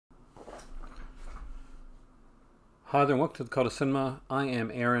Hi there, and welcome to the Call to Cinema. I am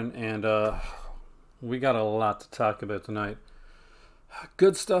Aaron, and we got a lot to talk about tonight.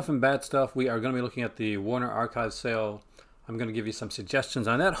 Good stuff and bad stuff. We are going to be looking at the Warner Archive sale. I'm going to give you some suggestions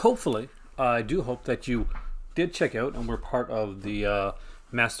on that. Hopefully, I do hope that you did check out and were part of the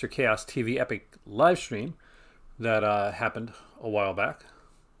Master Chaos TV Epic live stream that happened a while back.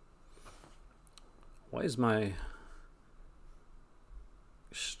 Why is my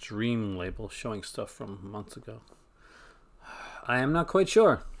stream label showing stuff from months ago? I am not quite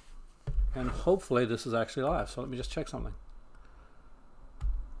sure. And hopefully this is actually live. So let me just check something.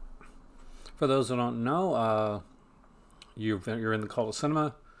 For those who don't know, you're in the Call to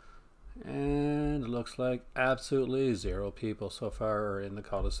Cinema. And it looks like absolutely 0 people so far are in the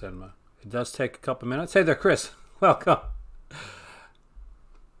Call to Cinema. It does take a couple minutes. Hey there, Chris. Welcome.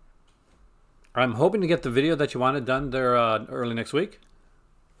 I'm hoping to get the video that you wanted done there early next week.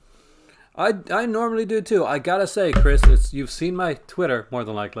 I normally do too. I gotta say, Chris, you've seen my Twitter more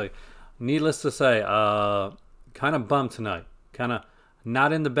than likely. Needless to say, kind of bummed tonight. Kind of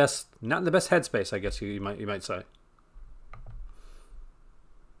not in the best headspace, I guess you might say.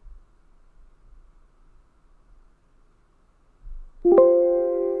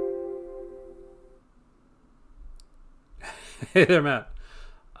 Hey there, Matt.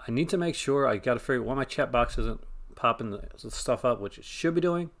 I need to make sure I gotta figure out why my chat box isn't popping the stuff up, which it should be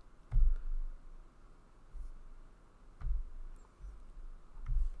doing.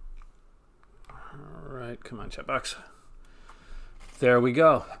 Come on, chat box. There we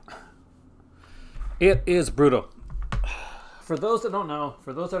go. It is brutal. For those that don't know,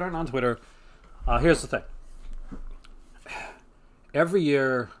 for those that aren't on Twitter, here's the thing. Every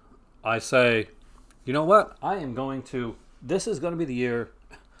year I say, you know what? This is going to be the year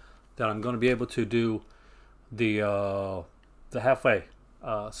that I'm going to be able to do the halfway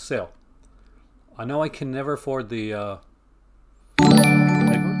sale. I know I can never afford the...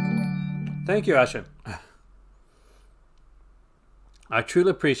 Thank you, Ashen. I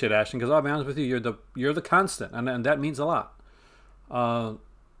truly appreciate it, Ashton, because I'll be honest with you, you're the constant, and that means a lot.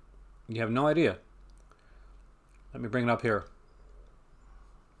 You have no idea. Let me bring it up here.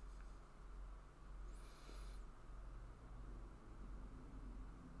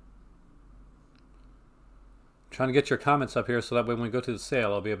 Trying to get your comments up here so that when we go to the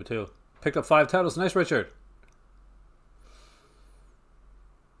sale, I'll be able to pick up 5 titles. Nice, Richard.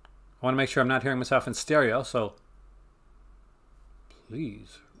 I want to make sure I'm not hearing myself in stereo, so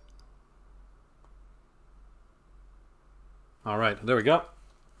please. All right, there we go.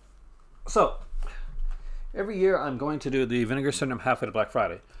 So, every year I'm going to do the Vinegar Syndrome Halfway to Black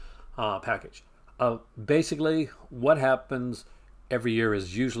Friday package. Basically, what happens every year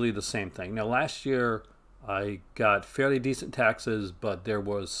is usually the same thing. Now, last year I got fairly decent taxes, but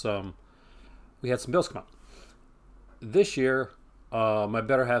we had some bills come up. This year, my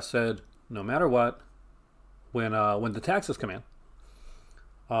better half said, no matter what, when the taxes come in,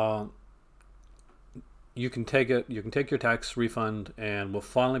 you can take your tax refund, and we'll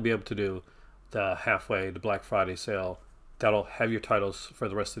finally be able to do the Black Friday sale. That'll have your titles for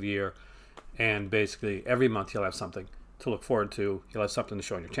the rest of the year, and basically every month you'll have something to look forward to. You'll have something to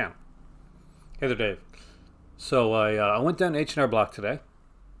show on your channel. Hey there, Dave. So I went down to H&R Block today,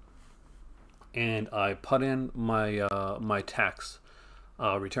 and I put in my tax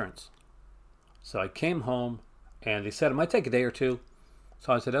returns. So I came home, and they said it might take a day or two.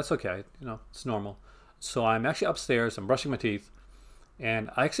 So I said, that's okay, it's normal. So I'm actually upstairs, I'm brushing my teeth,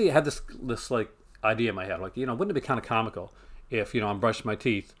 and I actually had this like idea in my head, like, wouldn't it be kind of comical if, I'm brushing my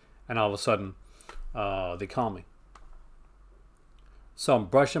teeth and all of a sudden they call me. So I'm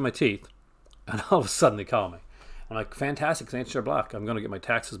brushing my teeth and all of a sudden they call me. I'm like, fantastic, it's H&R Block. I'm going to get my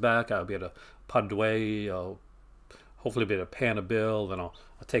taxes back. I'll be able to put it away. I'll hopefully be able to pay on a bill. Then I'll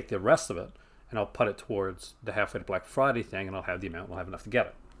take the rest of it and I'll put it towards the halfway to Black Friday thing, and I'll have the amount. We'll have enough to get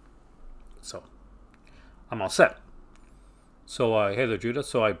it. So I'm all set. So hey there, Judah.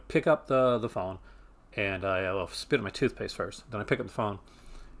 So I pick up the phone, and I spit in my toothpaste first. Then I pick up the phone,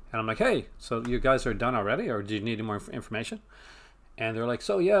 and I'm like, hey, so you guys are done already, or do you need any more information? And they're like,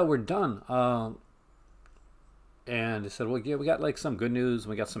 so yeah, we're done. And they said, well, yeah, we got like some good news, and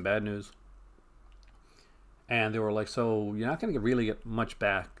we got some bad news. And they were like, so you're not going to really get much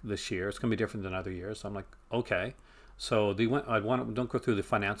back this year. It's going to be different than other years. So I'm like, okay. So they went. Don't go through the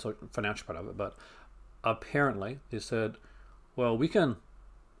financial part of it, but apparently they said, well, we can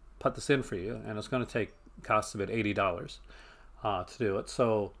put this in for you, and it's going to cost about $80 to do it.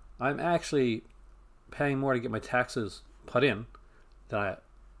 So I'm actually paying more to get my taxes put in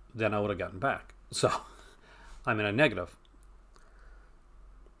than I would have gotten back. So I'm in a negative.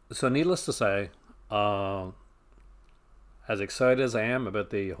 So needless to say, as excited as I am about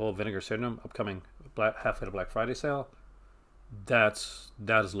the whole Vinegar Syndrome upcoming halfway to Black Friday sale, that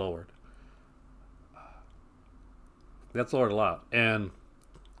is lowered. That's lowered a lot. And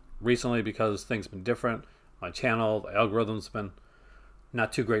recently, because things have been different, my channel, the algorithm's been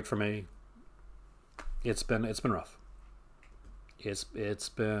not too great for me. It's been rough. It's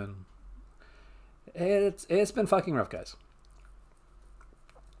been fucking rough, guys.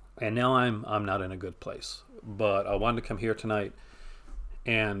 And now I'm not in a good place. But I wanted to come here tonight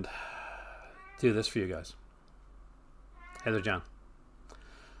and do this for you guys. Heather John.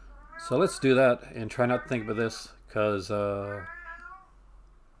 So let's do that and try not to think about this, because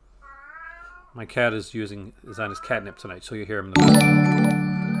my cat is on his catnip tonight, so you hear him in the background.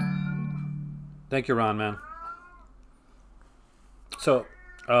 Thank you, Ron, man. So,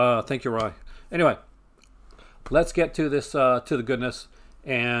 thank you, Roy. Anyway, let's get to this, to the goodness,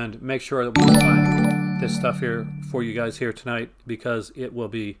 and make sure that we find this stuff here for you guys here tonight, because it will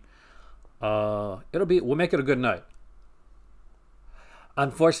be, we'll make it a good night.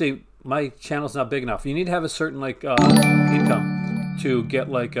 Unfortunately, my channel's not big enough. You need to have a certain income to get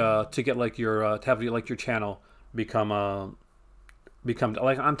your to have your channel become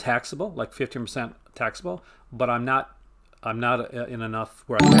like, I'm taxable, like 15% taxable, but I'm not in enough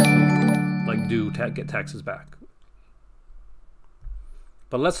where I can actually get taxes back.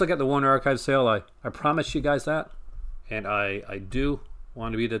 But let's look at the Warner Archive sale. I promised you guys that, and I do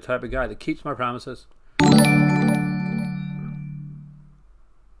want to be the type of guy that keeps my promises.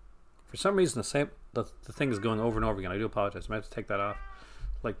 For some reason, the thing is going over and over again. I do apologize. I might have to take that off,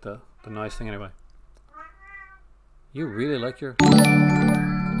 like the nice thing anyway. You really like your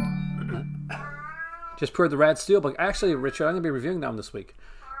just poured the Rad Steelbook. Actually, Richard, I'm gonna be reviewing that one this week.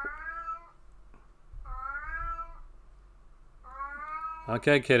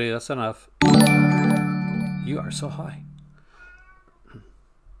 Okay, kitty, that's enough. You are so high.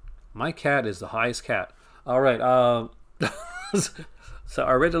 My cat is the highest cat. All right. So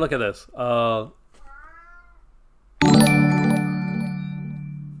are we ready to look at this?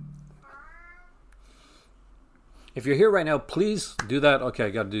 If you're here right now, please do that. Okay, I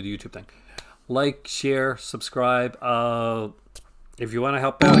got to do the YouTube thing. Like, share, subscribe. If you want to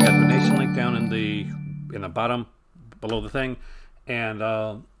help out, I got a donation link down in the bottom below the thing. And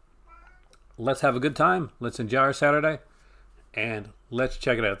let's have a good time. Let's enjoy our Saturday, and let's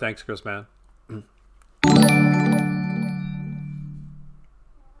check it out. Thanks, Chris, man.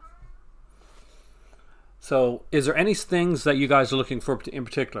 So, is there any things that you guys are looking for in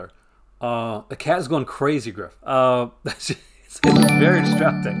particular? The cat is going crazy, Griff. It's very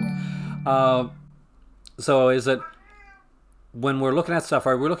distracting. So, is it when we're looking at stuff?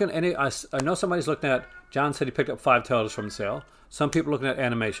 Are we looking at any? I know somebody's looking at. John said he picked up 5 titles from the sale. Some people are looking at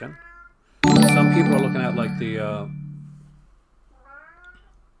animation. Some people are looking at like the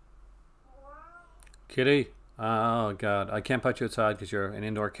kitty. Oh God, I can't put you outside because you're an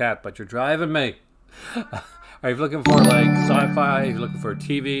indoor cat, but you're driving me. Are you looking for like sci-fi? Are you looking for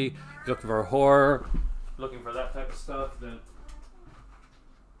TV? Are you looking for horror? Looking for that type of stuff? Then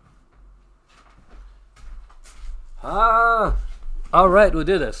all right, we'll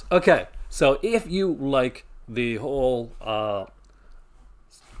do this. Okay, so if you like the whole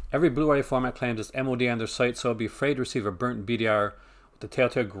every Blu-ray format claims its MOD on their site, so be afraid to receive a burnt BDR with the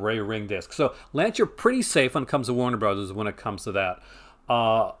Telltale Gray Ring disc. So, Lance, you're pretty safe when it comes to Warner Brothers when it comes to that.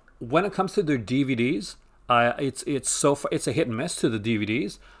 When it comes to their DVDs, it's a hit and miss to the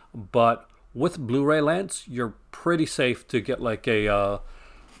DVDs, but with Blu-ray, Lance, you're pretty safe to get like a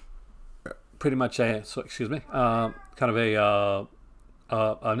pretty much a kind of a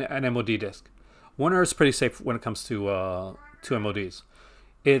an MOD disc. Warner is pretty safe when it comes to MODs.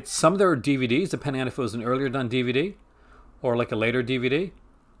 It's some of their DVDs, depending on if it was an earlier done DVD or like a later DVD.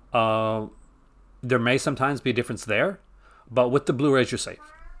 There may sometimes be a difference there, but with the Blu-rays, you're safe.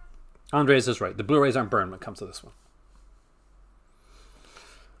 Andres is right. The Blu-rays aren't burned when it comes to this one.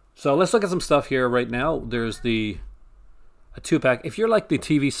 So let's look at some stuff here right now. There's a 2-pack. If you're like the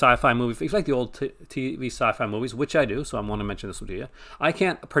TV sci-fi movie, if you like the old TV sci-fi movies, which I do, so I want to mention this to you. I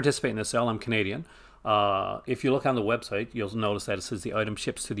can't participate in this sale. I'm Canadian. If you look on the website, you'll notice that it says the item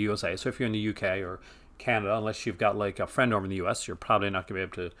ships to the USA. So if you're in the UK or Canada, unless you've got like a friend over in the US, you're probably not going to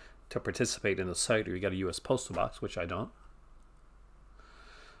be able to participate in the site, or you got a US postal box, which I don't.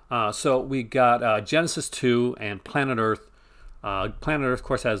 So we got Genesis 2 and Planet Earth. Planet Earth, of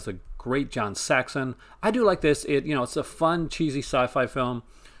course, has the great John Saxon. I do like this. It's a fun, cheesy sci-fi film.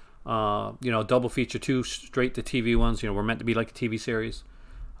 Double feature, 2 straight to TV ones. We're meant to be like a TV series.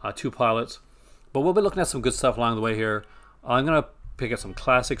 2 pilots. But we'll be looking at some good stuff along the way here. I'm going to pick up some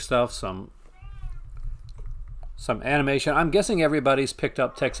classic stuff, some some animation. I'm guessing everybody's picked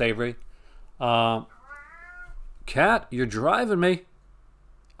up Tex Avery. Cat, you're driving me.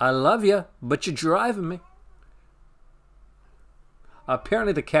 I love you, but you're driving me.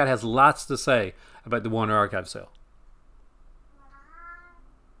 Apparently the cat has lots to say about the Warner Archive sale.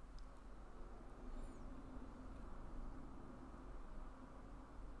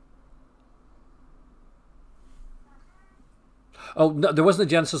 Oh, no, there wasn't a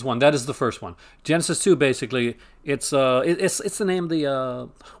Genesis one. That is the first one. Genesis 2, basically, it's the name of the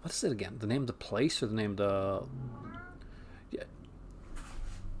what is it again? The name of the place or the name of the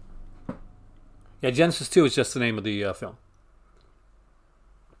yeah, Genesis 2 is just the name of the film.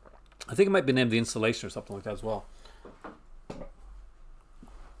 I think it might be named The Installation or something like that as well.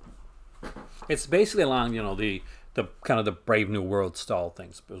 It's basically along, you know, the kind of the Brave New World style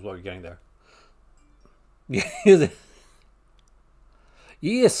things is what you're getting there. Yeah.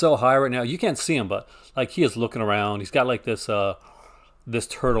 He is so high right now. You can't see him, but like he is looking around. He's got like this this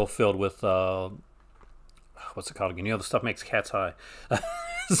turtle filled with what's it called again? You know, the stuff makes cats high.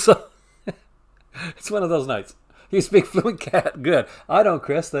 So it's one of those nights. You speak fluent cat. Good. I don't,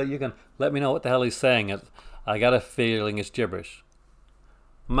 Chris. That you can let me know what the hell he's saying. I got a feeling it's gibberish.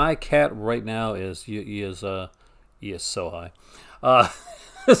 My cat right now is he is so high.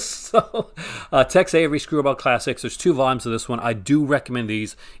 So, Tex Avery Screwball Classics. There's 2 volumes of this one. I do recommend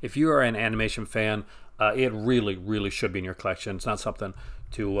these. If you are an animation fan, it really, really should be in your collection. It's not something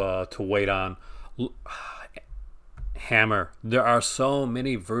to wait on. Hammer. There are so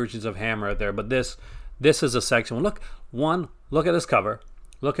many versions of Hammer out there, but this is a section. Look at this cover.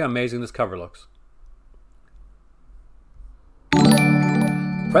 Look how amazing this cover looks.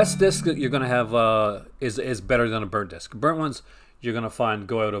 Pressed disc that you're going to have is better than a burnt disc. Burnt ones you're going to find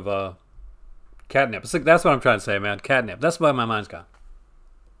go out of catnip. It's like, that's what I'm trying to say, man. Catnip. That's why my mind's gone.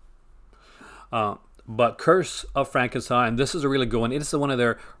 But Curse of Frankenstein, this is a really good one. It is one of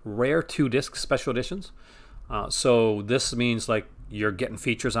their rare 2-disc special editions. So this means like you're getting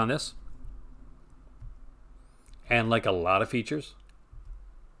features on this. And like a lot of features.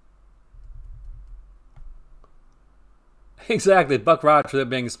 Exactly. Buck Rogers for that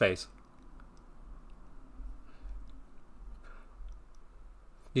being in space.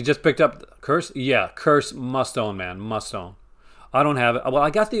 You just picked up Curse? Yeah, Curse must own, man. Must own. I don't have it. Well, I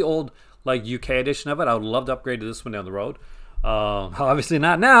got the old like UK edition of it. I would love to upgrade to this one down the road. Obviously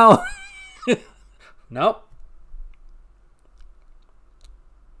not now. Nope.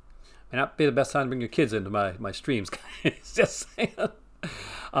 May not be the best time to bring your kids into my streams. It's just saying.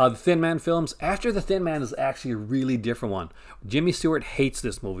 The Thin Man films. After the Thin Man is actually a really different one. Jimmy Stewart hates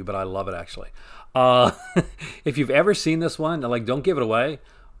this movie, but I love it actually. If you've ever seen this one, like, don't give it away.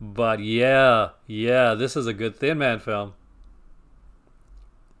 But yeah, this is a good Thin Man film.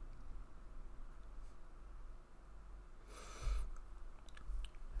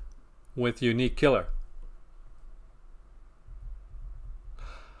 With Unique Killer.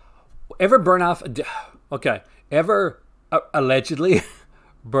 Ever burn off? Okay, ever allegedly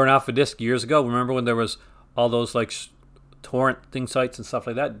burn off a disc years ago? Remember when there was all those like torrent thing sites and stuff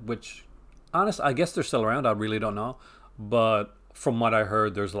like that? Which, honest, I guess they're still around. I really don't know, but from what I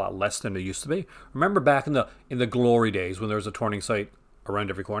heard, there's a lot less than there used to be. Remember back in the glory days when there was a torrenting site around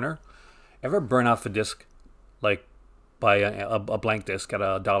every corner? Ever burn off a disc, like buy a blank disc at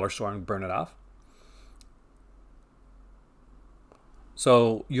a dollar store and burn it off?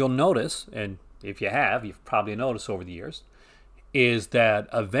 So you'll notice, and if you have, you've probably noticed over the years, is that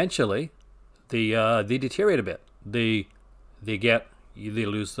eventually they deteriorate a bit. They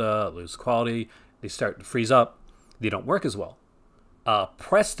lose quality. They start to freeze up. They don't work as well.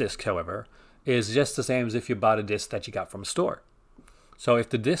 Press disc, however, is just the same as if you bought a disc that you got from a store. So if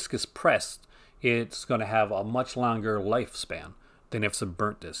the disc is pressed, it's going to have a much longer lifespan than if it's a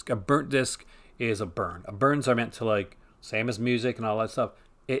burnt disc. A burnt disc is a burn. Burns are meant to, like, same as music and all that stuff.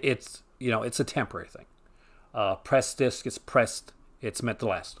 It's it's a temporary thing. Pressed disc is pressed. It's meant to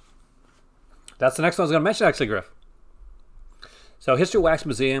last. That's the next one I was going to mention, actually, Griff. So History of Wax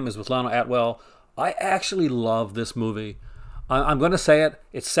Museum is with Lionel Atwell. I actually love this movie. I'm going to say it.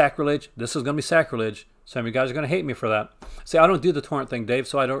 It's sacrilege. This is going to be sacrilege. Some of you guys are going to hate me for that. See, I don't do the torrent thing, Dave,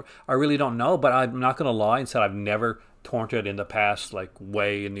 so I really don't know, but I'm not going to lie and say I've never torrented in the past, like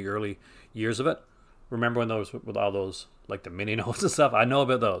way in the early years of it. Remember when those, with all those, like the mini notes and stuff? I know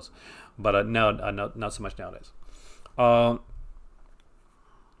about those, but no, not so much nowadays.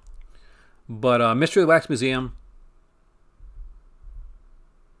 But Mystery of the Wax Museum,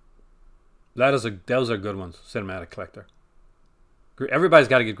 those are good ones. Cinematic Collector. Everybody's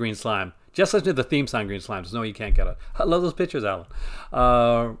got to get Green Slime. Just listen to the theme song, Green Slime. No, you can't get it. I love those pictures, Alan.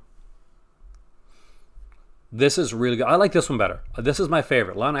 This is really good. I like this one better. This is my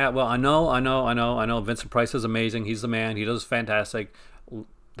favorite. Lon Atwell. I know. Vincent Price is amazing. He's the man. He does fantastic.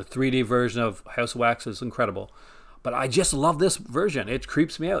 The 3D version of House of Wax is incredible. But I just love this version. It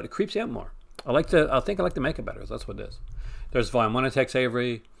creeps me out. It creeps you out more. I think I like to make it better. That's what it is. There's Volume 1 of Tex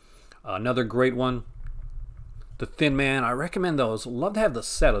Avery. Another great one. The Thin Man. I recommend those. Love to have the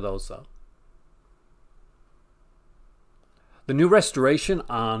set of those, though. The new restoration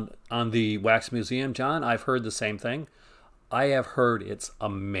on the Wax Museum, John, I've heard the same thing. I have heard it's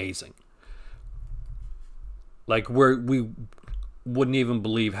amazing. Like, we wouldn't even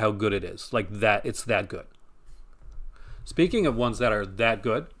believe how good it is. Like that, it's that good. Speaking of ones that are that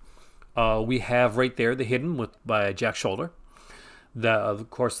good, we have right there The Hidden by Jack Shoulder. Of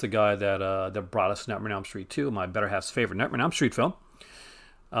course, the guy that brought us Nightmare on Elm Street 2, my better half's favorite Nightmare on Elm Street film.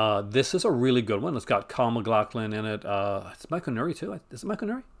 This is a really good one. It's got Kyle MacLachlan in it. It's Michael Nouri too. Is it Michael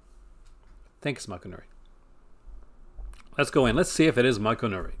Nouri? I think it's Michael Nouri. Let's go in. Let's see if it is Michael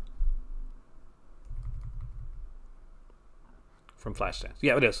Nouri. From Flashdance.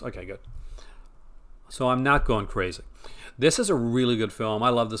 Yeah, it is. Okay, good. So I'm not going crazy. This is a really good film. I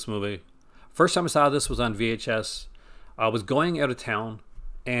love this movie. First time I saw this was on VHS. I was going out of town,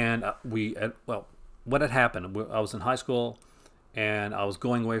 and what had happened, I was in high school, and I was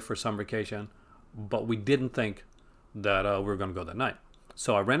going away for summer vacation, but we didn't think that we were going to go that night.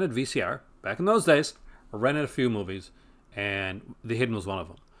 So I rented VCR. Back in those days, I rented a few movies, and The Hidden was one of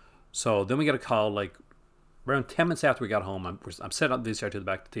them. So then we get a call, like, around 10 minutes after we got home. I'm setting up the VCR to the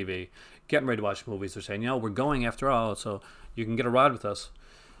back of the TV, getting ready to watch movies. They're saying, we're going after all, so you can get a ride with us.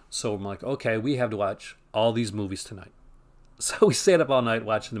 So I'm like, okay, we have to watch all these movies tonight. So we stayed up all night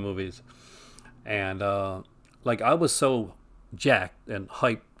watching the movies. And, I was so jacked and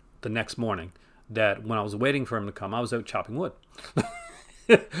hyped the next morning that when I was waiting for him to come, I was out chopping wood.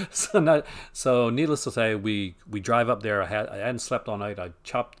 So needless to say, we drive up there. I hadn't slept all night. I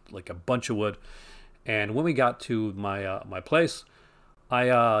chopped like a bunch of wood. And when we got to my place, you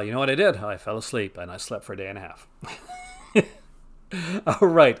know what I did? I fell asleep and I slept for a day and a half. All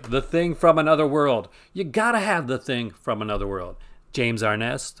right, The Thing from Another World. You gotta have The Thing from Another World. James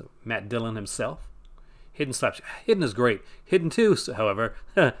Arness, Matt Dillon himself. Hidden slaps. Hidden is great. Hidden 2, however,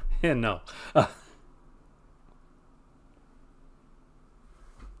 no.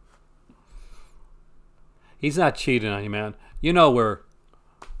 He's not cheating on you, man. You know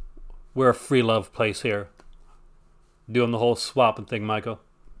we're a free love place here. Doing the whole swapping thing, Michael.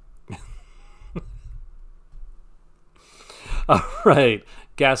 All right,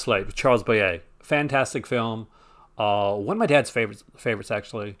 Gaslight with Charles Boyer. Fantastic film. One of my dad's favorites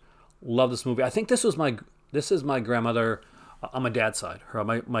actually. Love this movie. I think this is my grandmother on my dad's side,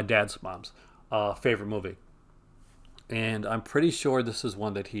 my dad's mom's favorite movie. And I'm pretty sure this is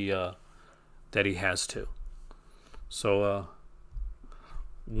one that he has too. So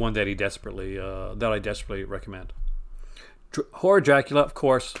one that I desperately recommend. Horror Dracula, of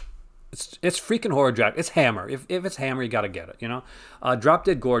course. It's freaking Horror Dracula. It's Hammer. If it's Hammer, you got to get it. Drop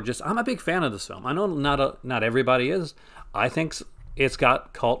Dead Gorgeous. I'm a big fan of this film. I know not everybody is. I think it's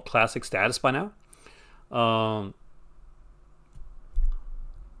got cult classic status by now.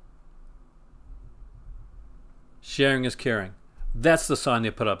 Sharing is caring. That's the sign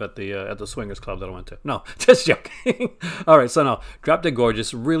they put up at the swingers club that I went to. No, just joking. All right, so no, Drop Dead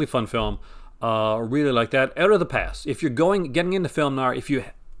Gorgeous, really fun film. Really like that. Out of the Past. If you're getting into film noir, if you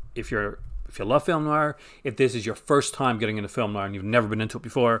love film noir, if this is your first time getting into film noir and you've never been into it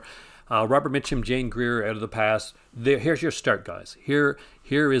before, Robert Mitchum, Jane Greer, Out of the Past. Here's your start, guys. Here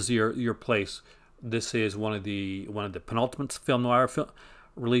is your place. This is one of the penultimate film noir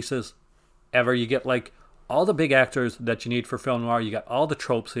releases ever. You get like all the big actors that you need for film noir. You got all the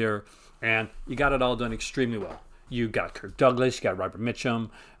tropes here, and you got it all done extremely well. You got Kirk Douglas, you got Robert Mitchum,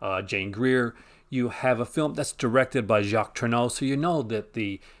 Jane Greer. You have a film that's directed by Jacques Tourneur, so you know that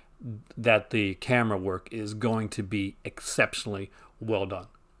the camera work is going to be exceptionally well done.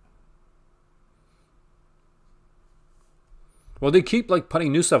 Well, they keep like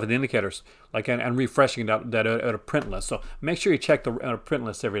putting new stuff in the indicators, like and refreshing that out of print list. So make sure you check the print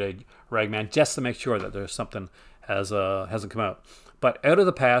list every day, Ragman, just to make sure that there's something hasn't come out. But Out of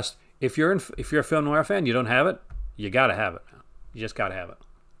the Past, if you're a film noir fan, you don't have it, you gotta have it. You just gotta have it.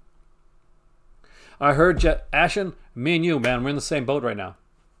 I heard Ashen, me and you, man, we're in the same boat right now.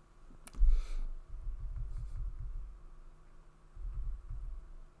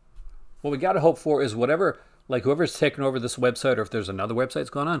 What we gotta hope for is whoever's taken over this website, or if there's another website that's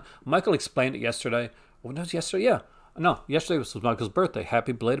going on. Michael explained it yesterday. When was yesterday? Yeah. No, yesterday was Michael's birthday.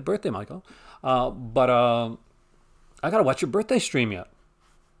 Happy belated birthday, Michael. But I got to watch your birthday stream yet.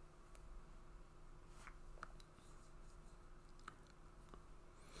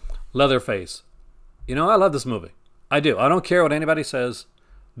 Leatherface. You know, I love this movie. I do. I don't care what anybody says.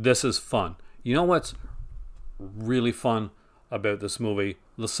 This is fun. You know what's really fun about this movie?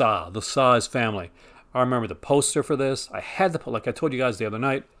 The Saw's family. I remember the poster for this. I had like I told you guys the other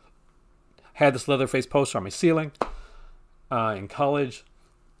night, had this Leatherface poster on my ceiling in college.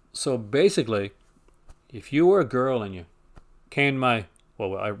 So basically, if you were a girl and you came to my,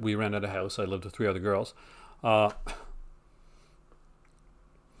 well, we rented a house. I lived with 3 other girls.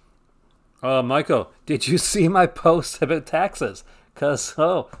 Michael, did you see my post about taxes? Because,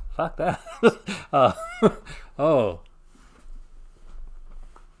 oh, fuck that. Oh.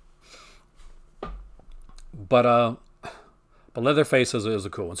 But Leatherface is a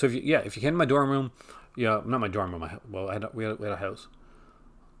cool one. So if you came to my dorm room, yeah, not my dorm room. We had a house.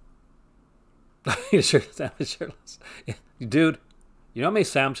 Shirtless. Yeah. Dude, you know how many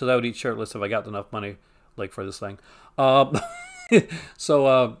sandwiches I would eat shirtless if I got enough money, like, for this thing.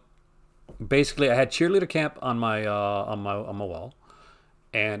 So basically, I had cheerleader camp on my wall,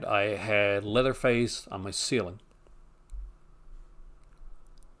 and I had Leatherface on my ceiling.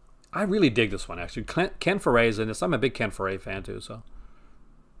 I really dig this one, actually. Ken Foray's in this. I'm a big Ken Foray fan too. So,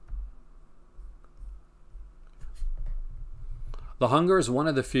 The Hunger is one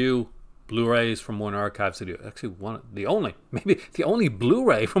of the few Blu-rays from Warner Archives to do. Actually, maybe the only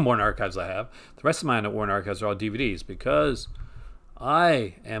Blu-ray from Warner Archives I have. The rest of mine at Warner Archives are all DVDs because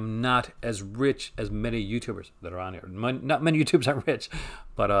I am not as rich as many YouTubers that are on here. Not many YouTubers are rich,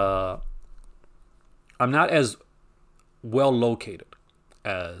 but I'm not as well located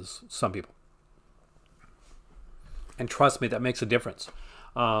as some people. And trust me, that makes a difference.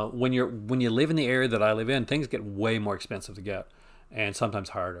 When you live in the area that I live in, things get way more expensive to get, and sometimes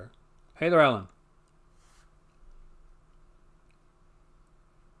harder. Hey there, Alan.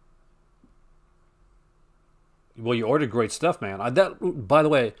 Well, you ordered great stuff, man. By the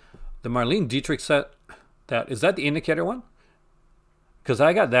way, the Marlene Dietrich set, is that the Indicator one? Because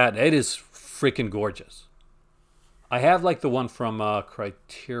I got that. It is freaking gorgeous. I have like the one from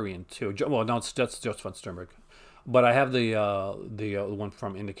Criterion too. Well, no, that's just von Sternberg. But I have the one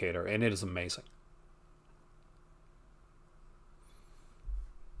from Indicator, and it is amazing.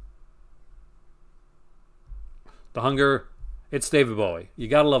 The Hunger, it's David Bowie. You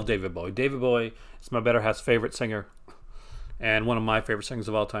gotta love David Bowie. David Bowie is my better half's favorite singer, and one of my favorite singers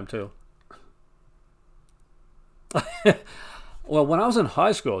of all time too. Well, when I was in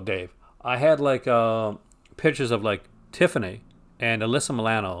high school, Dave, I had like pictures of like Tiffany and Alyssa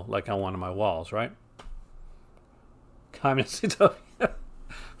Milano like on one of my walls, right? Communist Utopia.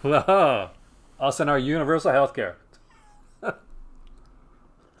 Wow. Us and our universal health care.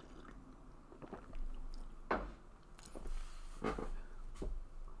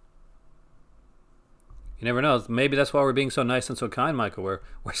 You never know. Maybe that's why we're being so nice and so kind, Michael. We're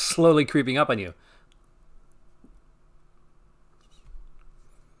slowly creeping up on you.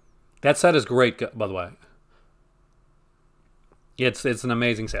 That set is great, by the way. It's an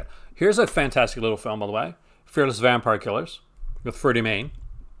amazing set. Here's a fantastic little film, by the way. Fearless Vampire Killers with Freddie Main.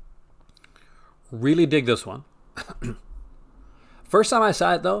 Really dig this one. First time I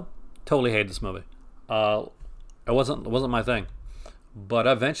saw it, though, totally hated this movie. It wasn't my thing. But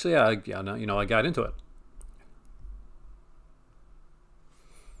eventually, I got into it.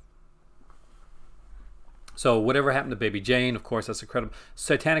 So whatever happened to Baby Jane? Of course, that's incredible.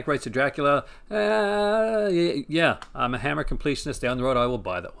 Satanic Rites of Dracula. Yeah, I'm a Hammer completionist. Down the road, I will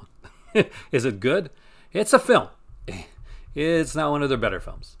buy that one. Is it good? It's a film. It's not one of their better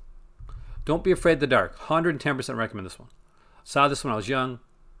films. Don't Be Afraid of the Dark. 110% recommend this one. Saw this when I was young.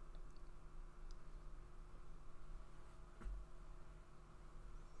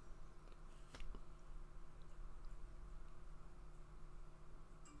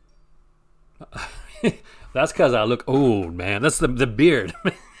 That's because I look old, man. That's the beard.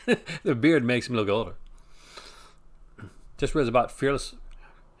 The beard makes me look older. Just read about Fearless.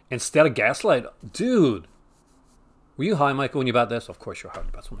 Instead of Gaslight. Dude. Were you high, Michael, when you bought this? Of course you're high.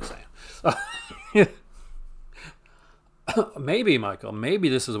 That's what I'm saying. Maybe, Michael. Maybe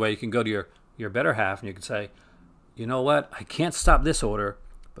this is where you can go to your better half and you can say, you know what? I can't stop this order,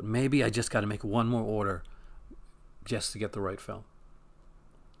 but maybe I just got to make one more order just to get the right film.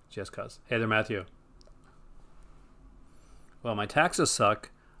 Just cause. Hey there, Matthew. Well, my taxes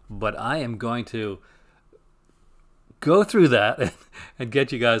suck, but I am going to go through that and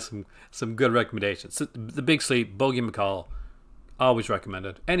get you guys some good recommendations. The Big Sleep, Bogey McCall, always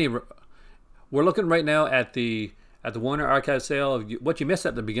recommended. We're looking right now at the Warner Archive sale of what you missed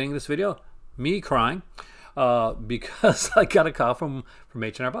at the beginning of this video. Me crying because I got a call from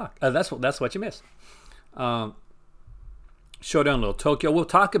H&R Block. That's what you missed. Showdown Little Tokyo. We'll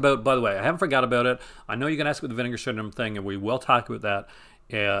talk about, by the way, I haven't forgot about it. I know you're going to ask about the Vinegar Syndrome thing, and we will talk about that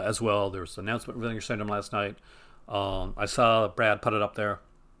as well. There was an announcement of Vinegar Syndrome last night. I saw Brad put it up there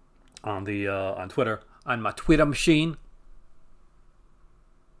on the on Twitter, on my Twitter machine.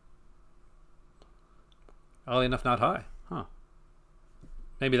 Oddly enough, not high. Huh.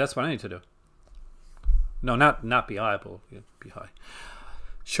 Maybe that's what I need to do. No, not be high, but be high.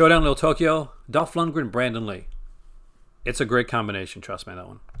 Showdown Little Tokyo, Dolph Lundgren, Brandon Lee. It's a great combination, trust me on that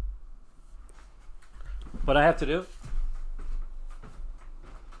one. What I have to do?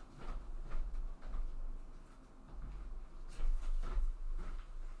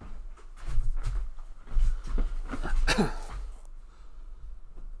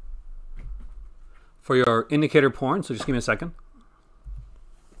 For your indicator porn, so just give me a second.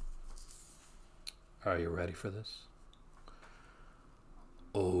 Are you ready for this?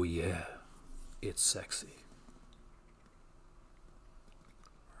 Oh yeah, it's sexy.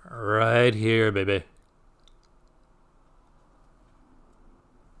 Right here, baby.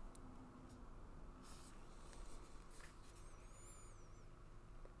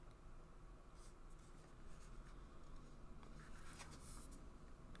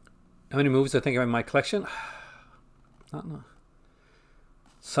 How many movies I think are in my collection? Not no.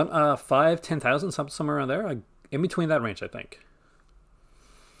 Some 5, 10,000, somewhere around there. In between that range, I think.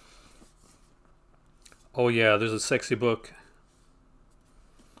 Oh yeah, there's a sexy book.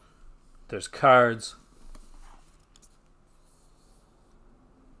 There's cards.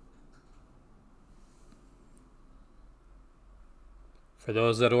 For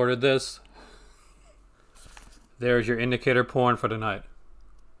those that ordered this, there's your indicator porn for tonight.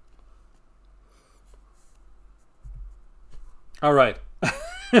 All right,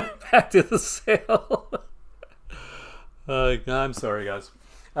 back to the sale. I'm sorry, guys.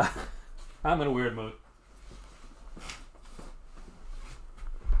 I'm in a weird mood.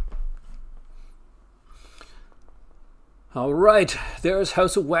 All right, there's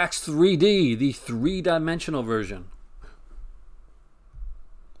House of Wax 3D, the three-dimensional version.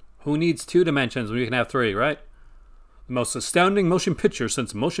 Who needs 2 dimensions when you can have 3, right? The most astounding motion picture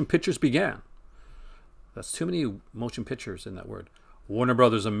since motion pictures began. That's too many motion pictures in that word. Warner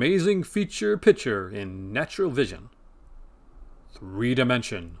Brothers' amazing feature picture in natural vision.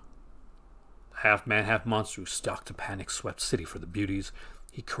 3-dimension. Half man, half monster who stalked a panic-swept city for the beauties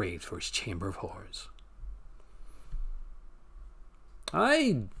he craved for his chamber of horrors.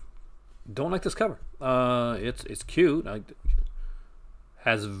 I don't like this cover. It's cute.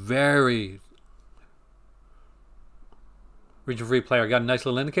 Has very region free player. Got a nice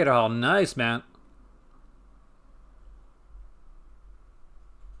little indicator. How nice, man.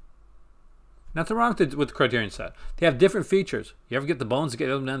 Nothing wrong with the Criterion set. They have different features. You ever get the bones to get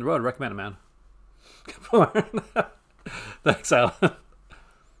them down the road? I recommend it, man. Come on. Thanks, Alan.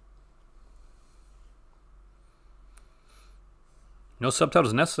 No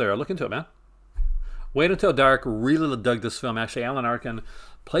subtitles necessary. I'll look into it, man. Wait Until Dark. Really dug this film. Actually, Alan Arkin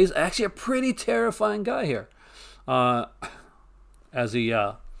plays actually a pretty terrifying guy here. As he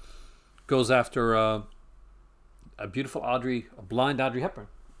goes after a beautiful a blind Audrey Hepburn.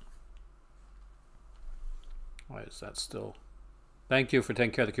 Why is that still? Thank you for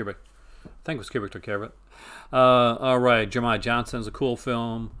taking care of the Kubrick. I think it was Kubrick took care of it. All right, Jeremiah Johnson's a cool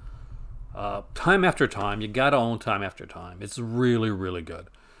film. Time After Time. You gotta own Time After Time. It's really, really good.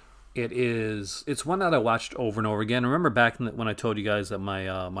 It's one that I watched over and over again. Remember back when I told you guys that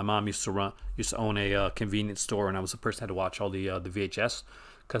my mom used to own a convenience store, and I was the person who had to watch all the VHS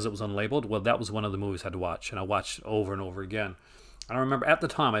because it was unlabeled. Well, that was one of the movies I had to watch, and I watched it over and over again. And I remember at the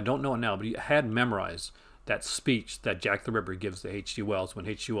time, I don't know it now, but he had memorized that speech that Jack the Ripper gives to H.G. Wells when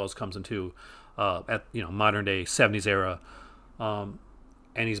H.G. Wells comes into at modern day 70s era, and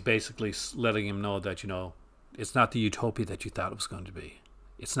he's basically letting him know that it's not the utopia that you thought it was going to be.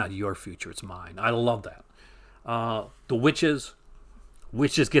 It's not your future, it's mine. I love that. The Witches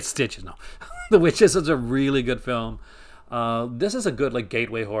get stitches. No, The Witches is a really good film. This is a good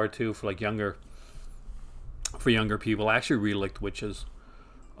gateway horror too for younger people. I actually really like The Witches.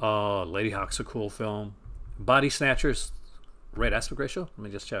 Lady Hawk's a cool film. Body Snatchers, right aspect ratio? Let me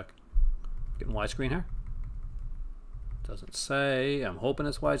just check. Getting widescreen here? Doesn't say. I'm hoping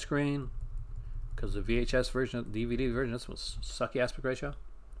it's widescreen because the VHS version, DVD version, this was sucky aspect ratio.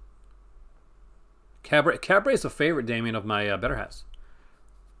 Cabaret is a favorite, Damien, of my better halves.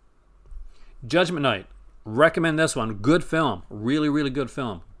 Judgment Night. Recommend this one. Good film. Really, really good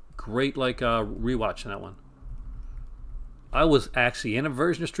film. Great rewatch in that one. I was actually in a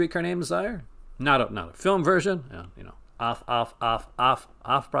version of Streetcar Named Desire. Not a film version.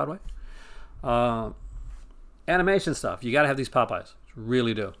 Off Broadway. Animation stuff. You got to have these Popeyes.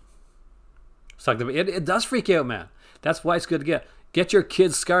 Really do. It does freak you out, man. That's why it's good to get your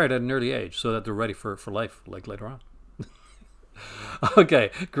kids scarred at an early age so that they're ready for life, like later on. Okay,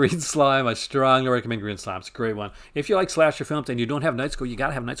 Green Slime. I strongly recommend Green Slime. It's a great one. If you like slasher films and you don't have Night School, you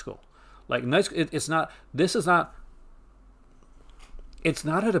gotta have Night School. Like it's not. This is not. It's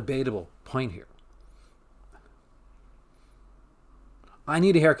not a debatable point here. I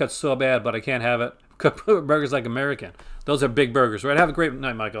need a haircut so bad, but I can't have it. Cook burgers like American. Those are big burgers, right? Have a great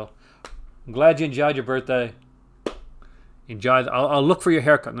night, Michael. I'm glad you enjoyed your birthday. Enjoy. I'll look for your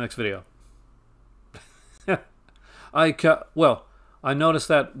haircut in the next video. I noticed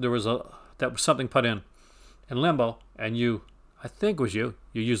that there was something put in limbo, and I think it was you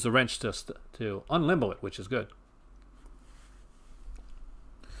used the wrench to unlimbo it, which is good.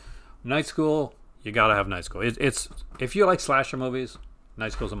 Night School, you gotta have Night School. It's if you like slasher movies,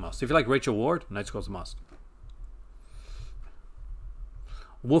 Night School's a must. If you like Rachel Ward, Night School's a must.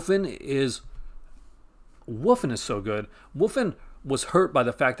 Wolfen is so good. Wolfen was hurt by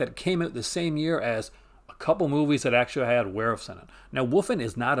the fact that it came out the same year as a couple movies that actually had werewolves in it. Now, Wolfen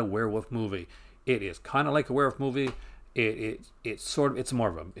is not a werewolf movie. It is kind of like a werewolf movie. It's more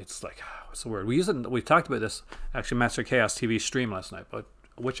of a, it's like, what's the word? We talked about this, actually, Master Chaos TV stream last night, but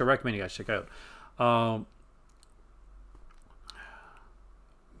which I recommend you guys check out.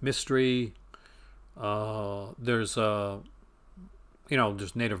 Mystery. There's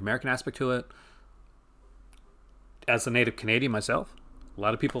there's Native American aspect to it. As a Native Canadian myself, a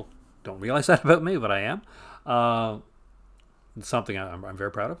lot of people don't realize that about me, but I am. It's something I'm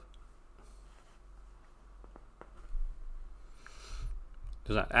very proud of.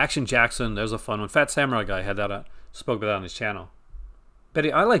 There's that Action Jackson. There's a fun one. Fat Samurai Guy had that. Spoke about that on his channel.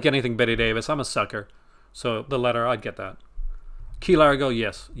 I like anything Betty Davis. I'm a sucker. So the letter, I'd get that. Key Largo,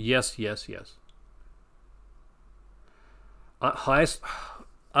 yes. Highest.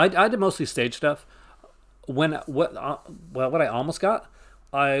 I did mostly stage stuff. What I almost got,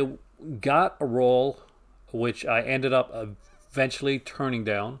 I got a role which I ended up eventually turning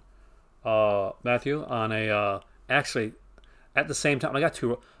down, Matthew, on actually at the same time I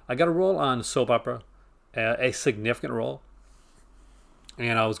got a role on soap opera, a significant role,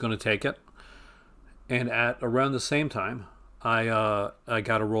 and I was going to take it, and at around the same time I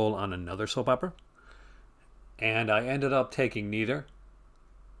got a role on another soap opera, and I ended up taking neither,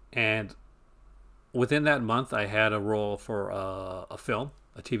 and within that month, I had a role for a film,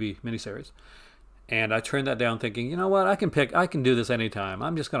 a TV miniseries, and I turned that down, thinking, you know what, I can do this anytime.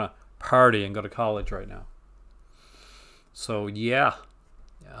 I'm just gonna party and go to college right now. So yeah,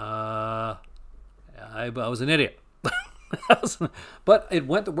 I was an idiot, but it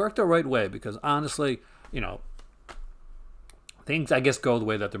worked the right way because honestly, things I guess go the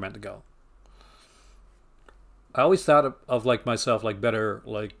way that they're meant to go. I always thought of like myself like better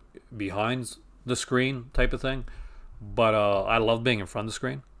like behind the screen type of thing, but I love being in front of the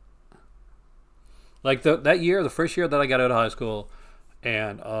screen. Like the first year that I got out of high school,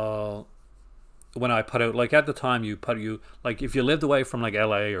 and when I put out, like at the time like if you lived away from like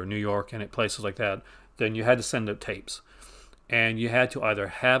LA or New York and places like that, then you had to send out tapes, and you had to either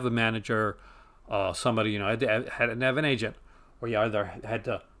have a manager, somebody had to have an agent, or you either had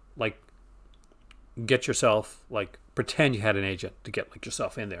to like get yourself like pretend you had an agent to get like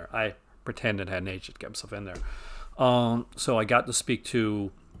yourself in there. I pretended I had an agent to get myself in there. So I got to speak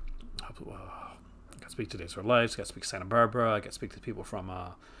to Days of Our Lives, got to speak to Santa Barbara, I got to speak to people from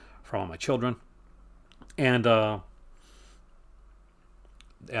all my children, and I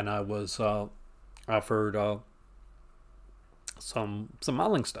was offered some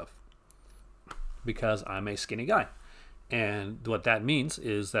modeling stuff because I'm a skinny guy, and what that means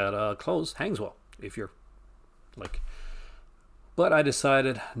is that clothes hangs well if you're like. But I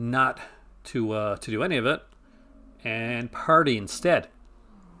decided not to do any of it and party instead.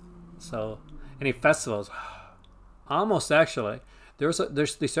 So any festivals, almost actually. They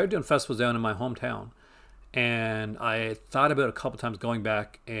started doing festivals down in my hometown, and I thought about a couple times going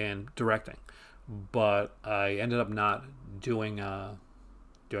back and directing, but I ended up not doing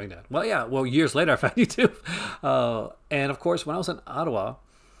that. Well, yeah. Well, years later I found YouTube, and of course when I was in Ottawa,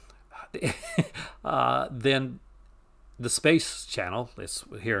 then the Space Channel, it's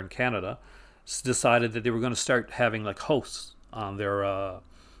here in Canada, decided that they were going to start having like hosts on their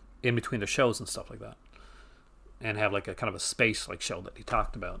in between the shows and stuff like that, and have like a kind of a space like show that he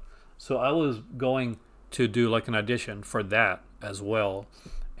talked about. So I was going to do like an audition for that as well,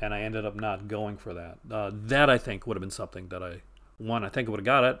 and I ended up not going for that. That I think would have been something that I think I would have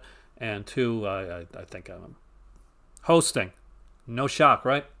got it, and two, I think I'm hosting. No shock,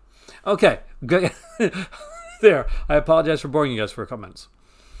 right? Okay, good. there. I apologize for boring you guys for comments.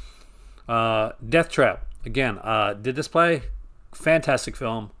 Death Trap. Again, did this play? Fantastic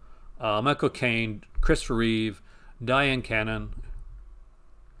film. Michael Caine, Christopher Reeve, Diane Cannon.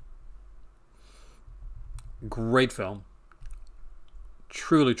 Great film.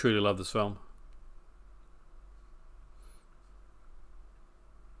 Truly, truly love this film.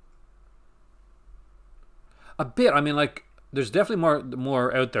 A bit. I mean, like, there's definitely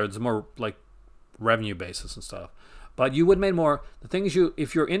more out there. There's more like revenue basis and stuff. But you would have made more. The thing is,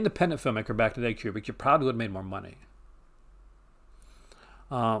 if you're independent filmmaker back in the day, Kubrick, you probably would have made more money.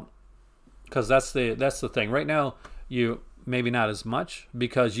 Because that's the thing. Right now, you maybe not as much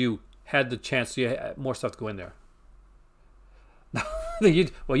because you had the chance. You had more stuff to go in there.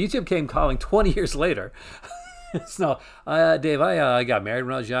 Well, YouTube came calling 20 years later. So, Dave, I got married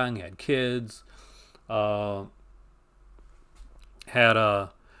when I was young, had kids, had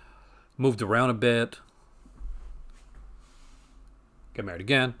moved around a bit, got married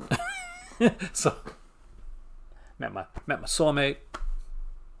again. So, met my soulmate.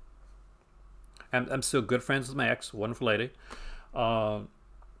 I'm still good friends with my ex, wonderful lady.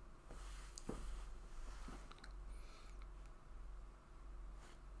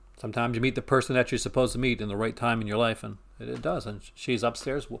 Sometimes you meet the person that you're supposed to meet in the right time in your life, and it does. And she's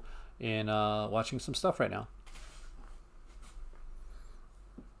upstairs and watching some stuff right now.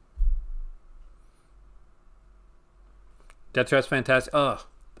 Death Trap's fantastic. Oh,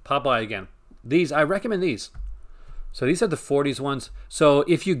 Popeye again. These, I recommend these. So these are the 40s ones. So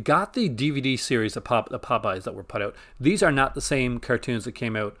if you got the DVD series, the Popeyes that were put out, these are not the same cartoons that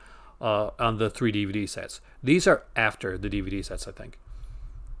came out on the 3 DVD sets. These are after the DVD sets, I think.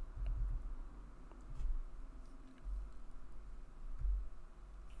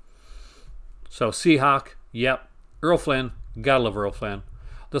 So Seahawk, yep. Errol Flynn, gotta love Errol Flynn.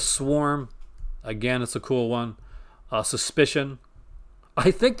 The Swarm, again, it's a cool one. Suspicion. I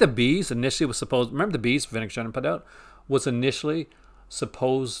think the Bees initially was supposed. Remember the Bees Vinnick Johnson put out was initially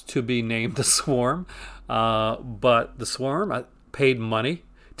supposed to be named the Swarm, but the Swarm paid money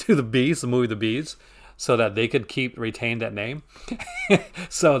to the Bees, the movie The Bees, so that they could retain that name.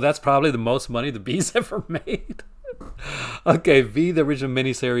 So that's probably the most money the Bees ever made. Okay, V, the original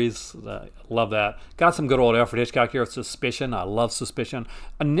miniseries, love that. Got some good old Alfred Hitchcock here. Suspicion, I love Suspicion.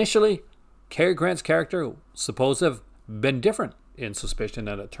 Initially, Cary Grant's character was supposed to have been different in Suspicion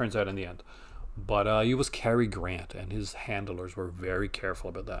than it turns out in the end. But he was Cary Grant, and his handlers were very careful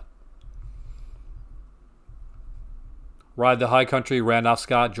about that. Ride the High Country, Randolph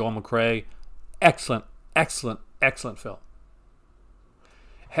Scott, Joel McCrea. Excellent, excellent, excellent film.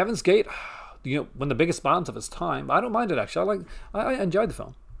 Heaven's Gate, you know, one of the biggest bombs of its time. I don't mind it, actually. I enjoyed the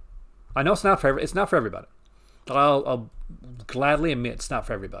film. I know it's not for everybody. I'll gladly admit it's not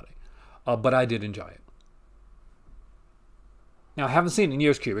for everybody. But I did enjoy it. Now, I haven't seen it in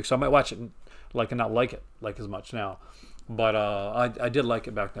years, Kubrick, so I might watch it and not like it as much now. But I did like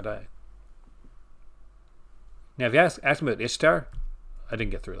it back in the day. Now, if you ask me about Ishtar, I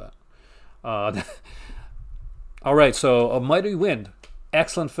didn't get through that. All right, so A Mighty Wind,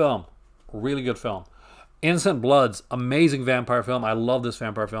 excellent film. Really good film. Innocent Bloods, amazing vampire film. I love this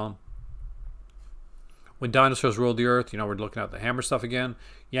vampire film. When Dinosaurs Ruled the Earth, you know, we're looking at the Hammer stuff again.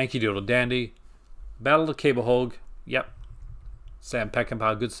 Yankee Doodle Dandy. Battle of Cable Hogue, yep. Sam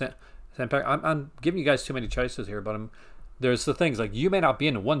Peckinpah, good Sam Peckinpah. I'm giving you guys too many choices here, but there's the things like you may not be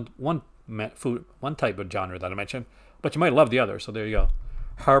into one type of genre that I mentioned, but you might love the other. So there you go.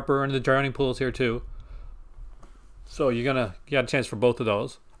 Harper and the Drowning Pool's here too. So you got a chance for both of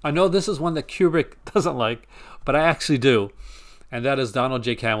those. I know this is one that Kubrick doesn't like, but I actually do, and that is Donald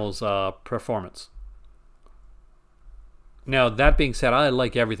J. Campbell's performance. Now, that being said, I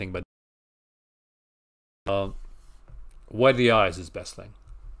like everything, but White of the Eye is his best thing.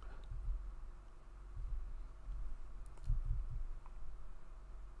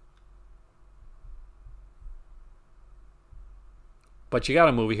 But you got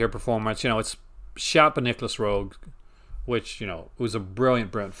a movie here, performance. You know, it's shot by Nicholas Roeg, which, you know, was a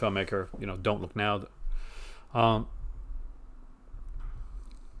brilliant filmmaker. You know, Don't Look Now. So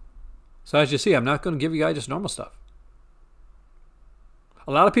as you see, I'm not going to give you guys just normal stuff.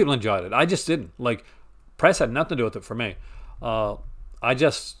 A lot of people enjoyed it. I just didn't. Like, press had nothing to do with it for me. I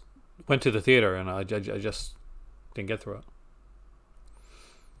just went to the theater and I just didn't get through it.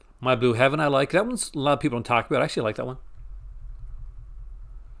 My Blue Heaven, I like. That one's a lot of people don't talk about. I actually like that one.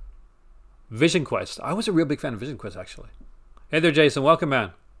 Vision Quest. I was a real big fan of Vision Quest, actually. Hey there, Jason. Welcome,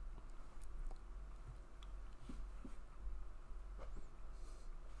 man.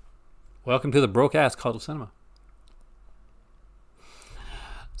 Welcome to the broke-ass Cult of Cinema.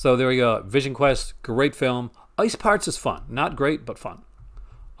 So there we go. Vision Quest, great film. Ice Pirates is fun. Not great, but fun.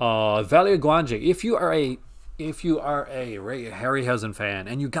 Valley of Guanji. If you are a Ray Harryhausen fan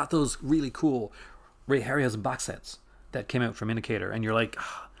and you got those really cool Ray Harryhausen box sets that came out from Indicator, and you're like,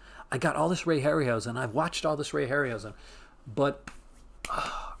 "Ah, I got all this Ray Harryhausen. I've watched all this Ray Harryhausen, but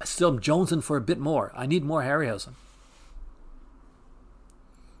I still am jonesing for a bit more. I need more Harryhausen.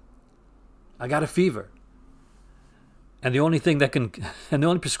 I got a fever. And the only thing that can, and the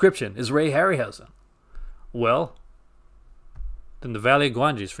only prescription is Ray Harryhausen. Well, then the Valley of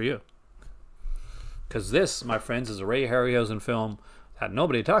Guanji is for you. Because this, my friends, is a Ray Harryhausen film that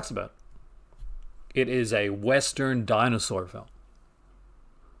nobody talks about. It is a Western dinosaur film.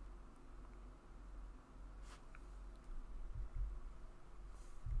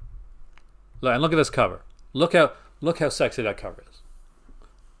 And look at this cover. Look how sexy that cover is.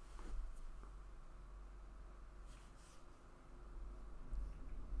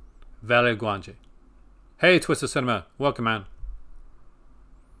 Valley of Guanji. Hey, Twisted Cinema. Welcome, man.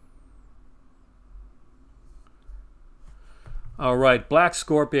 All right, Black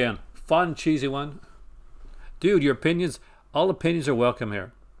Scorpion. Fun, cheesy one. Dude, your opinions, all opinions are welcome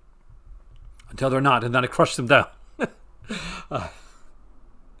here. Until they're not, and then I crush them down.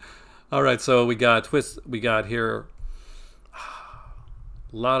 All right, so we got here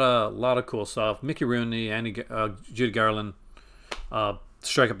a lot of cool stuff. Mickey Rooney, Judy Garland,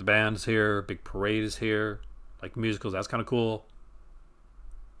 Strike Up the Band is here. Big Parade is here. Like musicals, that's kind of cool.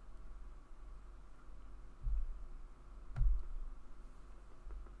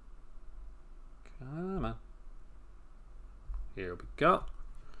 Come on. Here we go.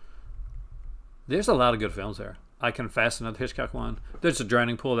 There's a lot of good films there. I Confess, another Hitchcock one. There's The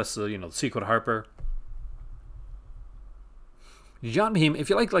Drowning Pool. That's the the sequel to Harper. John Behemoth.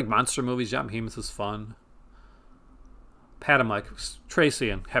 If you like monster movies, John Behemoth is fun. Potomac, Tracy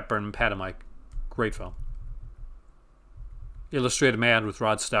and Hepburn, Potomac, great film. Illustrated Man with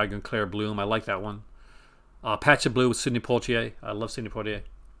Rod Steiger and Claire Bloom. I like that one. Patch of Blue with Sidney Poitier. I love Sidney Poitier.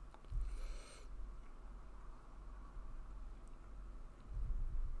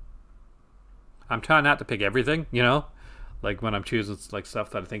 I'm trying not to pick everything, like when I'm choosing like stuff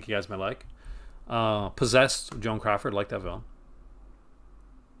that I think you guys might like. Possessed, Joan Crawford, like that film.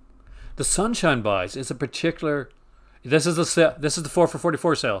 The Sunshine Boys is a particular. This is the 4 for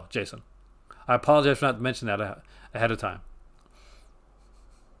 $44 sale, Jason. I apologize for not mentioning that ahead of time.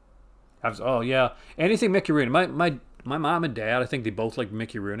 Oh yeah, anything Mickey Rooney. My mom and dad, I think they both liked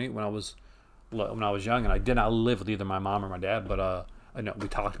Mickey Rooney when I was young, and I did not live with either my mom or my dad, but I know we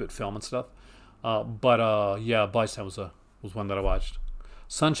talked about film and stuff. Yeah, Boys Town was one that I watched.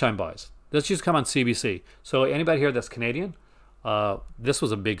 Sunshine Boys. This used to come on CBC. So anybody here that's Canadian, this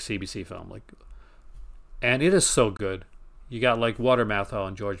was a big CBC film, and it is so good. You got like Walter Matthau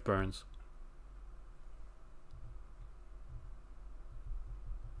and George Burns.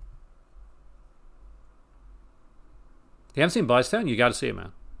 If you haven't seen Boys Town, you got to see it,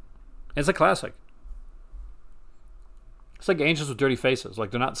 man. It's a classic. It's like Angels with Dirty Faces. Like,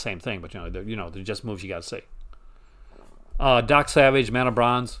 they're not the same thing, but they're just movies you got to see. Doc Savage, Man of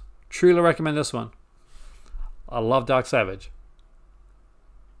Bronze. Truly recommend this one. I love Doc Savage.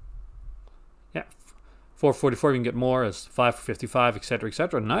 Yeah, 444. You can get more. As 5 for 55, etc.,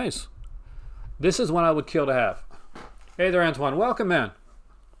 etc. Nice. This is one I would kill to have. Hey there, Antoine. Welcome, man.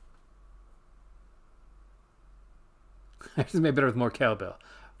 It's made better with more cowbell.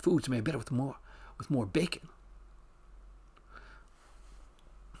 Food's made better with more bacon.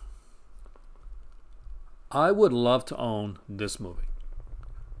 I would love to own this movie.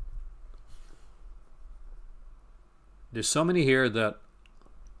 There's so many here that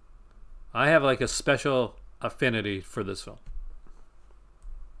I have like a special affinity for this film.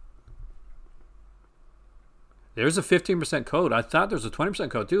 There's a 15% code. I thought there's a 20%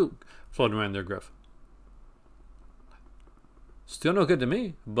 code too floating around there, Griff. Still no good to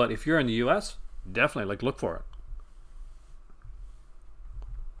me, but if you're in the US, definitely look for it.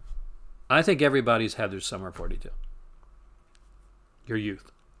 I think everybody's had their summer 42. Your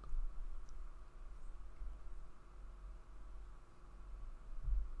youth.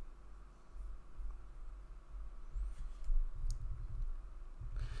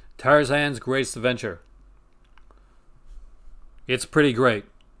 Tarzan's Greatest Adventure. It's pretty great.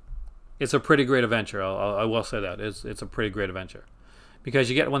 It's a pretty great adventure. I will say that. It's a pretty great adventure. Because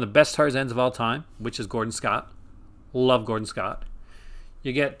you get one of the best Tarzans of all time, which is Gordon Scott. Love Gordon Scott.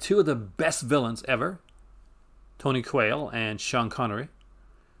 You get two of the best villains ever, Tony Quayle and Sean Connery.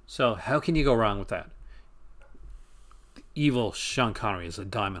 So how can you go wrong with that? The evil Sean Connery is a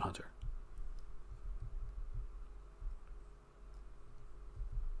diamond hunter.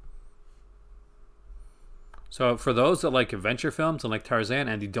 So for those that like adventure films and like Tarzan,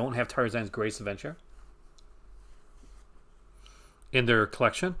 and they don't have Tarzan's Greatest Adventure in their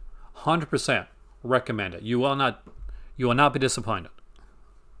collection, 100% recommend it. You will not be disappointed.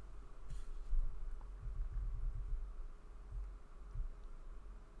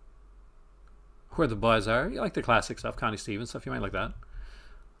 Where the Boys Are. You like the classic stuff, Connie Stevens stuff. You might like that.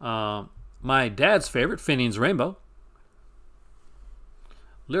 My dad's favorite, Finian's Rainbow.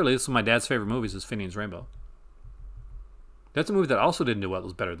 Literally, this is my dad's favorite movies. Is Finian's Rainbow. That's a movie that also didn't do well. It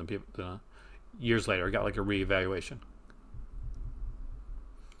was better than people. Years later, it got like a reevaluation.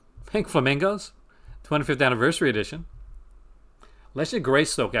 Pink Flamingos, 25th anniversary edition. Legend of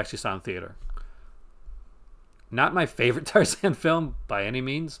Greystoke actually saw in theater. Not my favorite Tarzan film by any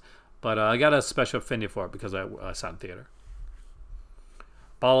means, but I got a special affinity for it because I saw it in theater.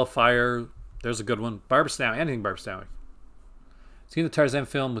 Ball of Fire, there's a good one. Barbara Stanwyck, anything Barbara Stanwyck. Seen the Tarzan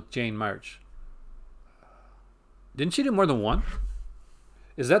film with Jane March. Didn't she do more than one?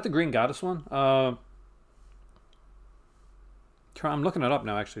 Is that the Green Goddess one? I'm looking it up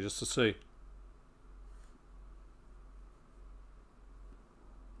now, actually, just to see.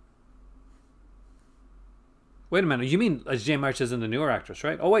 Wait a minute. You mean Jane March is in the newer actress,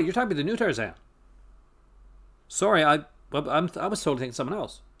 right? Oh, wait. You're talking about the new Tarzan. Sorry, I was totally thinking someone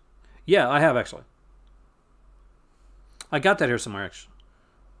else. Yeah, I have, actually. I got that here somewhere, actually.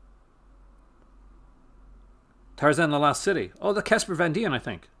 Tarzan and the Lost City. Oh, the Casper Van Dien, I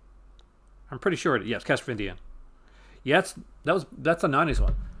think. I'm pretty sure it is. Yes, Casper Van Dien. Yeah, that's a 90s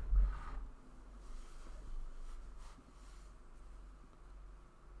one.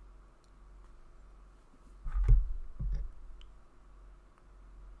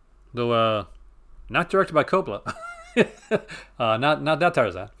 Though, not directed by Coppola. Not that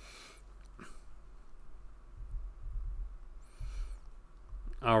Tarzan.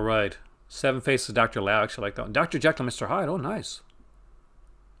 All right. Seven Faces of Dr. Lao. Actually like that one. Dr. Jekyll and Mr. Hyde. Oh, nice.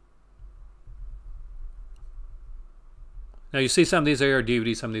 Now, you see some of these are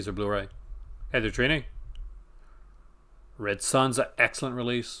DVD, some of these are Blu-ray. Heather Trini. Red Son's an excellent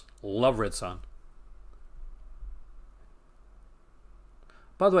release. Love Red Son.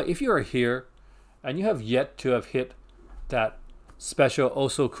 By the way, if you are here and you have yet to have hit that special oh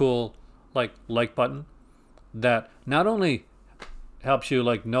so cool like button that not only helps you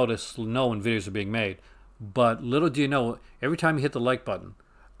like know when videos are being made, but little do you know, every time you hit the like button,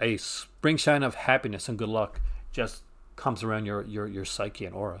 a spring shine of happiness and good luck just comes around your psyche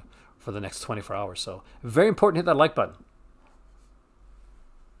and aura for the next 24 hours. So very important to hit that like button.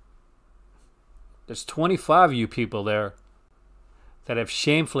 There's 25 of you people there that have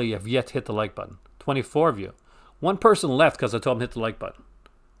shamefully have yet to hit the like button. 24 of you. One person left because I told him to hit the like button.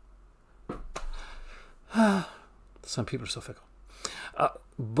 Some people are so fickle.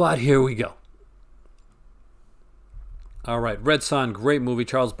 But here we go. All right. Red Son, great movie.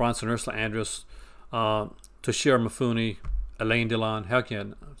 Charles Bronson, Ursula Andress, Toshiro Mifune, Alain Delon. Heck yeah.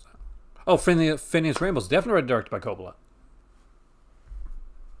 Oh, Phineas Rainbow's definitely directed by Coppola.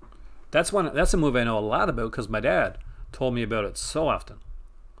 That's a movie I know a lot about because my dad told me about it so often.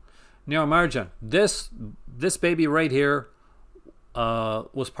 Nero Margin. This baby right here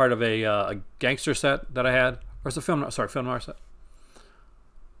was part of a gangster set that I had. Or it's a film noir set.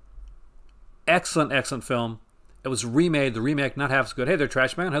 Excellent film. It was remade. The remake not half as good. Hey there,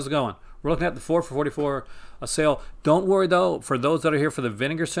 Trash Man. How's it going? We're looking at the 4 for $44 sale. Don't worry though. For those that are here for the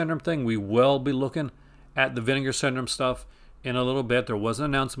Vinegar Syndrome thing, we will be looking at the Vinegar Syndrome stuff in a little bit. There was an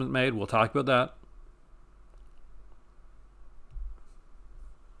announcement made. We'll talk about that.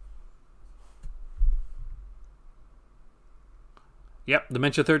 Yep,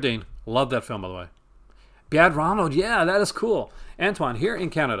 Dementia 13. Love that film, by the way. Bad Ronald, yeah, that is cool. Antoine, here in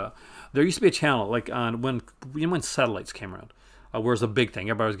Canada, there used to be a channel like on when satellites came around, where it was a big thing.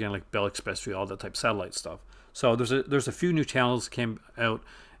 Everybody was getting like Bell Express, all that type of satellite stuff. So there's a few new channels came out,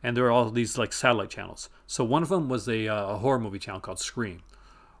 and there are all these like satellite channels. So one of them was a horror movie channel called Scream.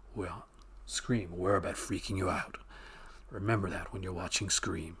 Well, Scream, we're about freaking you out. Remember that when you're watching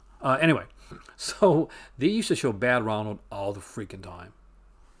Scream. Anyway, so they used to show Bad Ronald all the freaking time.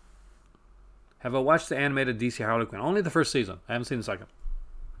 Have I watched the animated DC Harley Quinn? Only the first season. I haven't seen the second.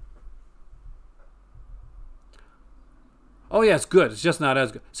 Oh yeah, it's good. It's just not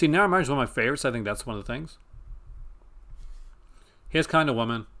as good. See, Nero Margin is one of my favorites. I think that's one of the things. His Kind of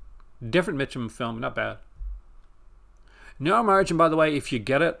Woman. Different Mitchum film. Not bad. Nero Margin, by the way, if you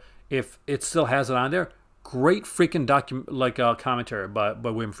get it, if it still has it on there, great freaking commentary by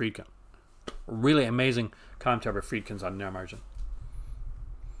William Friedkin. Really amazing commentary by Friedkin's on Nero Margin.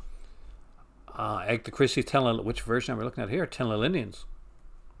 Agatha Christie's which version are we looking at here? 10 Little Indians.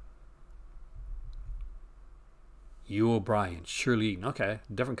 Hugh O'Brien, Shirley Eaton. Okay,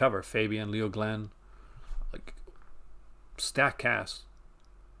 different cover. Fabian, Leo Glenn. Like, stacked cast.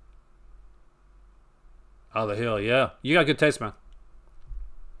 Out of the Hill, yeah. You got good taste, man.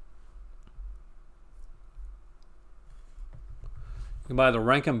 You can buy the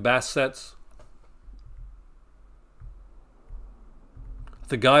Rankin Bass sets.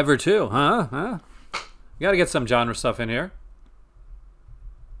 The Guyver too, huh? You gotta get some genre stuff in here.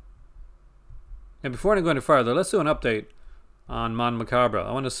 And before I go any further, let's do an update on Mon Macabre.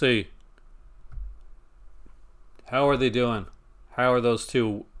 I want to see, how are they doing? How are those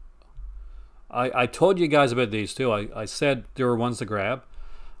two? I told you guys about these too. I said there were ones to grab.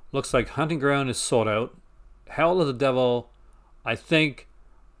 Looks like Hunting Ground is sold out. Howl of the Devil, I think,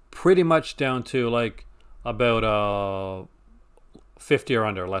 pretty much down to like about 50 or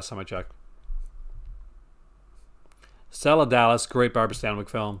under last time I checked. Stella Dallas, great Barbara Stanwyck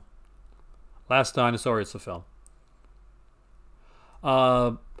film. Last Dinosaur, it's a film.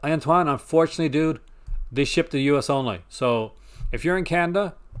 Antoine, unfortunately, dude, they ship to the US only. So if you're in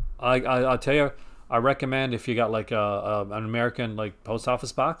Canada, I'll tell you, I recommend if you got like an American like post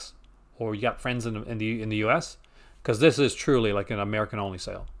office box, or you got friends in the US, because this is truly like an American only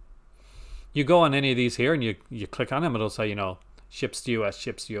sale. You go on any of these here and you click on them, it'll say, you know, ships to US,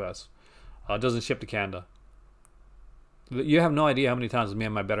 ships to US. It doesn't ship to Canada. You have no idea how many times me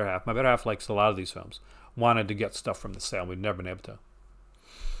and my better half likes a lot of these films, wanted to get stuff from the sale. We've never been able to.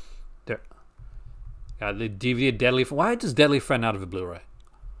 There. The DVD Deadly Friend. Why does Deadly Friend not have a Blu-ray?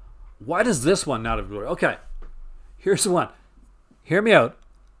 Why does this one not have a Blu-ray? Okay, here's the one. Hear me out.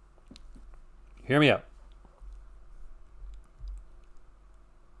 Hear me out.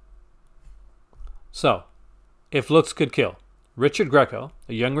 So, If Looks Could Kill. Richard Grieco,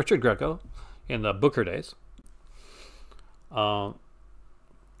 a young Richard Grieco, in the Booker days,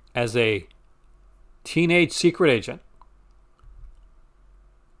 as a teenage secret agent.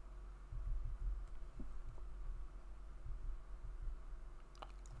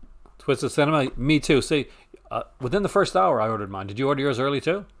 Twisted Cinema, me too. See, within the first hour I ordered mine. Did you order yours early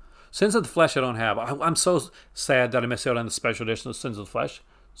too? Sins of the Flesh I don't have. I'm so sad that I missed out on the special edition of Sins of the Flesh.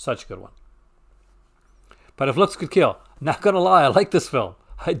 Such a good one. But If Looks Could Kill, not gonna lie, I like this film.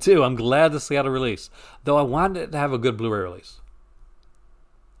 I do. I'm glad this got a release. Though I wanted it to have a good Blu-ray release.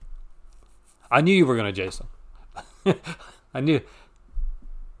 I knew you were gonna, Jason. I knew.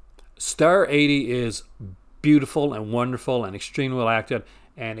 Star 80 is beautiful and wonderful and extremely well acted,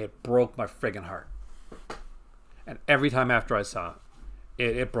 and it broke my friggin' heart. And every time after I saw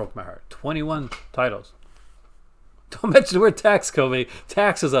it, it broke my heart. 21 titles. Don't mention the word tax, Kobe.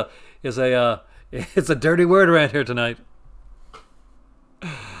 Tax is it's a dirty word around here tonight.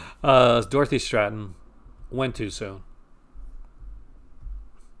 Dorothy Stratton went too soon.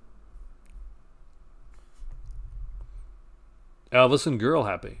 Elvis and Girl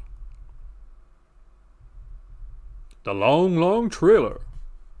Happy. The Long, Long Trailer.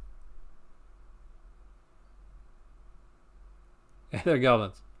 And they're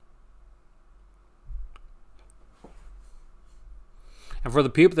goblins. And for the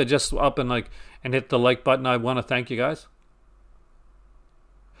people that just up and hit the like button, I want to thank you guys.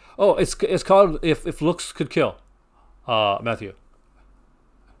 Oh, it's called If Looks Could Kill, Matthew.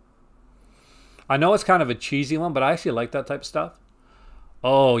 I know it's kind of a cheesy one, but I actually like that type of stuff.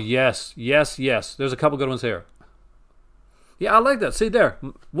 Oh, yes. There's a couple good ones here. Yeah, I like that. See there.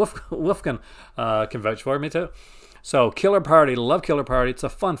 Wolf can vouch for me too. So, Killer Party. Love Killer Party. It's a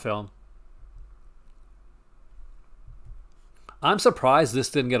fun film. I'm surprised this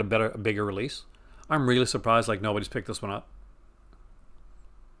didn't get a bigger release. I'm really surprised like nobody's picked this one up.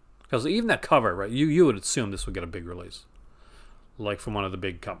 Because even that cover, right? You would assume this would get a big release. Like from one of the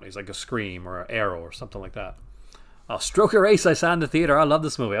big companies, like a Scream or an Arrow or something like that. Stroker Ace, I saw in the theater. I love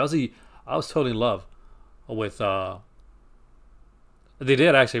this movie. I was totally in love with. They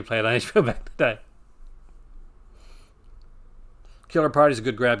did actually play it on HBO back in the day. Killer Party's a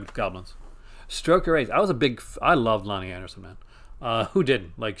good grab, Goblins. Stroker Ace. I loved Lonnie Anderson, man. Who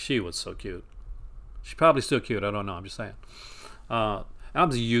didn't? Like, she was so cute. She's probably still cute. I don't know. I'm just saying. I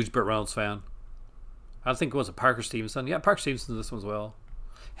was a huge Burt Reynolds fan. I think it was a Parker Stevenson. Yeah, Parker Stevenson this one as well.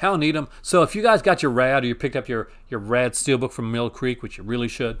 Hal Needham. So if you guys got your RAD, or you picked up your RAD Steelbook from Mill Creek, which you really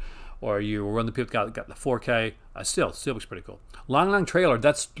should, or you were one of the people that got the 4K, Steelbook's pretty cool. Long Long Trailer.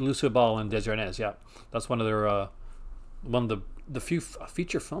 That's Lucille Ball and Desi Arnaz. Yeah, that's one of their the few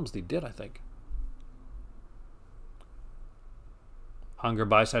feature films they did, I think. Hunger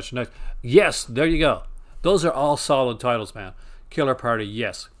by Saturday Night. Yes, there you go. Those are all solid titles, man. Killer Party,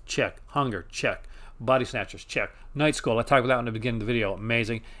 yes, check. Hunger, check. Body Snatchers, check. Night School, I talked about that in the beginning of the video.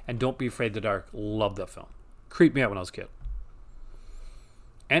 Amazing. And Don't Be Afraid of the Dark. Love that film. Creeped me out when I was a kid.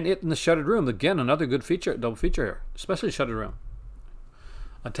 And It in the Shuttered Room. Again, another good feature, double feature here. Especially Shuttered Room.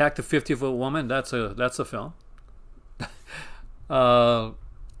 Attack the 50-Foot Woman. That's a film. That's not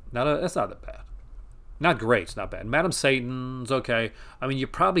that bad. Not great. It's not bad. Madam Satan's okay. I mean, you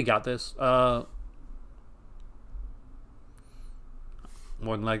probably got this. More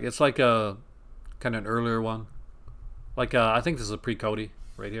than like, it's like a kind of an earlier one. Like I think this is a Pre-Cody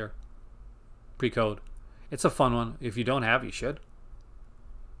right here. Pre-Code. It's a fun one. If you don't have it, you should.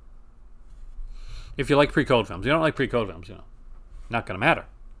 If you like Pre-Code films, you don't like Pre-Code films, you know, not gonna matter.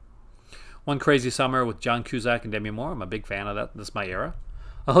 One Crazy Summer with John Cusack and Demi Moore. I'm a big fan of that. That's my era.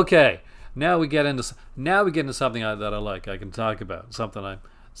 Okay. Now we get into something that I like. I can talk about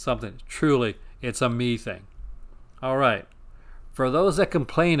something truly. It's a me thing. All right. For those that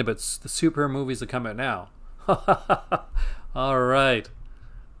complain about the superhero movies that come out now, all right.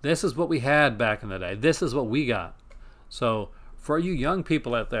 This is what we had back in the day. This is what we got. So for you young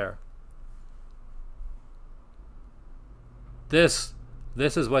people out there, this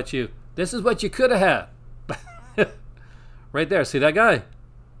is what you could have had. Right there. See that guy?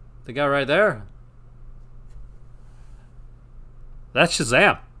 The guy right there, that's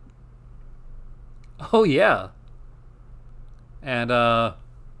Shazam. Oh yeah. And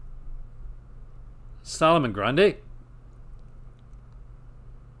Solomon Grundy,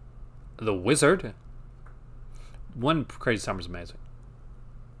 the Wizard. One Crazy Summer's amazing.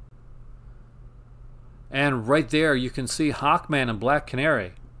 And right there you can see Hawkman and Black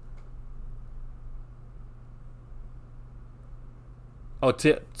Canary. Oh,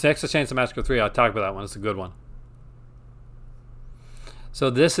 Texas Chainsaw Massacre 3, I'll talk about that one. It's a good one. So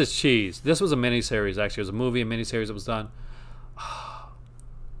this is cheese. This was a miniseries, actually. It was a movie, a miniseries that was done.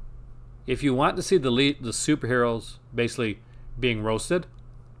 If you want to see the superheroes basically being roasted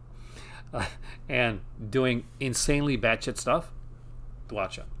and doing insanely batshit stuff,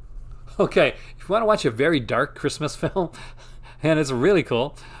 watch it. Okay, if you want to watch a very dark Christmas film, and it's really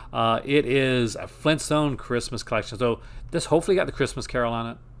cool, it is a Flintstone Christmas collection. So this hopefully got the Christmas Carol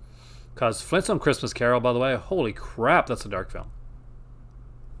on it. Because Flintstone Christmas Carol, by the way, holy crap, that's a dark film.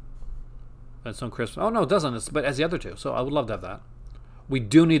 Flintstone Christmas. Oh, no, it doesn't. But as the other two. So I would love to have that. We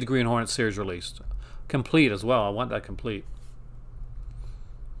do need the Green Hornet series released. Complete as well. I want that complete.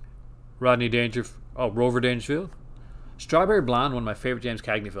 Rover Dangerfield. Strawberry Blonde, one of my favorite James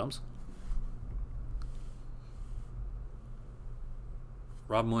Cagney films.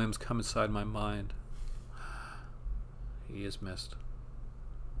 Robin Williams, Come Inside My Mind. He is missed.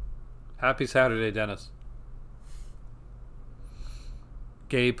 Happy Saturday, Dennis.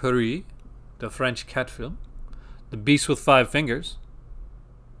 Gay Paris, the French cat film. The Beast with Five Fingers.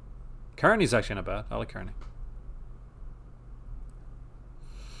 Carney's actually not bad. I like Carney.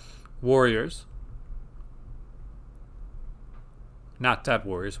 Warriors. Not that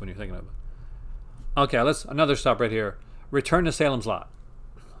Warriors when you're thinking of it. Okay, let's another stop right here. Return to Salem's Lot.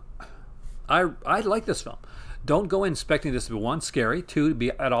 I like this film. Don't go in expecting this to be one, scary, two, to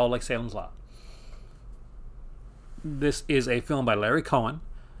be at all like Salem's Lot. This is a film by Larry Cohen,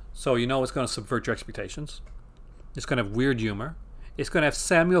 so you know it's going to subvert your expectations. It's going to have weird humor. It's going to have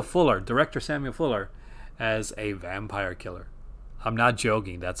Samuel Fuller, director Samuel Fuller, as a vampire killer. I'm not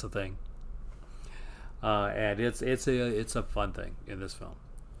joking. That's the thing. And it's a fun thing in this film.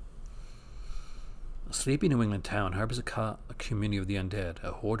 A sleepy New England town harbors a community of the undead,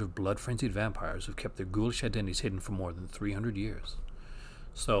 a horde of blood-frenzied vampires who've kept their ghoulish identities hidden for more than 300 years.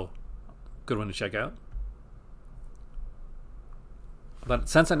 So, good one to check out. But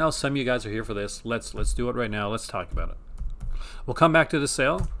since I know some of you guys are here for this, let's do it right now. Let's talk about it. We'll come back to the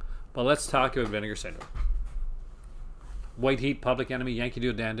sale, but let's talk about Vinegar Syndrome. White Heat, Public Enemy, Yankee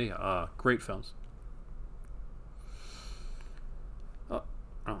Doodle Dandy, great films.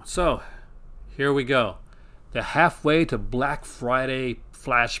 So, here we go. The halfway to Black Friday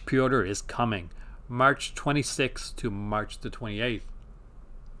flash pre-order is coming. March 26th to March the 28th.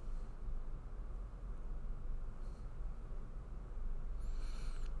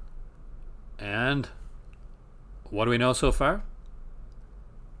 And what do we know so far?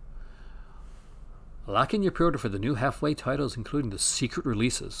 Lock in your pre-order for the new halfway titles, including the secret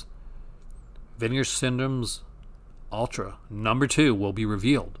releases. Vinegar Syndrome's Ultra #2 will be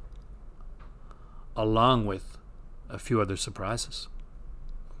revealed, along with a few other surprises.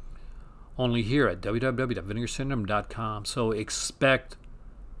 Only here at www.vinegarsyndrome.com. So expect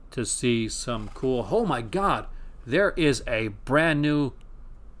to see some cool... Oh my God! There is a brand new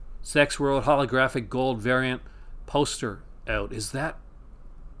Sex World holographic gold variant poster out. Is that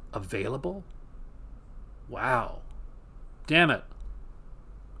available? Wow. Damn it.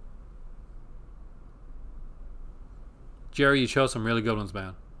 Jerry, you chose some really good ones,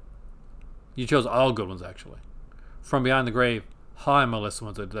 man. You chose all good ones, actually. From Behind the Grave, high on my list of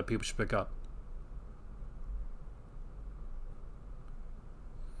ones that people should pick up.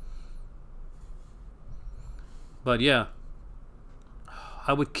 But yeah,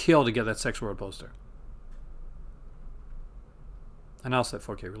 I would kill to get that Sex World poster. And also that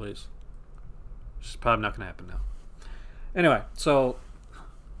 4K release. Which is probably not going to happen now. Anyway, so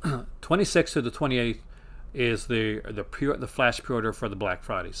 26th to the 28th is the flash pre-order for the Black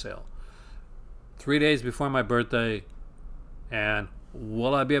Friday sale. 3 days before my birthday, and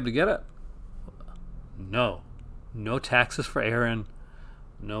will I be able to get it? No. No taxes for Aaron.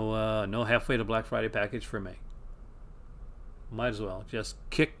 No halfway to Black Friday package for me. Might as well just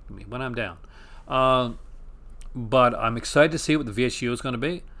kick me when I'm down. But I'm excited to see what the VHU is going to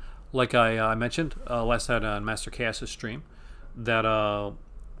be. Like I mentioned last night on Master Chaos's stream, that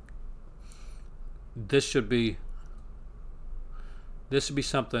this should be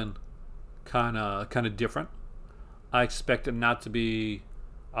something kind of different. I expect it not to be.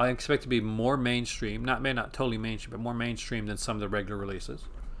 I expect it to be more mainstream, maybe not totally mainstream, but more mainstream than some of the regular releases.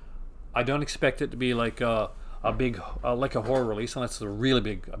 I don't expect it to be like a big like a horror release, unless it's a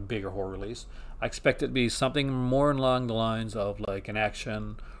really bigger horror release. I expect it to be something more along the lines of like an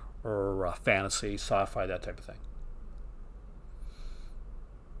action or fantasy, sci-fi, that type of thing.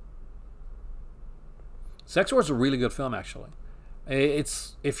 Sex Wars is a really good film, actually.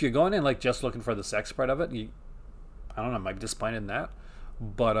 It's, if you're going in like just looking for the sex part of it, I don't know, I might be disappointed in that.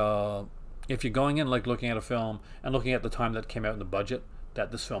 But if you're going in like looking at a film and looking at the time that came out and the budget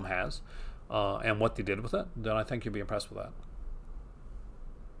that this film has, and what they did with it, then I think you'll be impressed with that.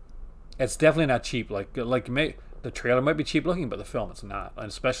 It's definitely not cheap. The trailer might be cheap looking, but the film it's not, and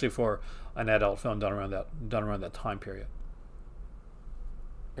especially for an adult film done around that time period.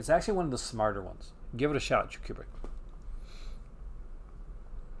 It's actually one of the smarter ones. Give it a shot, Kubrick.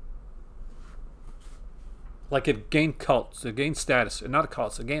 Like it gained cults, it gained status, not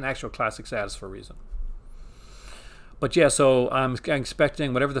cults, it gained actual classic status for a reason. But yeah, so I'm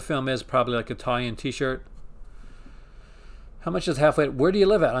expecting whatever the film is, probably like a tie-in T-shirt. How much is halfway? Where do you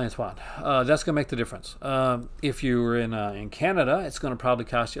live at, Antoine? That's going to make the difference. If you were in Canada, it's going to probably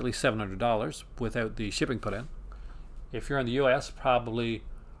cost you at least $700 without the shipping put in. If you're in the U.S., probably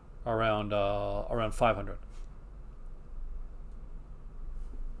around $500.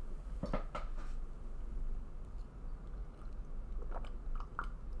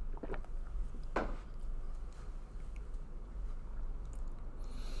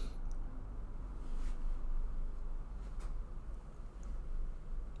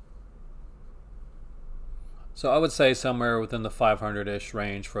 So I would say somewhere within the 500-ish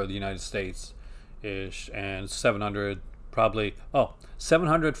range for the United States-ish, and 700 probably. Oh,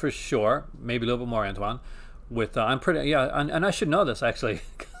 700 for sure. Maybe a little bit more, Antoine. With I'm pretty and I should know this actually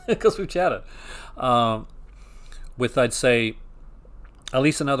because we've chatted. With I'd say at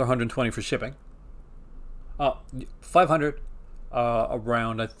least another 120 for shipping. 500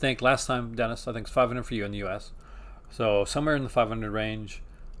 around. I think last time, Dennis, I think it's 500 for you in the U.S. So somewhere in the 500 range.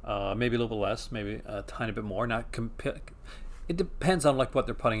 Maybe a little bit less, maybe a tiny bit more. It depends on like what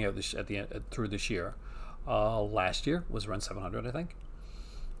they're putting out through this year. Last year was around 700, I think,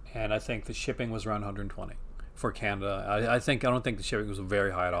 and I think the shipping was around 120 for Canada. I don't think the shipping was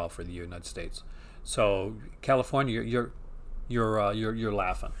very high at all for the United States. So California, you're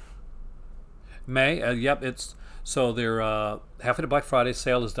laughing. May, yep, it's so their halfway to Black Friday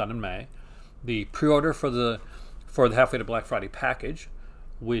sale is done in May. The pre-order for the halfway to Black Friday package,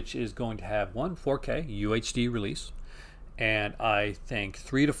 which is going to have one 4K UHD release, and I think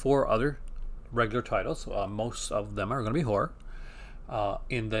 3 to 4 other regular titles. Most of them are going to be horror.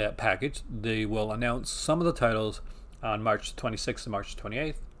 In that package, they will announce some of the titles on March 26th and March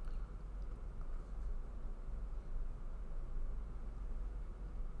 28th.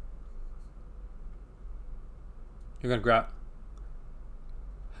 You're going to grab.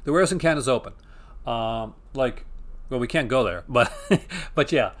 The warehouse in Canada is open. Well, we can't go there, but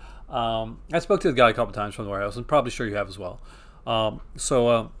but yeah, I spoke to the guy a couple times from the warehouse, and probably sure you have as well.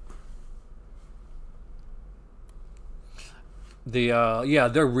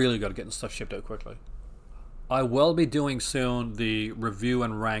 They're really good at getting stuff shipped out quickly. I will be doing soon the review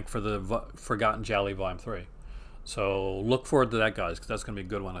and rank for the Forgotten Jali Volume 3, so look forward to that, guys, because that's going to be a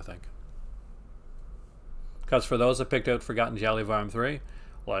good one, I think. Because for those that picked out Forgotten Jali Volume 3.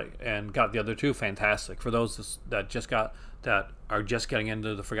 And got the other two, fantastic. For those that are just getting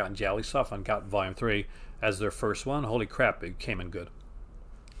into the Forgotten Jali stuff and got Volume 3 as their first one, holy crap, it came in good.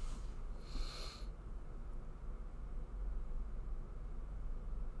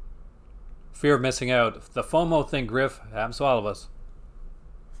 Fear of missing out. The FOMO thing, Griff, happens to all of us.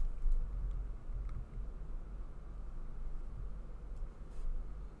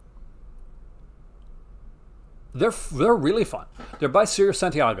 They're really fun. They're by Sergio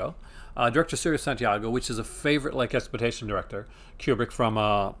Santiago, director Sergio Santiago, which is a favorite like exploitation director, Kubrick from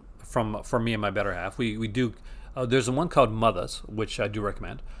me and my better half. We do. There's one called Mothers, which I do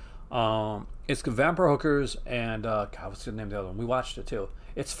recommend. It's vampire hookers and God, what's the name of the other one? We watched it too.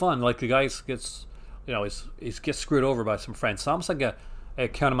 It's fun. Like the guy gets, he gets screwed over by some friends. It's almost like a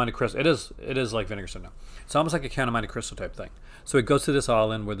Count of Monte Cristo. It is like Vinegar Syndrome. It's almost like a Count of Monte Cristo type thing. So he goes to this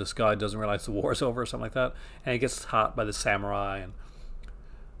island where this guy doesn't realize the war's over or something like that, and he gets taught by the samurai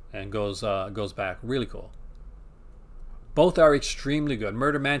and goes back. Really cool. Both are extremely good.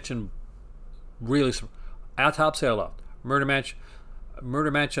 Murder Mansion, really. Autopsy I loved. Murder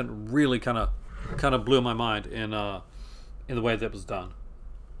Mansion really kind of blew my mind in the way that it was done.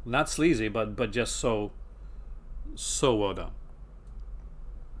 Not sleazy, but just so well done.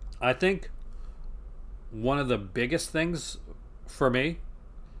 I think one of the biggest things for me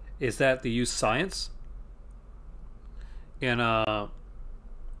is that they use science in hey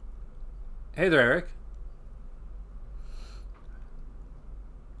there, Eric.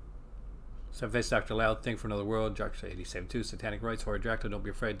 Seven Face Dr. Loud, Thing for Another World, Dracula 87-2, Satanic Rites, Horror Dracula, Don't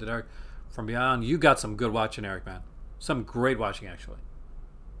Be Afraid, The Dark, From Beyond. You got some good watching, Eric, man. Some great watching, actually.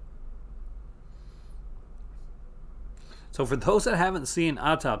 So for those that haven't seen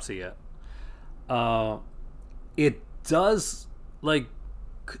Autopsy yet, it does like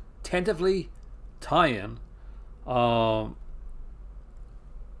tentatively tie in Oleg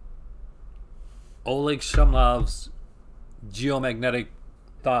Shumlov's geomagnetic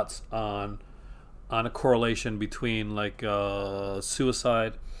thoughts on a correlation between like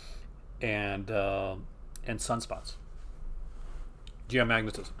suicide and sunspots,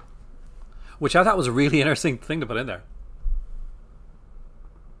 geomagnetism, which I thought was a really interesting thing to put in there.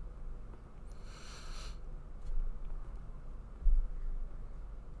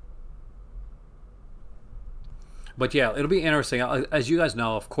 But yeah, it'll be interesting. As you guys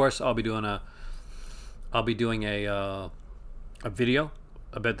know, of course, I'll be doing a video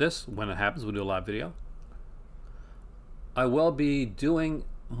about this when it happens. We'll do a live video. I will be doing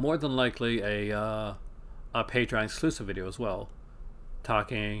more than likely a Patreon exclusive video as well,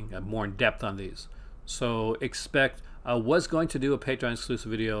 talking more in depth on these. So expect. I was going to do a Patreon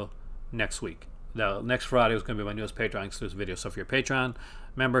exclusive video next week. The next Friday was going to be my newest Patreon exclusive video. So if you're a Patreon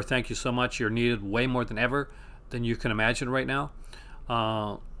member, thank you so much. You're needed way more than ever than you can imagine right now,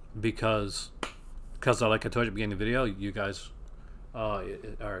 because like I told you at the beginning of the video, you guys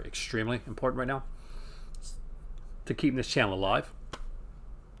are extremely important right now to keeping this channel alive.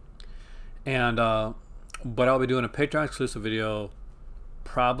 And but I'll be doing a Patreon exclusive video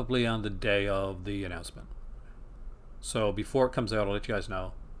probably on the day of the announcement. So before it comes out, I'll let you guys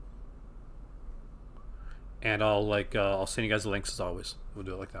know, and I'll send you guys the links as always. We'll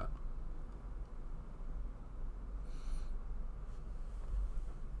do it like that.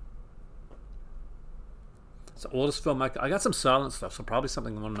 It's the oldest film I got some silent stuff, so probably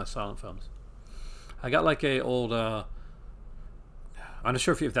something in one of my silent films. I got like a old I'm not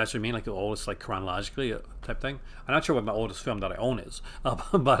sure if that's what you mean, like the oldest, like chronologically type thing. I'm not sure what my oldest film that I own is,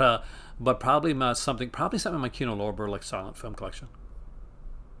 but probably something in my Kino Lorber like silent film collection.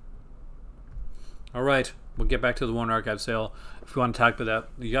 All right, we'll get back to the Warner Archive sale. If you want to talk about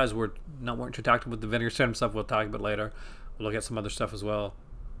that, you guys weren't too talked about the Vinegar Syndrome stuff. We'll talk about later. We'll look at some other stuff as well.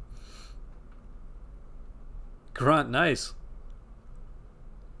 Grunt, nice.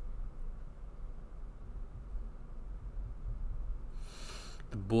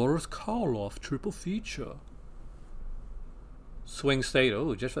 The Boris Karloff triple feature. Swing State.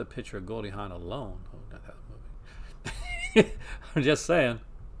 Oh, just for the picture of Goldie Hawn alone. Oh, not that movie. I'm just saying.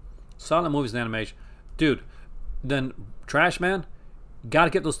 Silent movies and animation. Dude, then Trash Man, gotta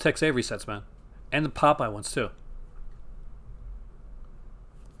get those Tex Avery sets, man. And the Popeye ones, too.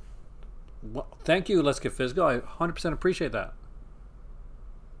 Well, thank you, Let's Get Physical. I 100% appreciate that.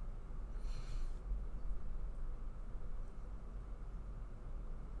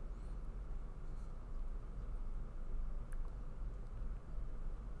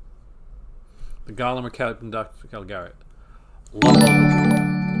 The Gollum or Captain Dr. Calgary.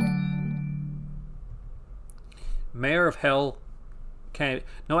 Mayor of Hell.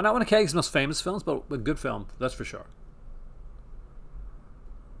 No, not one of Cage's most famous films, but a good film, that's for sure.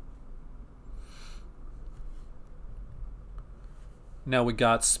 Now we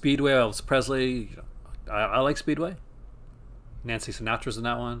got Speedway, Elvis Presley. I like Speedway. Nancy Sinatra's in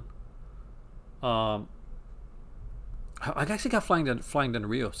that one. I actually got Flying Down to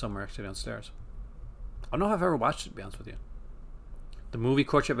Rio somewhere actually downstairs. I don't know if I've ever watched it, to be honest with you. The movie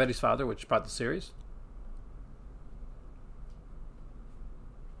Courtship of Eddie's Father, which brought the series.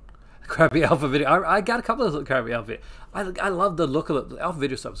 Crappy Alpha Video. I got a couple of Crappy Alpha. I love the look of it. The Alpha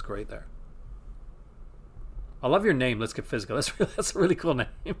Video stuff is great there. I love your name. Let's Get Physical. That's a really cool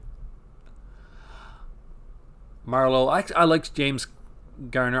name. Marlowe. I like James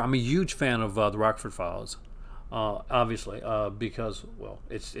Garner. I'm a huge fan of the Rockford Files, obviously, because well,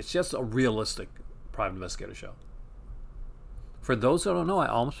 it's just a realistic private investigator show. For those that don't know, I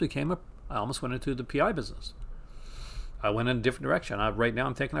almost went into the PI business. I went in a different direction. Right now,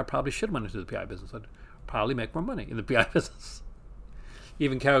 I'm thinking I probably should went into the PI business. I'd probably make more money in the PI business.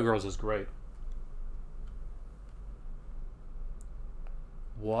 Even Cowgirls is great.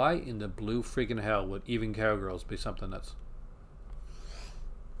 Why in the blue freaking hell would Even Cowgirls be something that's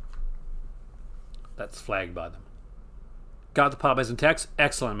flagged by them? Got the Popeyes in text?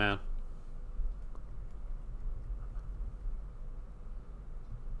 Excellent, man.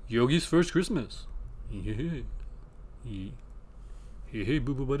 Yogi's First Christmas. Yeah. Hey,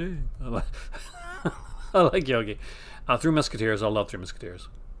 boo boo buddy. I like Yogi. Three Musketeers. I love Three Musketeers.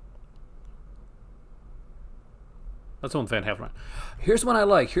 That's one fan half right. Here's one I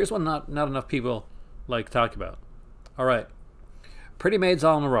like. Here's one not enough people like to talk about. All right. Pretty Maids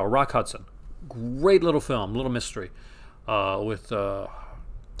All in a Row. Rock Hudson. Great little film, little mystery. With I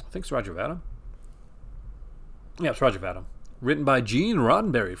think it's Roger Vadim. Yeah, it's Roger Vadim. Written by Gene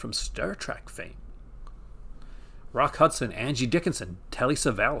Roddenberry from Star Trek fame. Rock Hudson, Angie Dickinson, Telly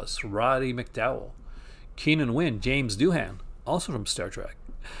Savalas, Roddy McDowall, Keenan Wynn, James Doohan, also from Star Trek,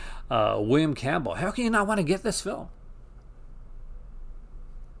 William Campbell. How can you not want to get this film?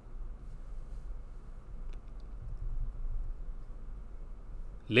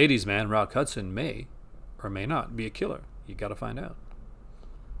 Ladies' man Rock Hudson may or may not be a killer. You got to find out.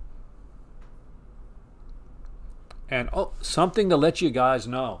 And something to let you guys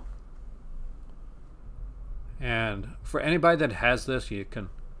know. And for anybody that has this, you can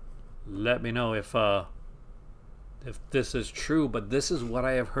let me know if this is true. But this is what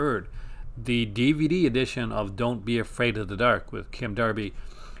I have heard. The DVD edition of Don't Be Afraid of the Dark with Kim Darby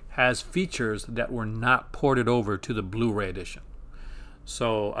has features that were not ported over to the Blu-ray edition.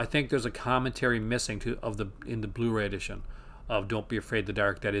 So I think there's a commentary missing in the Blu-ray edition of Don't Be Afraid of the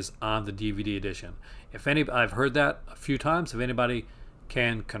Dark that is on the DVD edition. I've heard that a few times. If anybody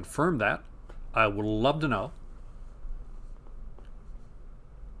can confirm that, I would love to know.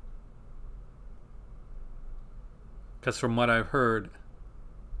 Because from what I've heard,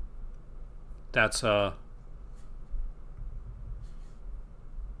 that's because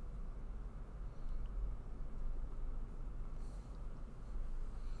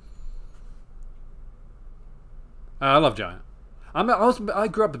I love Giant. I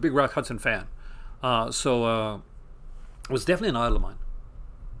grew up a big Rock Hudson fan, so it was definitely an idol of mine.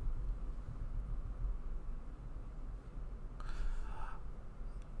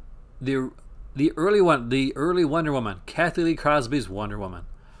 The early Wonder Woman, Kathy Lee Crosby's Wonder Woman.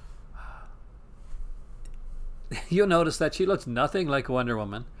 You'll notice that she looks nothing like Wonder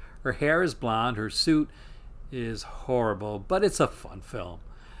Woman. Her hair is blonde. Her suit is horrible, but it's a fun film.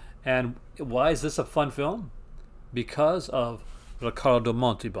 And why is this a fun film? Because of Ricardo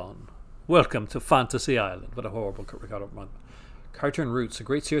Montalban. Welcome to Fantasy Island. What a horrible Ricardo Montalban. Cartoon Roots, a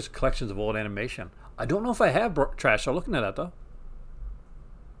great series of collections of old animation. I don't know if I have trash. I'm looking at that though.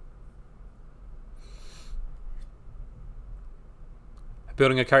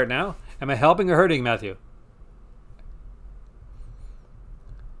 Building a cart now? Am I helping or hurting, Matthew?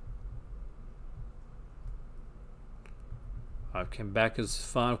 Came back as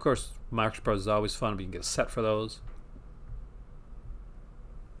fun. Of course, Marx Bros is always fun, but you can get a set for those.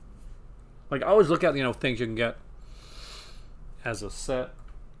 Like, I always look at, things you can get as a set.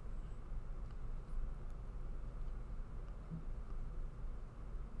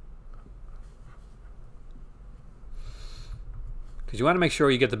 Because you want to make sure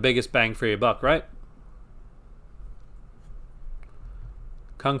you get the biggest bang for your buck, right?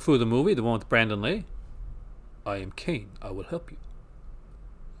 Kung Fu the movie, the one with Brandon Lee. I am Kane. I will help you.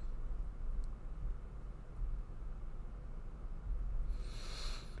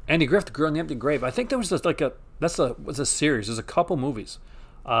 Andy Griffith, The Girl in the Empty Grave. I think there was just was a series. There's a couple movies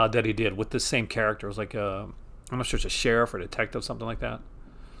that he did with the same character. It was like I'm not sure it's a sheriff or a detective, something like that.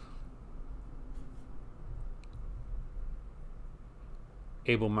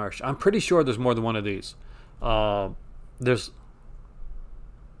 Abel Marsh. I'm pretty sure there's more than one of these. There's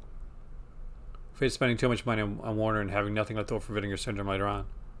afraid of spending too much money on Warner and having nothing left over for Vinegar Syndrome later on.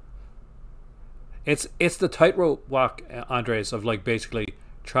 It's the tightrope walk, Andres, of like basically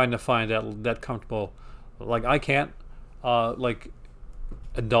trying to find that comfortable. Like I can't like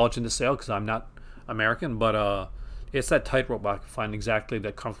indulge in the sale because I'm not American, but it's that tightrope walk, find exactly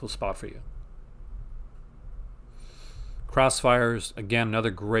that comfortable spot for you. Crossfires, again,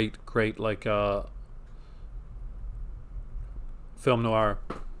 another great like film noir.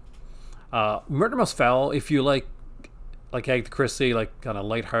 Murder Most Foul, if you like Agatha Christie, like kind of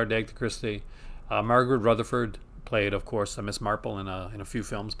lighthearted Agatha Christie. Margaret Rutherford played, of course, Miss Marple in a few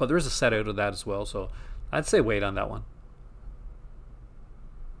films, but there is a set out of that as well. So I'd say wait on that one.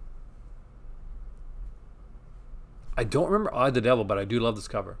 I don't remember Eye of the Devil, but I do love this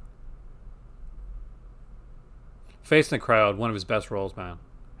cover. Face in the Crowd, one of his best roles, man,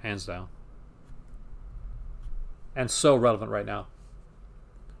 hands down, and so relevant right now.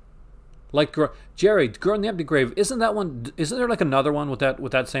 Like Jerry, Girl in the Empty Grave, isn't that one? Isn't there like another one with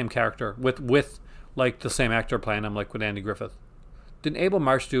that same character with like the same actor playing him, like with Andy Griffith? Didn't Abel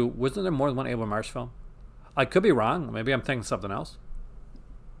Marsh do? Wasn't there more than one Abel Marsh film? I could be wrong. Maybe I'm thinking something else.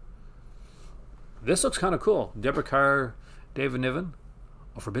 This looks kind of cool. Deborah Kerr, David Niven.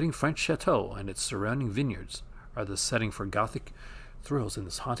 A forbidding French chateau and its surrounding vineyards are the setting for gothic thrills in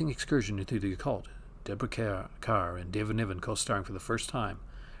this haunting excursion into the occult. Deborah Kerr and David Niven co-starring for the first time.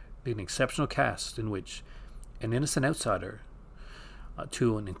 An exceptional cast in which an innocent outsider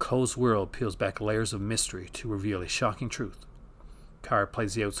to an enclosed world peels back layers of mystery to reveal a shocking truth. Kerr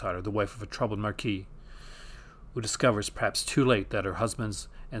plays the outsider, the wife of a troubled marquis, who discovers perhaps too late that her husband's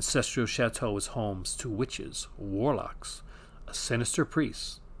ancestral chateau is home to witches, warlocks, a sinister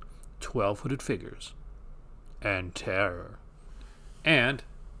priest, 12 hooded figures, and terror. And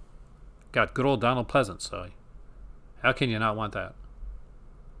got good old Donald Pleasance, so how can you not want that?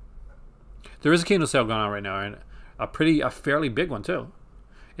 There is a Kino sale going on right now, and a fairly big one too.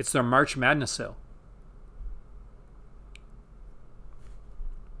 It's their March Madness sale.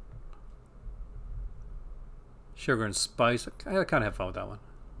 Sugar and Spice. I kind of have fun with that one.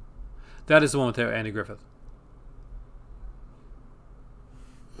 That is the one with Andy Griffith.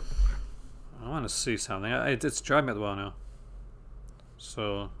 I want to see something. It's driving me at the well now.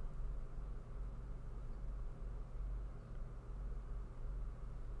 So.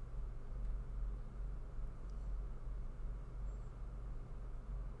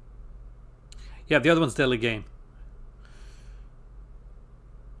 Yeah, the other one's Deadly Game.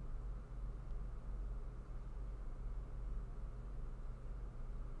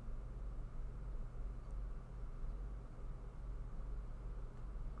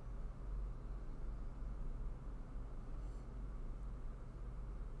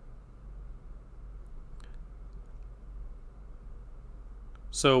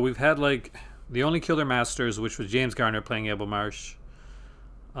 So we've had like The Only Killer Masters, which was James Garner playing Abel Marsh.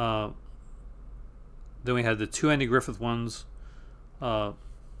 Then we had the two Andy Griffith ones. And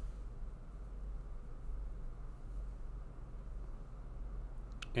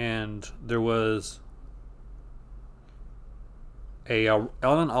there was a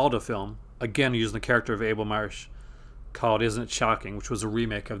Alan Alda film, again using the character of Abel Marsh, called Isn't It Shocking, which was a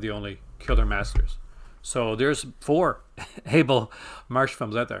remake of The Only Killer Masters. So there's 4 Abel Marsh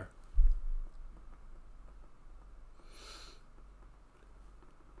films out there.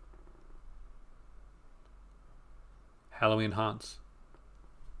 Halloween Haunts.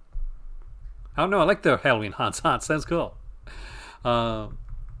 I don't know. I like the Halloween Haunts. Sounds cool. All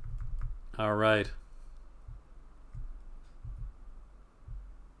right.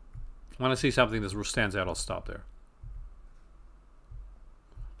 I want to see something that stands out. I'll stop there.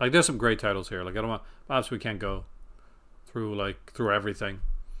 Like, there's some great titles here. Like, I don't want. Obviously, we can't go through everything.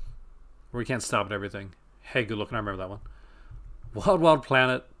 We can't stop at everything. Hey, good looking. I remember that one. Wild Wild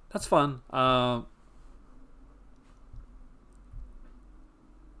Planet. That's fun.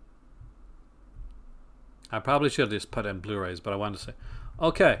 I probably should have just put in Blu-rays, but I wanted to say,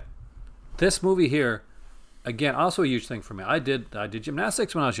 okay, this movie here, again, also a huge thing for me. I did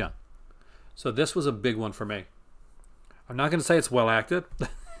gymnastics when I was young, so this was a big one for me. I'm not going to say it's well acted,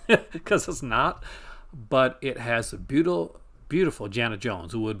 because it's not, but it has a beautiful Janet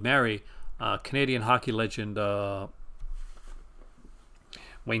Jones, who would marry Canadian hockey legend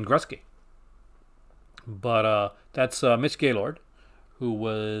Wayne Gretzky. But that's Mitch Gaylord, who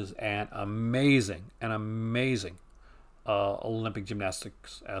was an amazing Olympic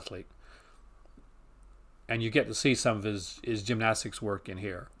gymnastics athlete. And you get to see some of his gymnastics work in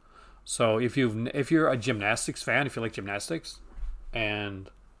here. So if you're a gymnastics fan, if you like gymnastics and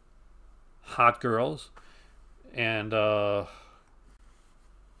hot girls and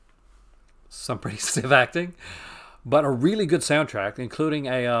some pretty stiff acting, but a really good soundtrack, including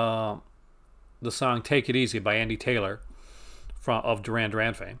a the song "Take It Easy" by Andy Taylor of Duran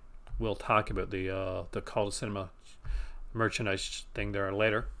Duran fame. We'll talk about the Call to Cinema merchandise thing there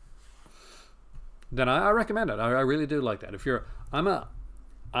later. Then I recommend it. I really do like that. If you're, I'm a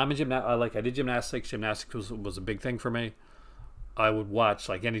gymnast. I did gymnastics. Gymnastics was a big thing for me. I would watch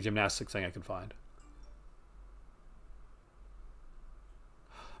like any gymnastics thing I could find.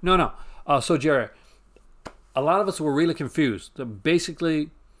 No. So Jerry, a lot of us were really confused.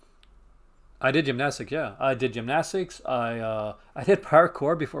 Basically, I did gymnastics. Yeah, I did gymnastics. I did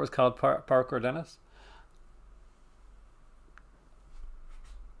parkour before it was called parkour, Dennis.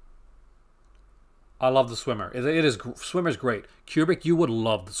 I love the swimmer. It is swimmer's great. Kubrick, you would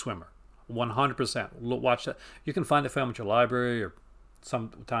love the swimmer, 100%. Watch that. You can find the film at your library, or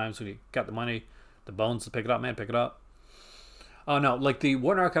sometimes when you got the money, the bones to pick it up, man, pick it up. Oh no, like the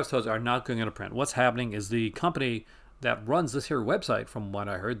Warner Archive stores are not going into print. What's happening is the company that runs this here website, from what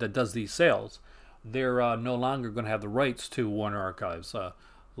I heard, that does these sales, they're no longer going to have the rights to Warner Archives,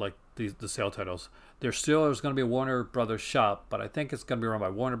 like the sale titles. There still is going to be a Warner Brothers shop, but I think it's going to be run by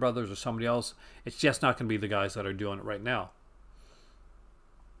Warner Brothers or somebody else. It's just not going to be the guys that are doing it right now.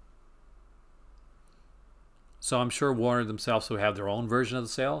 So I'm sure Warner themselves will have their own version of the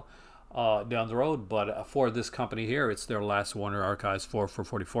sale down the road, but for this company here, it's their last Warner Archives 4 for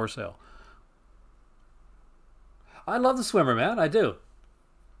 44 sale. I love the swimmer, man. I do.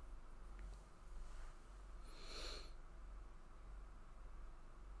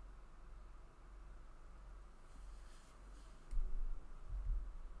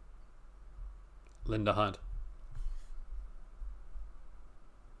 Linda Hunt.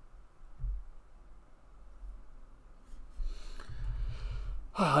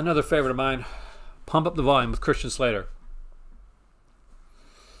 Another favorite of mine, Pump Up the Volume with Christian Slater.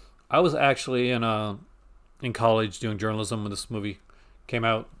 I was actually in college doing journalism when this movie came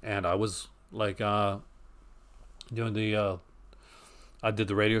out, and I was like doing I did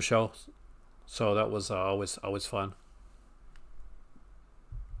the radio show, so that was always fun.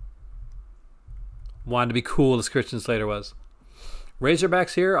 Wanted to be cool as Christian Slater was.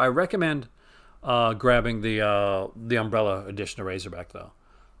 Razorbacks here, I recommend grabbing the umbrella edition of Razorback though,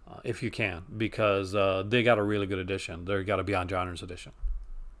 if you can, because they got a really good edition. They got a Beyond Genres edition.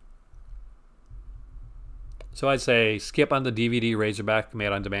 So I'd say skip on the DVD Razorback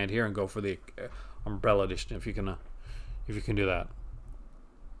made on demand here and go for the umbrella edition if you can do that.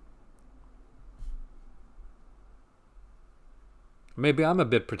 Maybe I'm a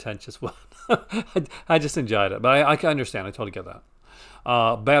bit pretentious. I just enjoyed it, but I can understand. I totally get that.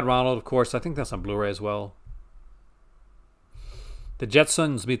 Bad Ronald, of course. I think that's on Blu-ray as well. The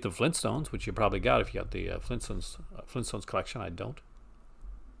Jetsons Meet the Flintstones, which you probably got if you got the Flintstones collection. I don't.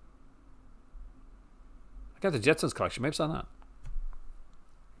 I got the Jetsons collection. Maybe it's on that.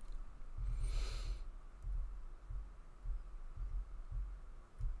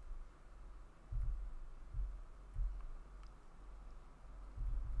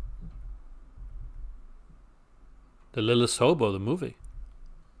 The Littlest Hobo, the movie.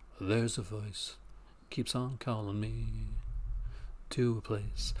 There's a voice keeps on calling me to a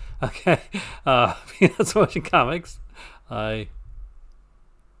place. Okay, Peanuts Motion Comics.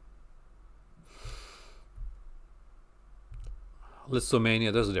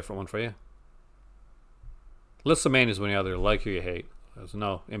 Listomania, there's a different one for you. Listomania is when you either like or you hate. There's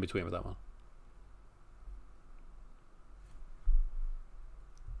no in between with that one.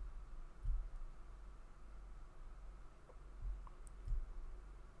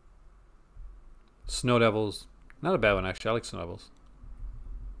 Snow Devils, not a bad one actually. I like Snow Devils.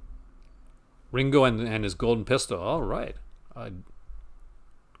 Ringo and his golden pistol. All right. I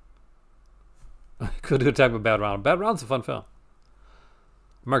could do a type of Bad Round. Bad Round's a fun film.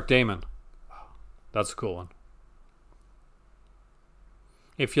 Mark Damon. That's a cool one.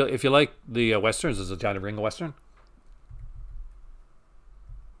 If you like the westerns, is a Johnny Ringo western?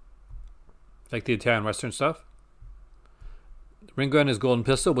 Like the Italian western stuff? Ringo and his Golden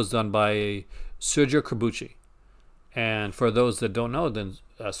Pistol was done by Sergio Corbucci. And for those that don't know, then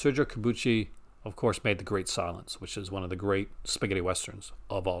Sergio Corbucci, of course, made The Great Silence, which is one of the great spaghetti westerns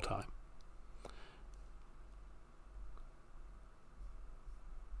of all time.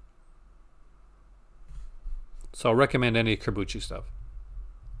 So I'll recommend any Corbucci stuff.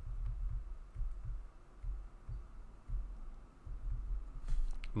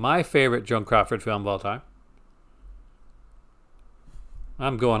 My favorite Joan Crawford film of all time,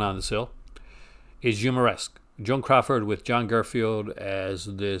 I'm going on this hill, is Humoresque. Joan Crawford with John Garfield as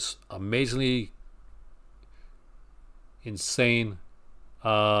this amazingly insane,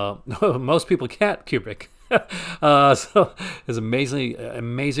 most people can't, Kubrick. So is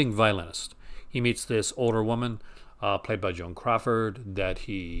amazing violinist. He meets this older woman, played by Joan Crawford, that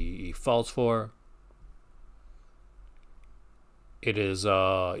he falls for. It is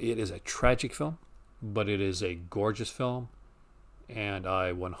a tragic film, but it is a gorgeous film, and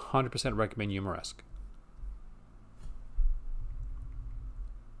I 100% recommend Humoresque.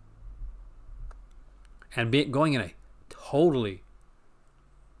 And going in a totally...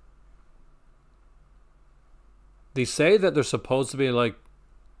 They say that they're supposed to be like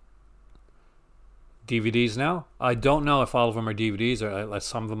DVDs now. I don't know if all of them are DVDs, or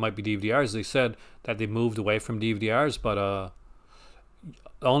some of them might be DVD-Rs. They said that they moved away from DVD-Rs, but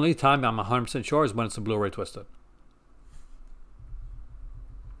the only time I'm 100% sure is when it's a Blu-ray Twisted.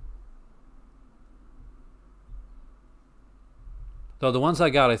 Though the ones I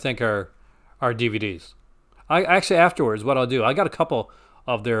got, I think, are DVDs. I actually, afterwards, what I'll do, I got a couple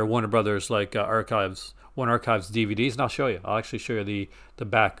of their Warner Brothers Warner Archives DVDs, and I'll show you. I'll actually show you the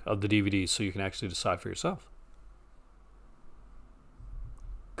back of the DVDs so you can actually decide for yourself.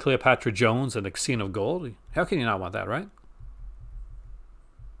 Cleopatra Jones and the Casino of Gold. How can you not want that, right?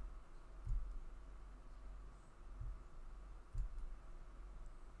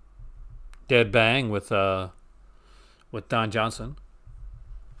 Dead Bang with Don Johnson.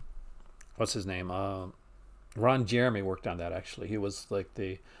 What's his name? Ron Jeremy worked on that, actually. He was like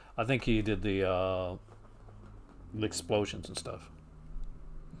I think he did the explosions and stuff.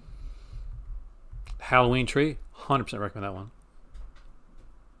 Halloween Tree, 100% recommend that one.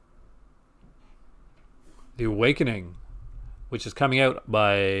 The Awakening, which is coming out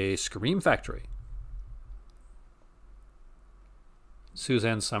by Scream Factory.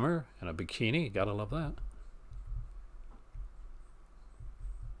 Suzanne Summer in a bikini, gotta love that.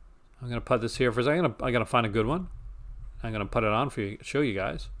 I'm gonna put this here for a second. I'm gonna find a good one. I'm gonna put it on for you, show you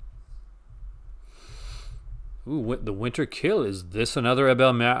guys. Ooh, The Winter Kill. Is this another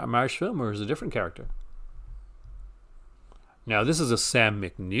Abel Marsh film, or is it a different character? Now, this is a Sam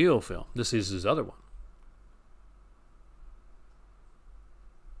McNeill film. This is his other one.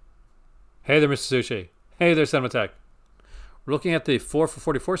 Hey there, Mr. Sushi. Hey there, Cinematech. We're looking at the 4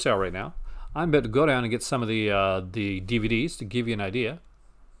 for $44 sale right now. I'm about to go down and get some of the DVDs to give you an idea.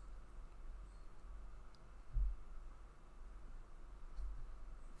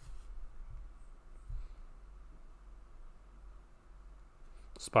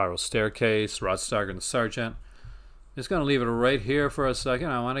 Spiral Staircase, Rod Steiger and the Sergeant. Just going to leave it right here for a second.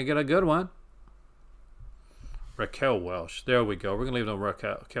 I want to get a good one. Raquel Welch. There we go. We're going to leave it on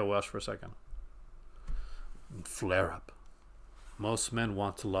Raquel Welch for a second. Flare Up. Most men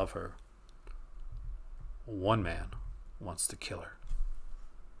want to love her. One man wants to kill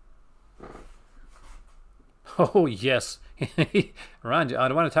her. Oh, yes. Ron, I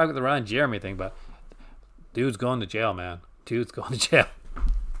don't want to talk about the Ron Jeremy thing, but dude's going to jail, man. Dude's going to jail.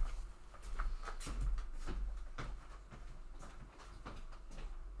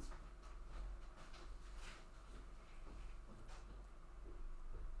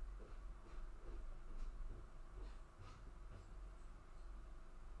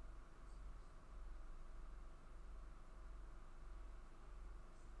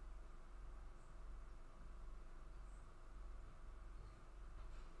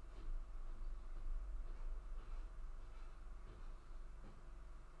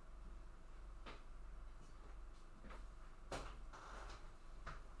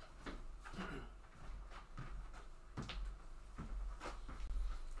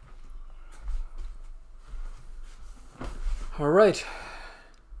 All right.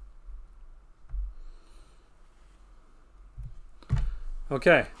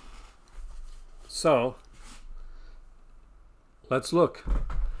 Okay. So, let's look.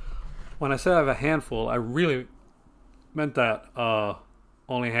 When I said I have a handful, I really meant that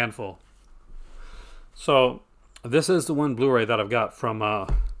only a handful. So, this is the one Blu-ray that I've got from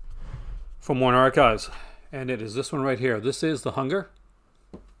Warner Archives, and it is this one right here. This is The Hunger.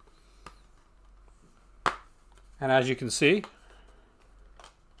 And as you can see,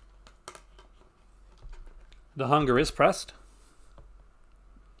 The Hunger is pressed.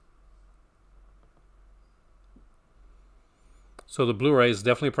 So the Blu-ray is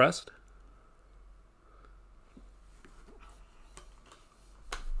definitely pressed.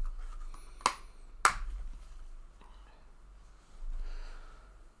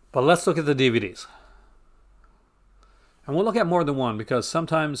 But let's look at the DVDs. And we'll look at more than one, because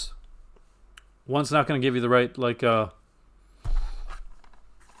sometimes one's not going to give you the right,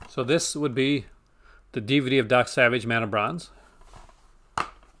 so this would be the DVD of Doc Savage, Man of Bronze.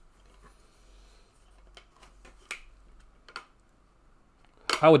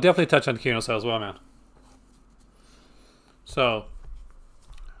 I would definitely touch on Kino Cell as well, man. So,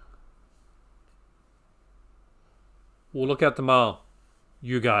 we'll look at them all.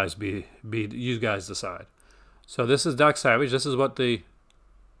 You guys you guys decide. So this is Dark Savage. This is what the...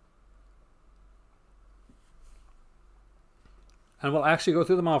 And we'll actually go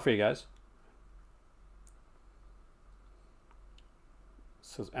through them all for you guys.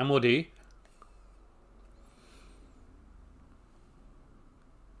 This is MOD.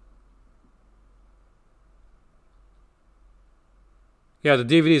 Yeah, the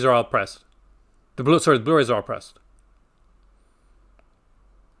DVDs are all pressed. The Blu-rays are all pressed.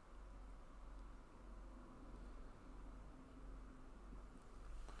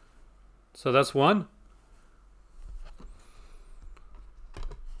 So that's one.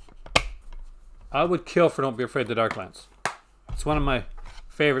 I would kill for Don't Be Afraid of the Darklands. It's one of my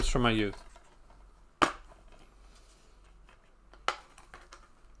favorites from my youth.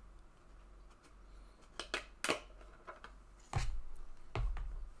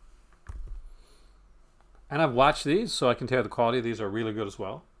 And I've watched these, so I can tell you the quality of these are really good as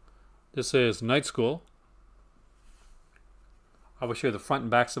well. This is Night School. I will show you the front and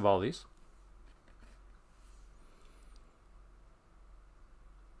backs of all these.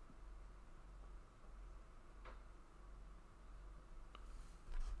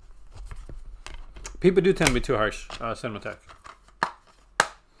 People do tend to be too harsh, Cinematheque.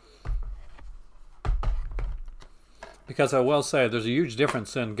 Because I will say there's a huge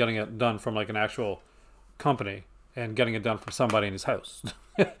difference in getting it done from like an actual company and getting it done from somebody in his house.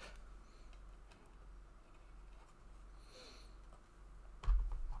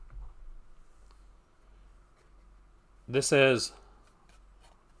 This is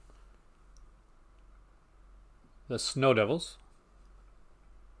the Snow Devils.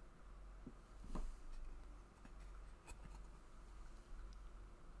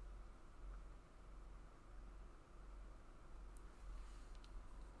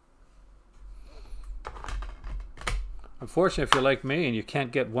 Unfortunately, if you're like me and you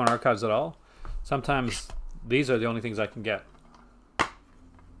can't get one archives at all, sometimes these are the only things I can get.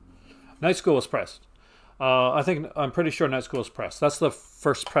 Night School was pressed. I'm pretty sure Night School was pressed. That's the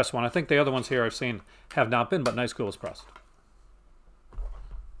first press one. I think the other ones here I've seen have not been, but Night School was pressed.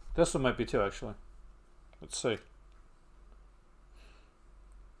 This one might be too, actually. Let's see.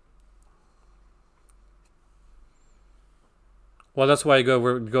 Well, that's why you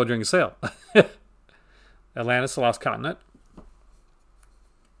go during a sale. Atlantis, the Lost Continent.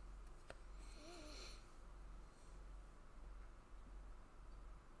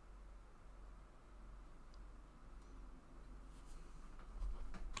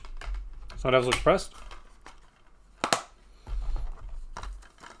 So that was pressed.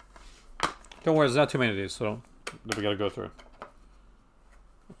 Don't worry, there's not too many of these, so that we gotta go through.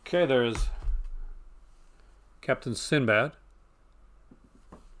 Okay, there's Captain Sinbad.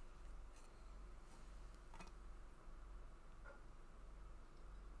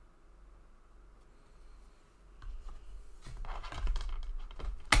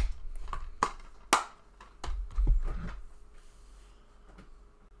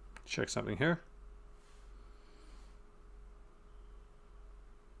 Check something here.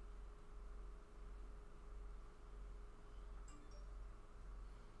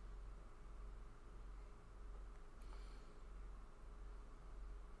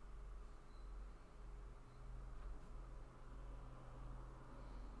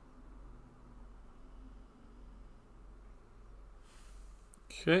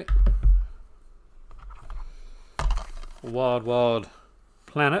 Okay. Wild Wild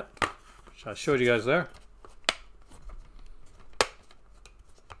Planet, which I showed you guys there.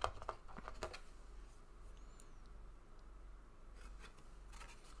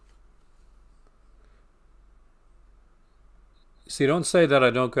 See, don't say that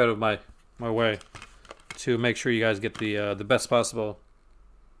I don't go out of my way to make sure you guys get the best possible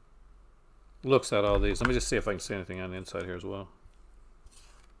looks at all these. Let me just see if I can see anything on the inside here as well.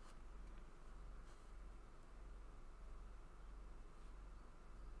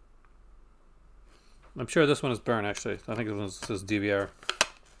 I'm sure this one is burn, actually. I think this is DVR.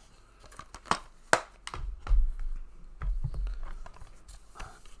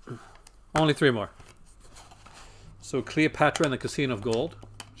 Only 3 more. So Cleopatra and the Casino of Gold,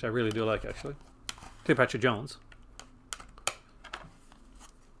 which I really do like, actually. Cleopatra Jones.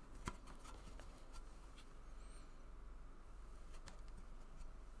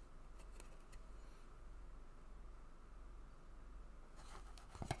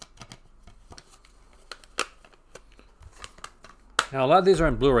 Now, a lot of these are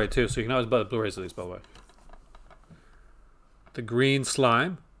in Blu-ray, too, so you can always buy the Blu-rays of these, by the way. The Green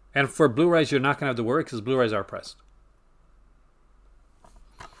Slime. And for Blu-rays, you're not going to have to worry because Blu-rays are pressed.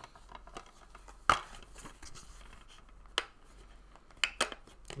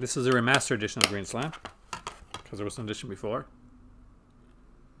 This is a remastered edition of Green Slam, because there was an edition before.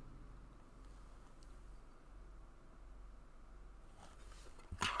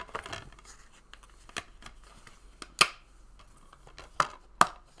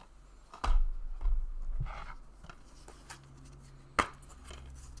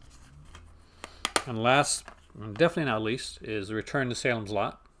 And last, and definitely not least, is Return to Salem's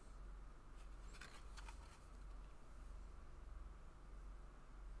Lot.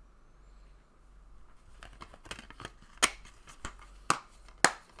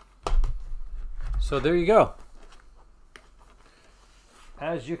 So there you go.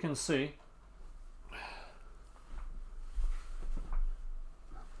 As you can see,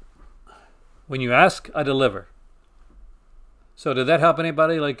 when you ask, I deliver. So did that help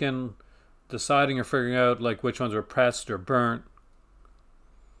anybody, like in deciding or figuring out like which ones are pressed or burnt?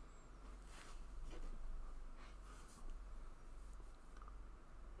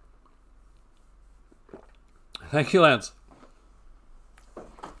 Thank you, Lance.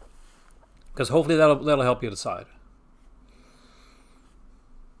 Because hopefully that'll help you decide.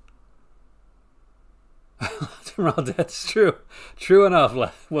 That's true. True enough,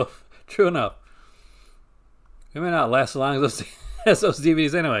 Wolf. True enough. It may not last as long as those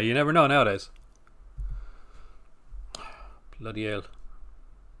DVDs anyway. You never know nowadays. Bloody hell.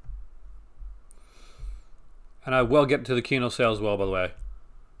 And I will get to the Kino sale as well, by the way.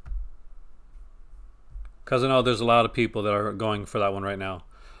 Because I know there's a lot of people that are going for that one right now.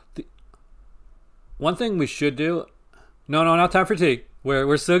 One thing we should do... No, not time for tea.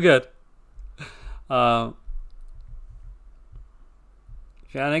 We're still good. Trying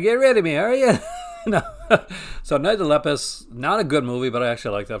to get rid of me, are you? No. So Night of the Lepus, not a good movie, but I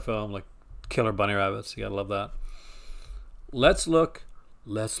actually like that film. Like Killer Bunny Rabbits. You gotta love that. Let's look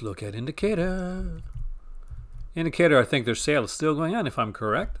at Indicator. Indicator, I think their sale is still going on, if I'm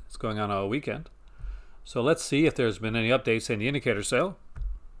correct. It's going on all weekend. So let's see if there's been any updates in the Indicator sale.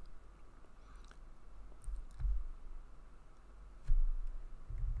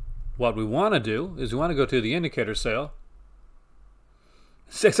 What we want to do is we want to go to the Indicator sale.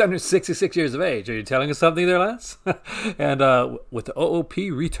 666 years of age. Are you telling us something there, Lance? And with the OOP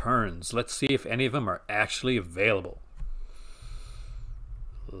returns, let's see if any of them are actually available.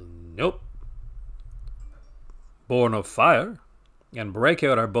 Nope. Born of Fire and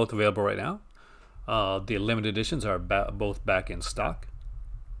Breakout are both available right now. The limited editions are both back in stock.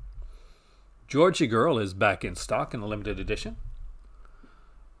 Georgie Girl is back in stock in the limited edition.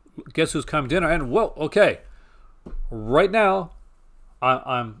 Guess who's coming dinner? And whoa, okay. Right now,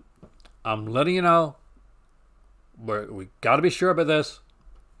 I'm letting you know. We got to be sure about this.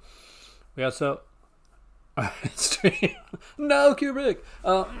 We got so. No, Kubrick.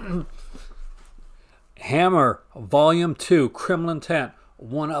 Hammer Volume 2, Criminal Intent,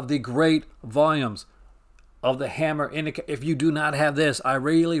 one of the great volumes of the Hammer Indicator. If you do not have this, I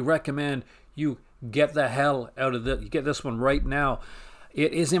really recommend you get the hell out of this. You get this one right now.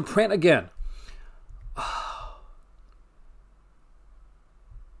 It is in print again.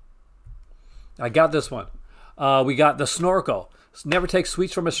 I got this one. We got The Snorkel, Never Take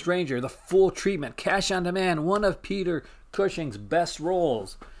Sweets from a Stranger, The Full Treatment, Cash on Demand, one of Peter Cushing's best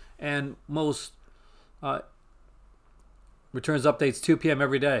roles and most returns updates 2 p.m.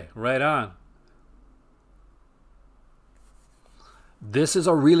 every day. Right on. This is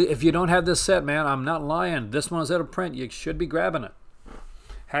a really, if you don't have this set, man, I'm not lying. This one is out of print. You should be grabbing it.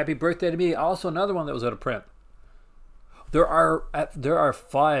 Happy Birthday to Me, also another one that was out of print. There are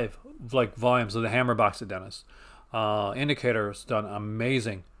 5 like volumes of the Hammer box set, Dennis. Indicator has done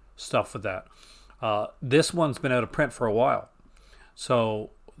amazing stuff with that. This one's been out of print for a while, so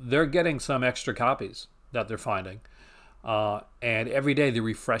they're getting some extra copies that they're finding, and every day they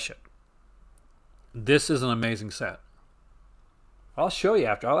refresh it. This is an amazing set. I'll show you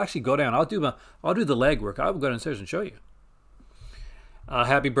after. I'll actually go down. I'll do the legwork. I'll go downstairs and show you.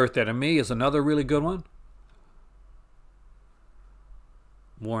 Happy Birthday to Me is another really good one.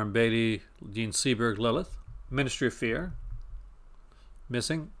 Warren Beatty, Gene Seberg, Lilith. Ministry of Fear.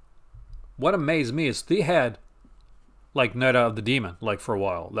 Missing. What amazed me is they had like Night of the Demon like for a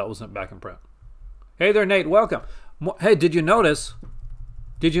while. That wasn't back in print. Hey there, Nate. Welcome. Hey, did you notice?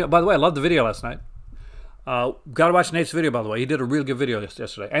 By the way, I loved the video last night. Gotta watch Nate's video, by the way. He did a real good video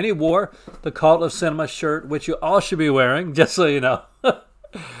yesterday. And he wore the Cult of Cinema shirt, which you all should be wearing, just so you know.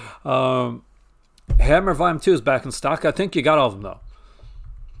 Hammer Volume 2 is back in stock. I think you got all of them, though.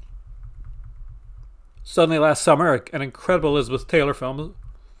 Suddenly Last Summer, an incredible Elizabeth Taylor film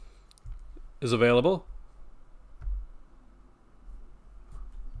is available.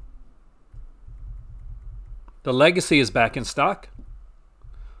 The Legacy is back in stock.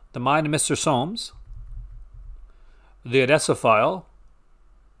 The Mind of Mr. Soames, The Odessa File.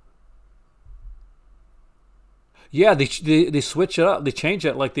 Yeah, they switch it up. They change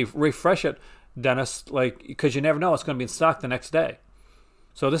it, like they refresh it, Dennis, like, because you never know it's going to be in stock the next day.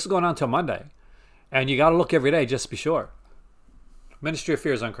 So this is going on until Monday. And you got to look every day just to be sure. Ministry of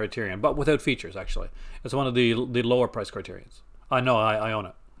Fears on Criterion, but without features, actually. It's one of the lower price Criterions. I know, I own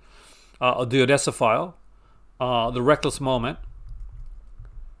it. The Odessa File, The Reckless Moment,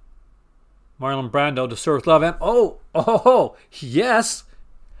 Marlon Brando, To Serve with Love, and yes,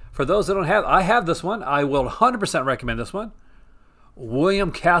 for those that don't have, I have this one. I will 100% recommend this one.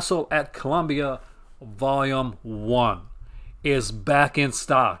 William Castle at Columbia, Volume 1 is back in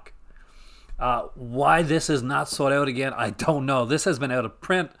stock. Why this is not sold out again, I don't know. This has been out of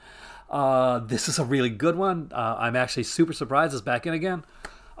print. This is a really good one. I'm actually super surprised it's back in again.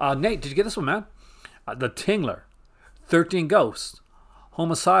 Nate, did you get this one, man? The Tingler, 13 Ghosts,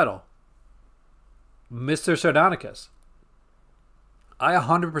 Homicidal, Mr. Sardonicus. I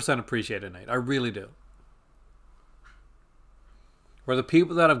 100% appreciate it, Nate. I really do. For the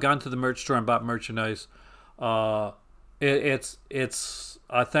people that have gone to the merch store and bought merchandise, I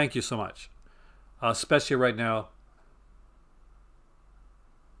thank you so much. Especially right now.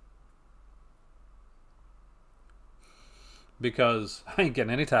 Because I ain't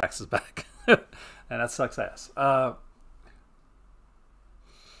getting any taxes back. And that sucks ass.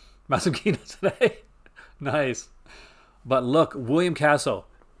 Masukino today. Nice. But look, William Castle,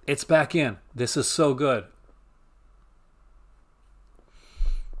 it's back in. This is so good.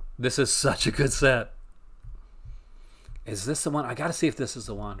 This is such a good set. Is this the one? I got to see if this is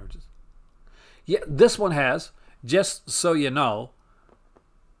the one. Or just... Yeah, this one has, just so you know,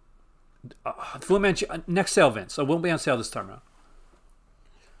 Fu Manchu, next sale, Vince. So it won't be on sale this time around.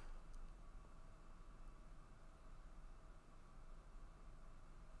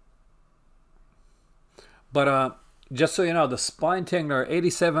 But just so you know, the Spine Tingler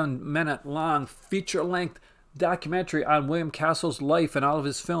 87-minute long feature-length documentary on William Castle's life and all of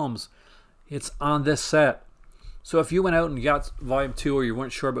his films, it's on this set. So if you went out and got Volume 2 or you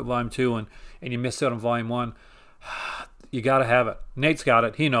weren't sure about Volume 2 and you missed out on Volume 1, you got to have it. Nate's got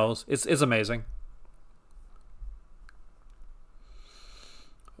it. He knows. It's amazing.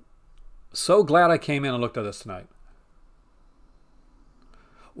 So glad I came in and looked at this tonight.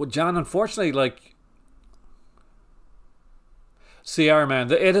 Well, John, unfortunately, like... See, Iron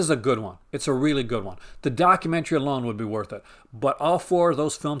Man, it is a good one. It's a really good one. The documentary alone would be worth it. But all four of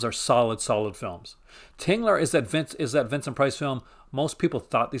those films are solid films. Tingler is that Vincent Price film most people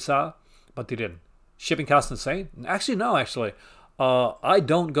thought they saw, but they didn't. Shipping costs insane? Actually, no, actually. I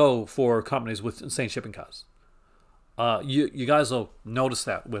don't go for companies with insane shipping costs. You guys will notice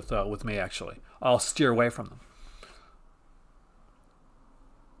that with me, actually. I'll steer away from them.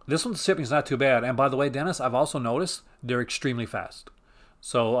 This one's shipping's not too bad. And by the way, Dennis, I've also noticed they're extremely fast.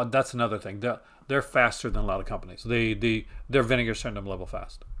 So that's another thing. They're faster than a lot of companies. Their vinegar send them level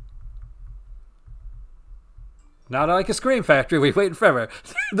fast. Not like a Scream Factory. We waiting forever.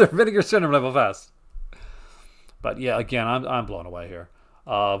 Their vinegar send them level fast. But yeah, again, I'm blown away here.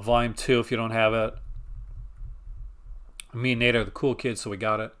 Volume 2, if you don't have it. Me and Nate are the cool kids, so we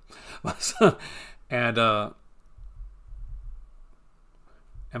got it. And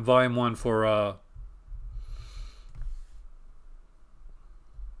Volume 1 for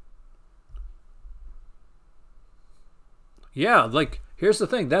yeah, like here's the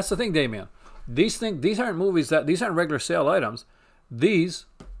thing. That's the thing, Damien. These aren't movies these aren't regular sale items. These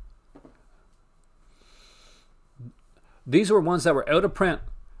were ones that were out of print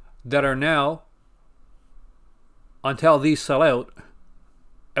that are now, until these sell out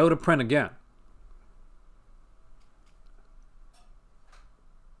of print again.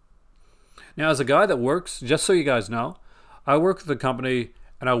 Now, as a guy that works, just so you guys know, I work with a company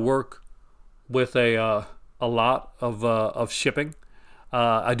and I work with a lot of shipping.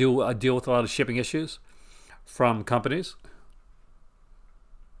 I deal with a lot of shipping issues from companies.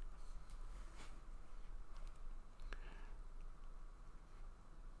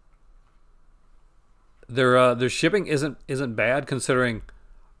 Their shipping isn't bad considering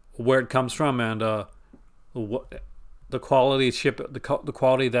where it comes from and the quality the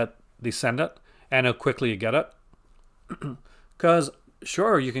quality that they send it and how quickly you get it. Because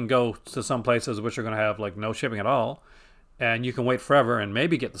sure, you can go to some places which are going to have like no shipping at all, and you can wait forever and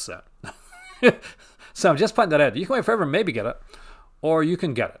maybe get the set. So I'm just putting that out. You can wait forever and maybe get it, or you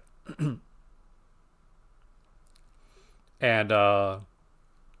can get it. And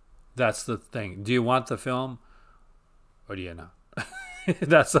that's the thing. Do you want the film, or do you not?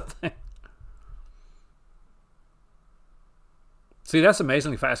 That's the thing. See, that's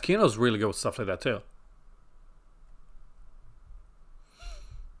amazingly fast. Kino's really good with stuff like that too.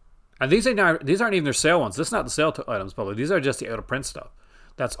 And these aren't even their sale ones. This is not the sale items, probably. These are just the out of print stuff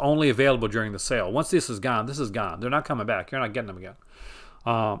that's only available during the sale. Once this is gone, this is gone. They're not coming back. You're not getting them again.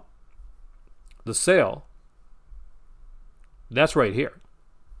 The sale, that's right here.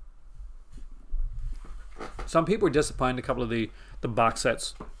 Some people were disappointed. A couple of the box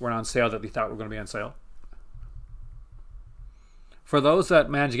sets weren't on sale that they thought were going to be on sale. For those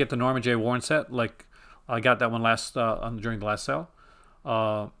that managed to get the Norman J. Warren set, like I got that one during the last sale,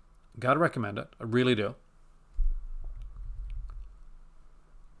 gotta recommend it. I really do.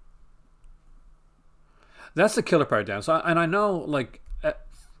 That's the killer part, Dan. And I know, like,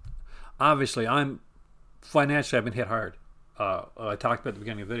 obviously, financially, I've been hit hard. I talked about at the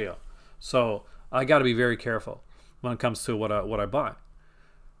beginning of the video, so I got to be very careful when it comes to what I buy.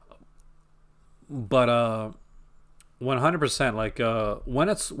 But 100%, like when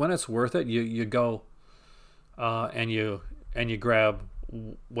it's worth it, you go and you grab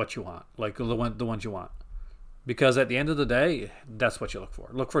what you want, like the ones you want, because at the end of the day, that's what you look for.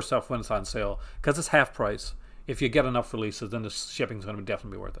 Look for stuff when it's on sale, because it's half price. If you get enough releases, then the shipping's going to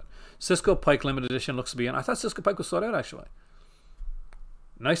definitely be worth it. Cisco Pike limited edition looks to be in. I thought Cisco Pike was sold out actually.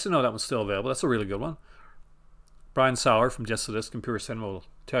 Nice to know that one's still available. That's a really good one. Brian Sauer from Just So This Computer Cinema will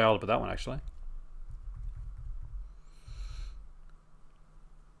tell you all about that one actually.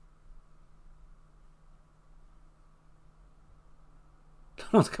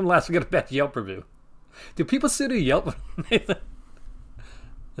 Someone's come last to get a bad Yelp review. Do people still do Yelp?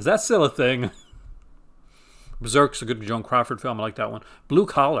 Is that still a thing? Berserk's a good Joan Crawford film. I like that one. Blue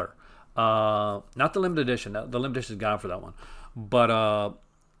Collar. Not the limited edition. The limited edition is gone for that one. But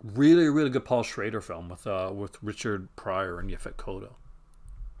really, really good Paul Schrader film with Richard Pryor and Yaphet Kotto.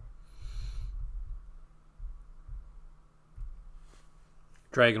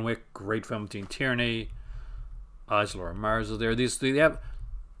 Dragonwyck, great film with Gene Tierney. Laura Mars is there. They have.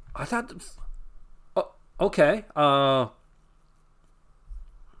 I thought. Oh, okay. Let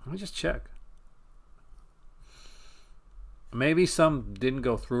me just check. Maybe some didn't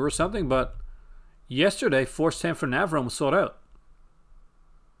go through or something, but yesterday, Force 10 for Navarone was sold out.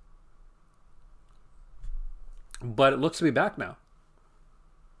 But it looks to be back now.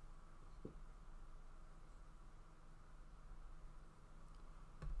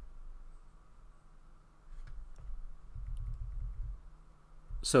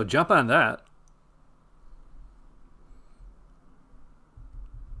 So jump on that.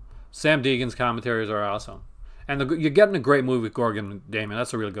 Sam Deegan's commentaries are awesome. And you're getting a great movie with Gorgon and Damon.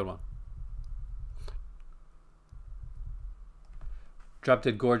 That's a really good one. Drop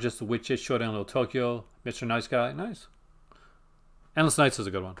Dead Gorgeous, The Witches, Showdown in Little Tokyo, Mr. Nice Guy. Nice. Endless Nights is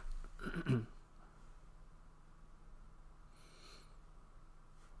a good one.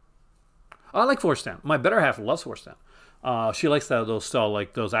 I like Force 10. My better half loves Force 10. She likes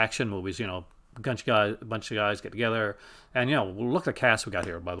those action movies, you know, a bunch of guys get together. And, you know, look at the cast we got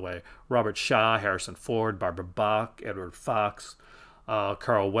here, by the way. Robert Shaw, Harrison Ford, Barbara Bach, Edward Fox,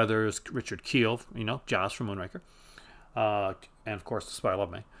 Carl Weathers, Richard Kiel, you know, Joss from Moonraker. And, of course, The Spy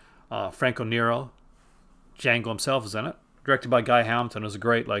Love Me. Franco Nero, Django himself is in it. Directed by Guy Hamilton, who's a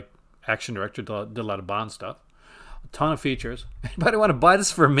great, like, action director, did a lot of Bond stuff. A ton of features. Anybody want to buy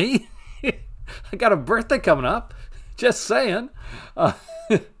this for me? I got a birthday coming up. Just saying. Yeah,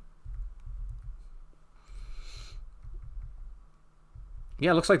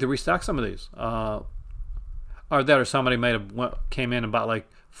 it looks like they restocked some of these. Or somebody came in and bought like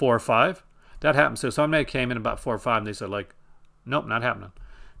 4 or 5. That happens too. Somebody came in and bought 4 or 5, and they said like, nope, not happening.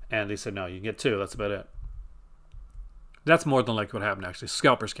 And they said, no, you can get 2. That's about it. That's more than likely what happened actually.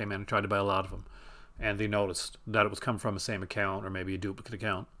 Scalpers came in and tried to buy a lot of them, and they noticed that it was coming from the same account or maybe a duplicate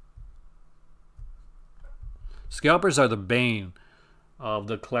account. Scalpers are the bane of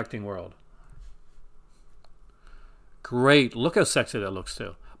the collecting world. Great. Look how sexy that looks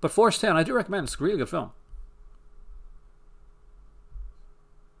too. But Force 10, I do recommend. It's a really good film.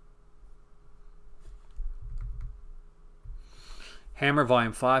 Hammer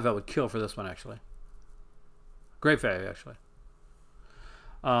Volume 5, I would kill for this one actually. Great value actually.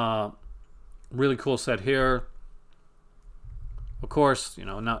 Really cool set here. Of course, you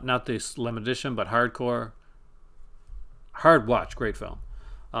know, not this limited edition, but hardcore. Hard watch, great film.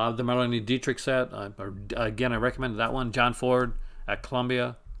 The Marlene Dietrich set, again, I recommend that one. John Ford at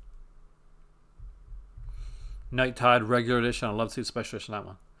Columbia. Night Tide regular edition. I love to see the special edition on that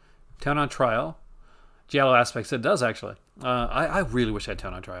one. Town on Trial. Giallo Aspects, it does actually. I really wish I had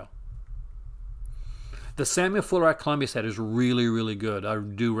Town on Trial. The Samuel Fuller at Columbia set is really, really good. I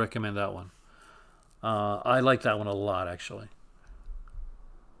do recommend that one. I like that one a lot actually.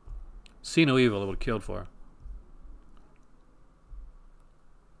 See No Evil, it would have killed for.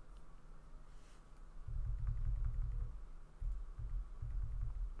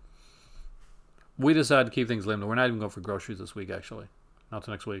 We decided to keep things limited. We're not even going for groceries this week, actually. Not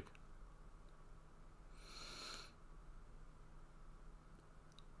till next week.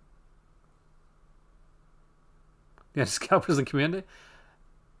 Yeah, scalpers in community?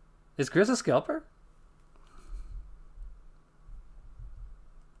 Is Chris a scalper?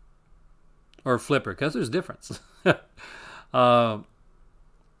 Or a flipper? Because there's a difference.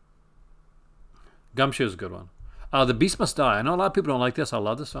 Gumshoe is a good one. The Beast Must Die. I know a lot of people don't like this. I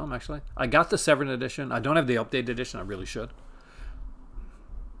love this film, actually. I got the Severin edition. I don't have the updated edition. I really should.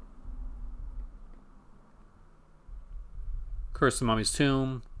 Curse the Mummy's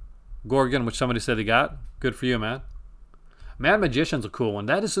Tomb. Gorgon, which somebody said he got. Good for you, man. Mad Magician's a cool one.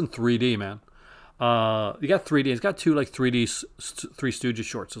 That is in 3D, man. You got 3D. It's got two like 3D Three Stooges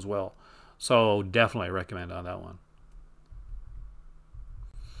shorts as well. So definitely recommend on that one.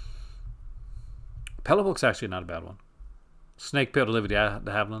 Pillow Book's actually not a bad one. Snake Pit, Olivia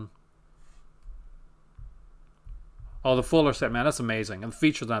de Havilland. Oh, the Fuller set, man, that's amazing. And the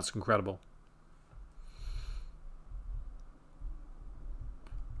features on it's incredible.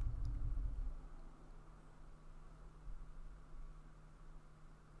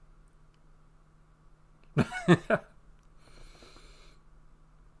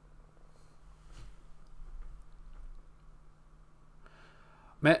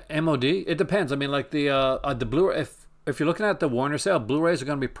 MOD? It depends. I mean, like the Blu-ray. If you're looking at the Warner sale, Blu-rays are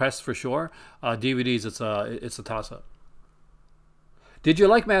going to be pressed for sure. DVDs, it's a toss-up. Did you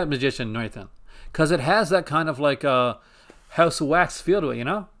like Mad Magician, Nathan? Because it has that kind of like House of Wax feel to it, you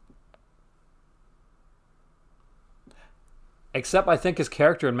know. Except I think his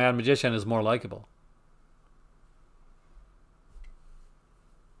character in Mad Magician is more likable.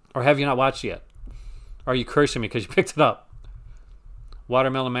 Or have you not watched it yet? Or are you cursing me because you picked it up?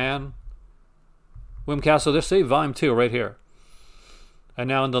 Watermelon Man. Wim Castle, this say Volume 2 right here. And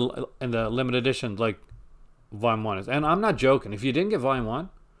now in the limited edition, like Volume 1 is. And I'm not joking. If you didn't get Volume 1,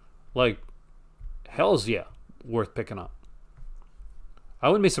 like, hell's yeah, worth picking up. I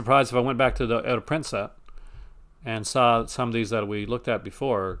wouldn't be surprised if I went back to the out of print set and saw some of these that we looked at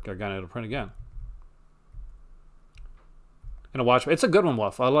before are going out of print again. And a watch. It's a good one,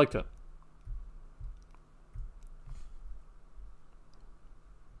 Wolf. I liked it.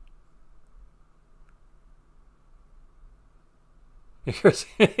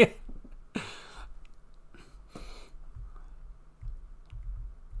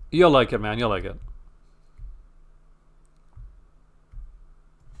 You'll like it, man. You'll like it.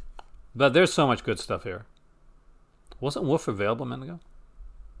 But there's so much good stuff here. Wasn't Wolf available a minute ago?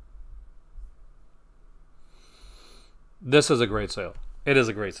 This is a great sale. It is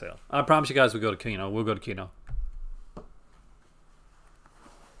a great sale. I promise you guys we'll go to Kino. We'll go to Kino.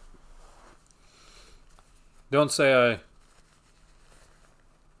 Don't say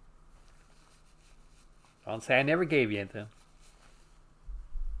I never gave you anything.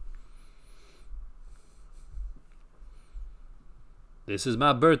 This is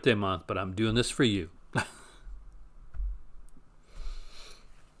my birthday month, but I'm doing this for you.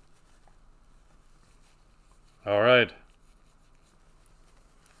 All right.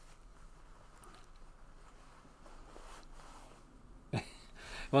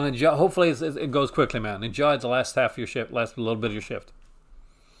 Well, enjoy, hopefully it goes quickly, man. Enjoy the last half of your shift, last little bit of your shift.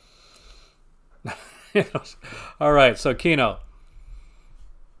 All right, so Kino.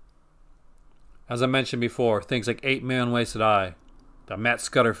 As I mentioned before, things like 8 Million Ways to Die, the Matt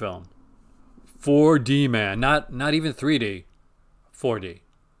Scudder film, 4D, man, not even 3D, 4D.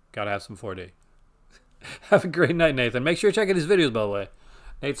 Gotta have some 4D. Have a great night, Nathan. Make sure you're checking his videos, by the way.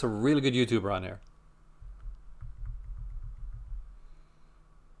 Nate's a really good YouTuber on there.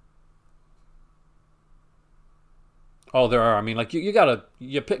 Oh, there are. I mean, like you gotta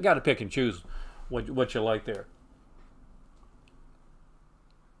pick and choose what you like there.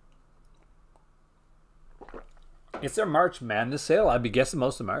 It's their March Madness sale. I'd be guessing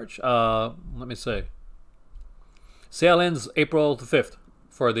most of March. Let me see. Sale ends April the 5th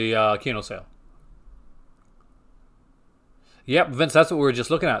for the Kino sale. Yep, Vince, that's what we were just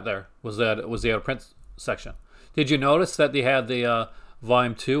looking at there. Was the out of print section. Did you notice that they had the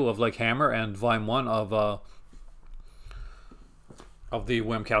Volume 2 of like Hammer and Volume 1 of the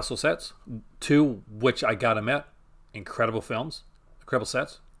Wim Castle sets? 2, which I gotta admit, incredible films, incredible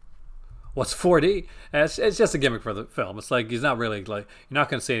sets. What's 4D? It's just a gimmick for the film. It's like he's not really like, you're not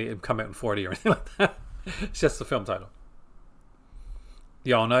gonna see him come out in 4D or anything like that. It's just the film title.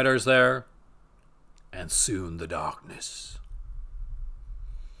 The All Nighters there, and soon the darkness.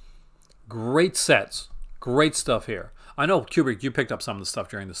 Great sets. Great stuff here. I know, Kubrick, you picked up some of the stuff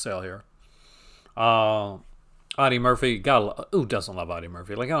during the sale here. Audie Murphy. Who doesn't love Audie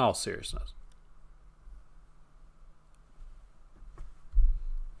Murphy? Like, in all seriousness.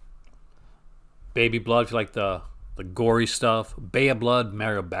 Baby Blood, if you like the gory stuff. Bay of Blood,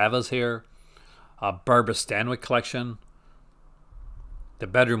 Mario Bava's here. Barbara Stanwyck collection. The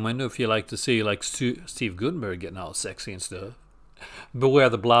Bedroom Window, if you like to see like Steve Gutenberg getting all sexy and stuff. Beware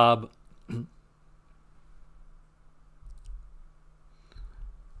the Blob.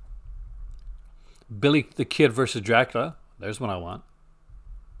 Billy the Kid versus Dracula. There's one I want.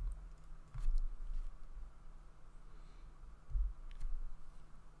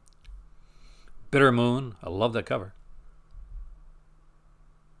 Bitter Moon. I love that cover.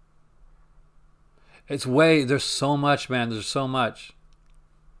 There's so much, man. There's so much.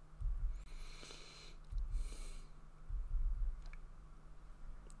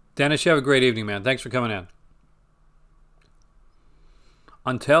 Dennis, you have a great evening, man. Thanks for coming in.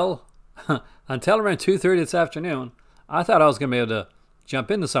 Until around 2:30 this afternoon, I thought I was going to be able to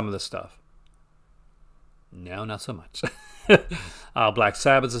jump into some of this stuff. No, not so much. Black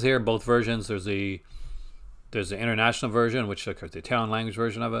Sabbath is here, both versions. There's the international version, which is the Italian language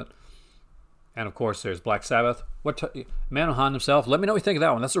version of it. And of course, there's Black Sabbath. Man Who Hung Himself. Let me know what you think of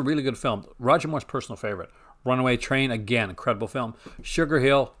that one. That's a really good film. Roger Moore's personal favorite. Runaway Train, again, incredible film. Sugar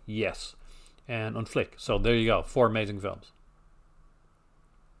Hill, yes. And Un Flick. So there you go. 4 amazing films.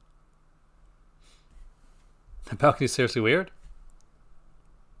 The balcony is seriously weird?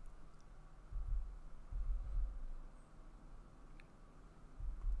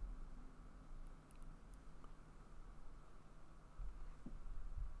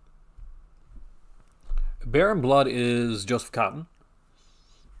 Bear in Blood is Joseph Cotten.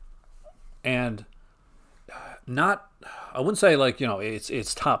 And I wouldn't say like,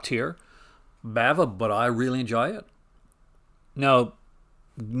 it's top tier Bava, but I really enjoy it. Now,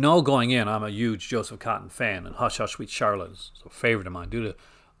 going in, I'm a huge Joseph Cotten fan, and Hush Hush Sweet Charlotte is a favorite of mine due to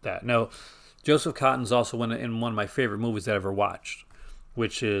that. Now, Joseph Cotton's also in one of my favorite movies that I ever watched,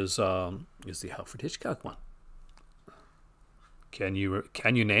 which is the Alfred Hitchcock one. Can you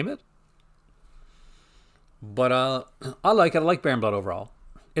name it? But I like it. I like Bear in Blood overall.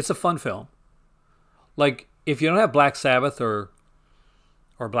 It's a fun film. Like, if you don't have Black Sabbath or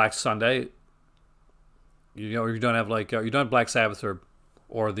Black Sunday, you don't have Black Sabbath or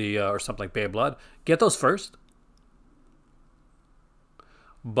something like Bay of Blood, get those first.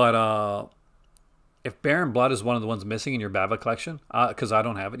 But if Bear in Blood is one of the ones missing in your Bava collection, because I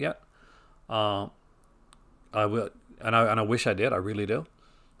don't have it yet, I will, and I wish I did. I really do.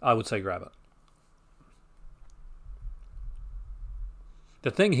 I would say grab it. The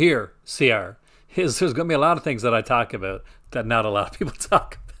thing here, CR, is there's going to be a lot of things that I talk about that not a lot of people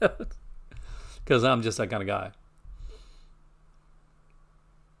talk about. Because I'm just that kind of guy.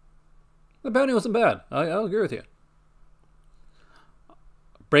 The bounty wasn't bad. I'll agree with you.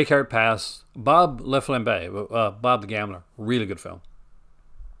 Breakheart Pass. Bob Le Flambe. Bob the Gambler. Really good film.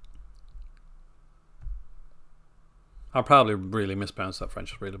 I'll probably really mispronounce that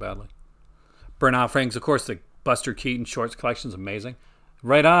French really badly. Burnout Frings. Of course, the Buster Keaton Shorts collection is amazing.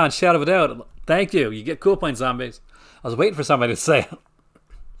 Right on, shadow of a doubt. Thank you. You get cool points, zombies. I was waiting for somebody to say it.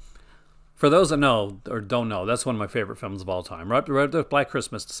 For those that know or don't know, that's one of my favorite films of all time. Right after Black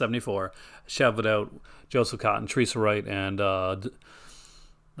Christmas, 1974, Shadow of a Doubt, Joseph Cotten, Teresa Wright, and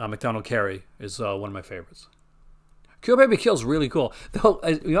McDonald Carey is one of my favorites. Kill Baby Kill is really cool. Though,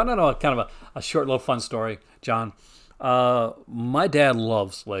 you want to know kind of a short little fun story, John? My dad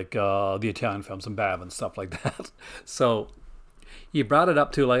loves the Italian films and Bav and stuff like that. So he brought it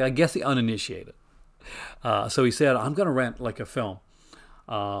up to I guess the uninitiated. So he said, I'm going to rent a film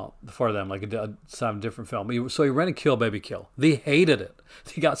for them, some different film. So he rented Kill Baby Kill. They hated it.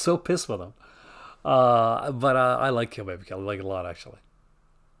 They got so pissed with him. But I like Kill Baby Kill. I like it a lot, actually.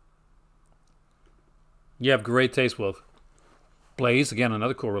 You have great taste, Wolf. Blaze, again,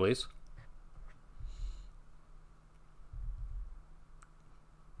 another cool release.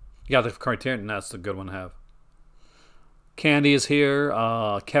 You got the Criterion, that's a good one to have. Candy is here.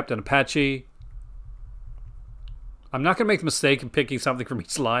 Captain Apache. I'm not going to make the mistake of picking something from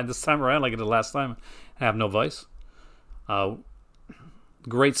each line this time around like I did last time. I have no vice.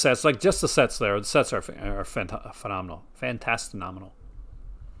 Great sets. Just the sets there. The sets are phenomenal. Fantastic phenomenal.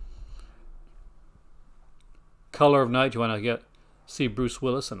 Color of Night. You want to see Bruce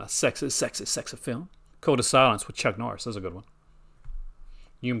Willis in a sexy film. Code of Silence with Chuck Norris. That's a good one.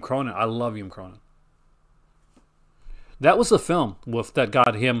 Hume Cronin. I love Hume Cronin. That was the film that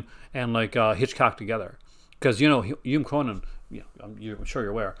got him and Hitchcock together. Because, Hume Cronin I'm sure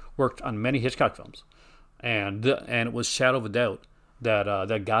you're aware, worked on many Hitchcock films, and it was Shadow of a Doubt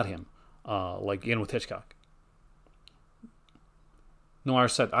that got him like in with Hitchcock. Noir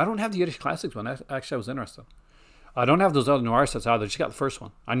set. I don't have the Yiddish Classics one. Actually, I was interested. I don't have those other noir sets either. Just got the first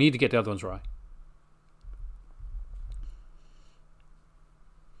one. I need to get the other ones right.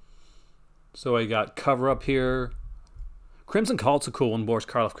 So I got Cover Up here. Crimson Cult's a cool one. Boris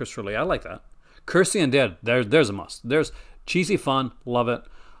Karloff, Christopher Lee. I like that. Kirsty Undead. There's a must. There's cheesy fun. Love it.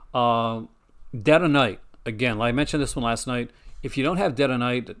 Dead of Night. Again, like I mentioned this one last night. If you don't have Dead of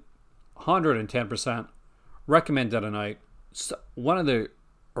Night, 110%. Recommend Dead of Night. One of the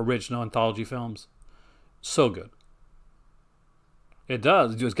original anthology films. So good. It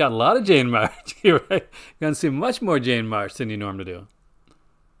does. It's got a lot of Jane March. You're right. You're going to see much more Jane March than you normally do.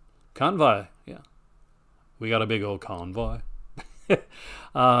 Convoy. Yeah. We got a big old convoy.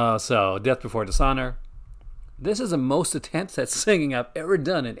 So, Death Before Dishonor. This is the most attempts at singing I've ever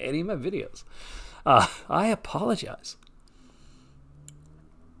done in any of my videos. I apologize.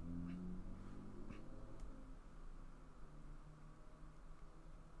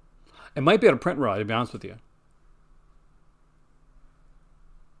 It might be at a print run, to be honest with you.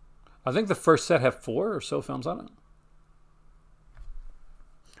 I think the first set have 4 or so films on it.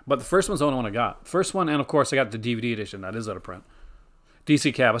 But the first one's the only one I got. First one, and of course I got the DVD edition. That is out of print.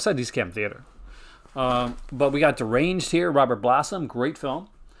 DC Cab. I said DC Cab Theater. But we got Deranged here. Robert Blossom. Great film.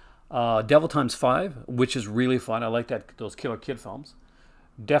 Devil Times 5, which is really fun. I like those Killer Kid films.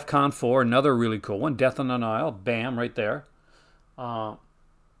 DEFCON 4, another really cool one. Death on the Nile. Bam, right there.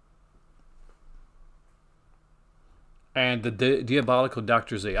 And the Diabolical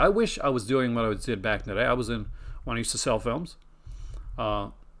Dr. Z. I wish I was doing what I did back in the day. I was in when I used to sell films.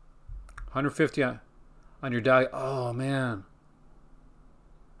 150 on your die. Oh, man.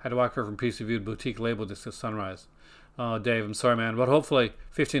 Had to walk her from PC boutique label disc to Sunrise. Dave, I'm sorry, man. But hopefully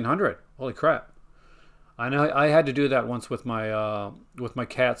 1,500. Holy crap. I know I had to do that once with my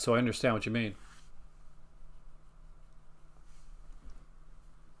cat, so I understand what you mean.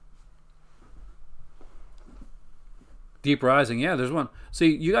 Deep Rising, yeah, there's one.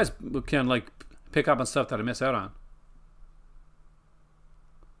 See, you guys can like pick up on stuff that I miss out on.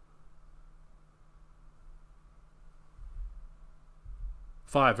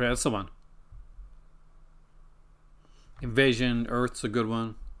 Five, yeah, that's the one. Invasion Earth's a good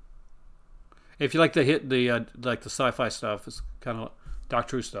one. If you like to hit the like the sci-fi stuff, it's kind of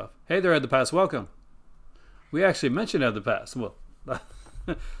Doctor Who stuff. Hey there, Ed the Past, welcome. We actually mentioned Ed the Past. Well,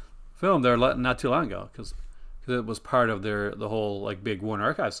 film there not too long ago because it was part of the whole like big Warner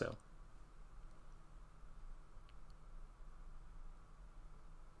Archive sale.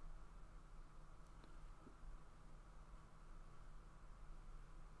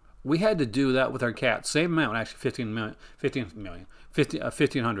 We had to do that with our cat. Same amount, actually,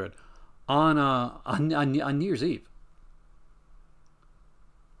 1,500 on New Year's Eve.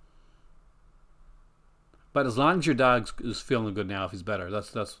 But as long as your dog is feeling good now, if he's better, that's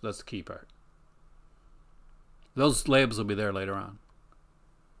the key part. Those labels will be there later on.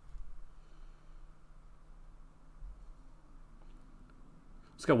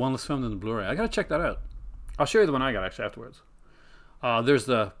 It's got one less film than the Blu-ray. I gotta check that out. I'll show you the one I got actually afterwards. There's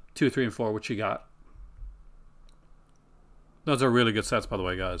the 2, 3, and 4, which you got. Those are really good sets, by the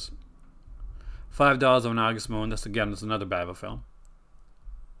way, guys. $5 of an August Moon. That's another Bava film.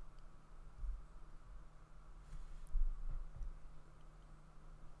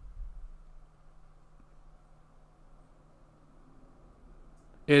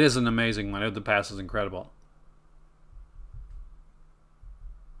 It is an amazing one. The Past is incredible.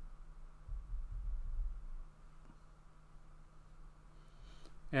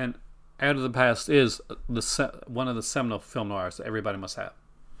 And Out of the Past is one of the seminal film noirs that everybody must have.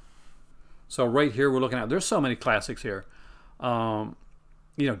 So right here we're looking at, there's so many classics here. You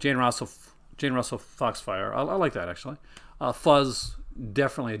know, Jane Russell Foxfire. I like that actually. Fuzz,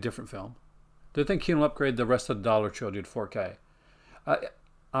 definitely a different film. Do you think Kino will upgrade the rest of the Dollar Trilogy to 4K?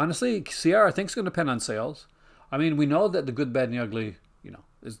 Honestly, CR I think it's going to depend on sales. I mean, we know that The Good, Bad, and the Ugly, you know,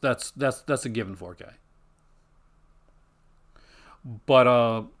 that's a given 4K. But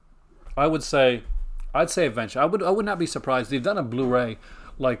I'd say eventually. I would not be surprised. They've done a Blu-ray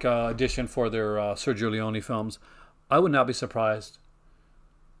like edition for their Sergio Leone films. I would not be surprised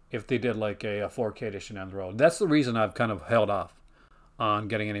if they did like a 4K edition down the road. That's the reason I've kind of held off on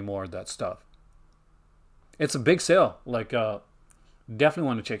getting any more of that stuff. It's a big sale. Like definitely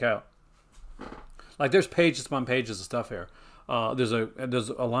want to check out. Like there's pages upon pages of stuff here. There's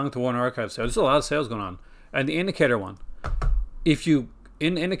along with the Warner Archive sale. There's a lot of sales going on. And the Indicator one. If you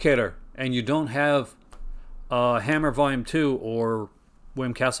in Indicator and you don't have Hammer Volume 2 or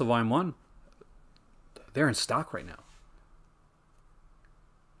William Castle Volume 1, they're in stock right now.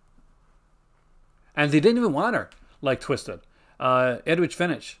 And they didn't even want her, like Twisted. Edwidge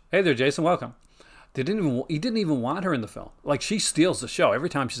Finch. Hey there, Jason. Welcome. He didn't even want her in the film. Like, she steals the show every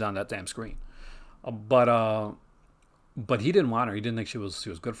time she's on that damn screen. But he didn't want her. He didn't think she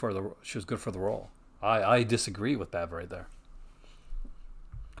was good for the role. I disagree with Bev right there.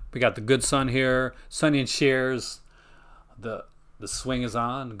 We got the Good Son here. Sonny and Cher's. The Swing is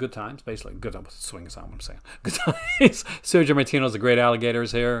on. Good Times, basically. Good Times. Swing is on. What I'm saying. Good Times. Sergio Martino's The Great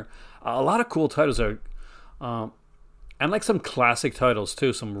Alligators here. A lot of cool titles there. And like some classic titles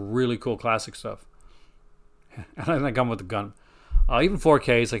too. Some really cool classic stuff. And I think I'm with the gun. Even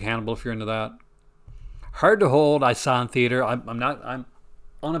 4Ks like Hannibal if you're into that. Hard to Hold. I saw in theater. I'm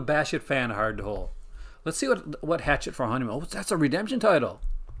unabashed fan of Hard to Hold. Let's see what Hatchet for Honeymoon. Oh, that's a Redemption title.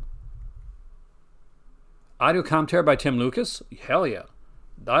 Audio commentary by Tim Lucas. Hell yeah,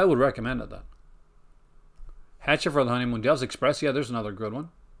 I would recommend it then. Hatchet for the Honeymoon. Devil's Express. Yeah, there's another good one.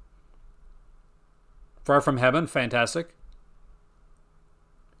 Far From Heaven. Fantastic.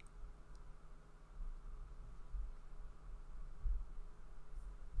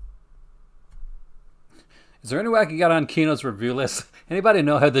 Is there any way I can get on Kino's review list? Anybody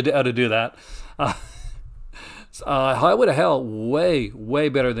know how to do that? Highway to Hell, way, way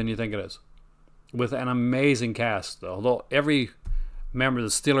better than you think it is. With an amazing cast, although every member of the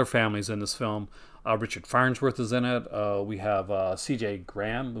Stiller family is in this film. Richard Farnsworth is in it. We have C.J.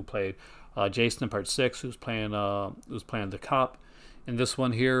 Graham, who played Jason in Part 6, who's playing the cop. In this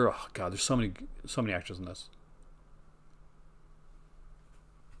one here, oh God, there's so many actors in this.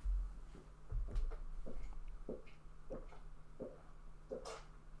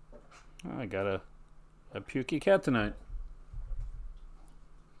 I got a pukey cat tonight.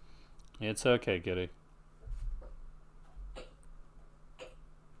 It's okay, kitty.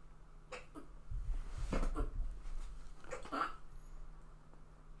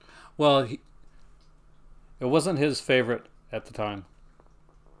 Well, it wasn't his favorite at the time.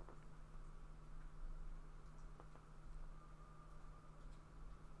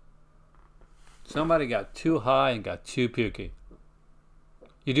 Somebody got too high and got too pukey.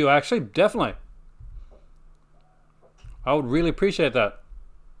 You do actually? Definitely. I would really appreciate that.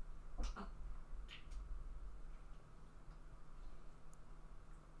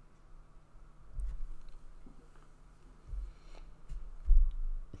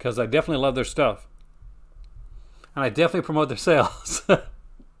 Because I definitely love their stuff. And I definitely promote their sales.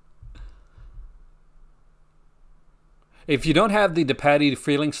 If you don't have the Patty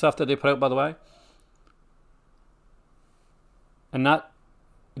Freeling stuff that they put out, by the way, and not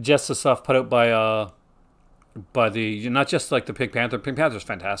just the stuff put out by the, not just like the Pink Panther. Pink Panther's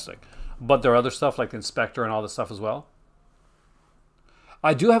fantastic, but there are other stuff like the Inspector and all this stuff as well.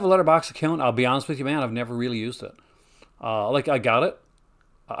 I do have a Letterboxd account. I'll be honest with you, man. I've never really used it. Like, I got it.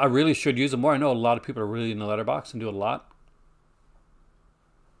 I really should use it more. I know a lot of people are really in the Letterboxd and do it a lot.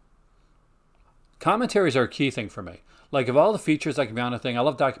 Commentaries are a key thing for me. Like, of all the features I can be on a thing, I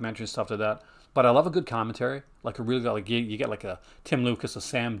love documentaries and stuff like that. But I love a good commentary. Like a really, like you get like a Tim Lucas, a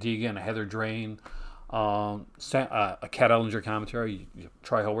Sam Deegan, a Heather Drain, a Kat Ellinger commentary. You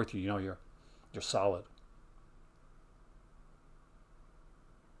Troy Haworth, you know you're solid.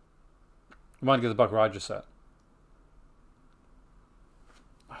 You want to get the Buck Rogers set?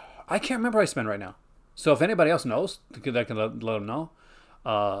 I can't remember what I spend right now. So if anybody else knows, that can let them know.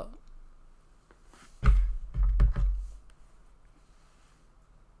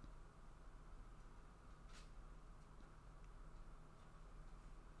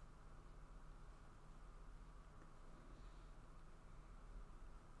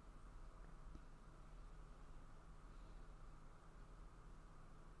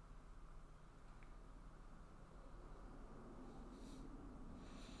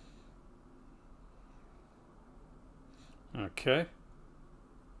 Okay.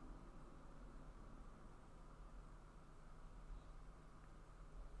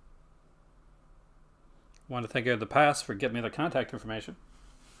 Want to thank you in the past for getting me the contact information.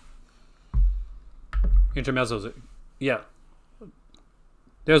 Intermezzos. Yeah.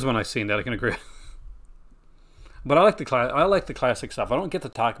 There's one I've seen that I can agree. But I like the classic stuff. I don't get to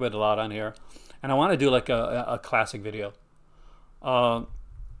talk about it a lot on here, and I want to do like a classic video.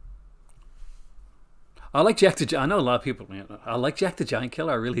 I like Jack the I know a lot of people, man. I like Jack the Giant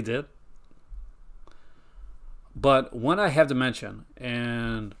Killer. I really did. But one I have to mention,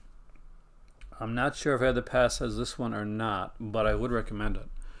 and I'm not sure if Ed the Past has this one or not, but I would recommend it.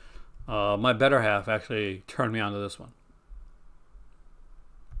 My better half actually turned me on to this one.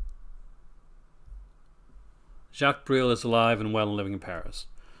 Jacques Brel is alive and well and living in Paris.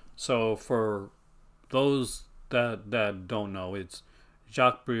 So for those that don't know, it's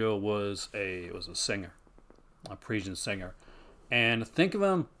Jacques Brel was a singer, a Parisian singer, and think of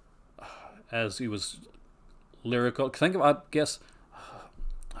him as he was lyrical. Think of, I guess,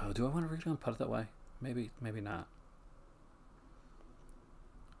 do I want to really put it that way? Maybe not.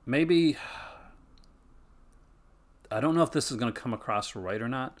 Maybe I don't know if this is going to come across right or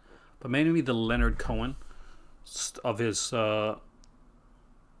not, but maybe the Leonard Cohen of his style.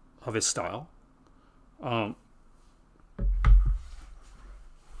 Um,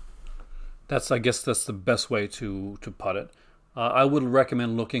 I guess that's the best way to put it. I would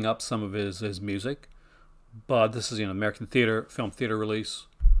recommend looking up some of his music, but this is American film theater release.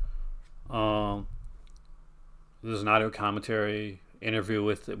 Um, there's an audio commentary interview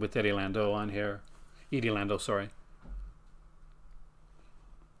with Eddie Lando on here. Edie Lando, sorry.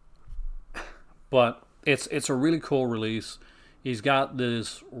 But it's a really cool release. He's got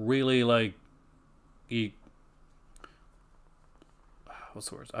this really what's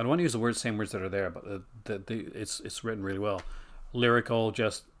the words? I don't want to use the same words that are there, but it's written really well. Lyrical,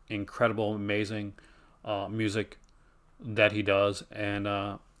 just incredible, amazing music that he does, and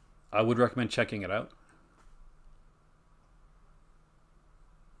I would recommend checking it out.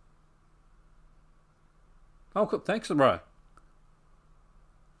 Oh, cool. Thanks, Brian.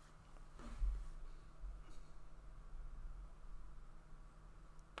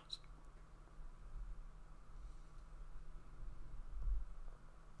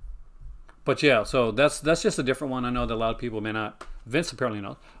 But yeah, so that's just a different one. I know that a lot of people may not. Vince apparently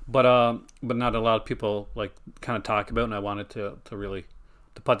knows, but not a lot of people like kind of talk about. And I wanted to really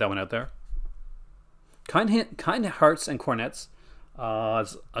to put that one out there. Kind Hearts and Cornets.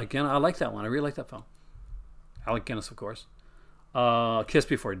 Again, I like that one. I really like that film. Alec Guinness, of course. Kiss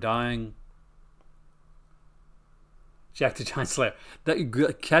Before Dying. Jack the Giant Slayer.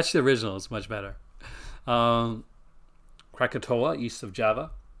 Catch the original is much better. Krakatoa, East of Java.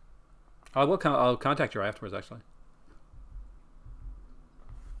 I'll contact you afterwards, actually.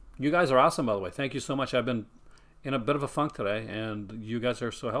 You guys are awesome, by the way. Thank you so much. I've been in a bit of a funk today, and you guys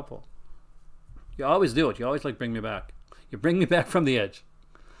are so helpful. You always do it. You always bring me back. You bring me back from the edge.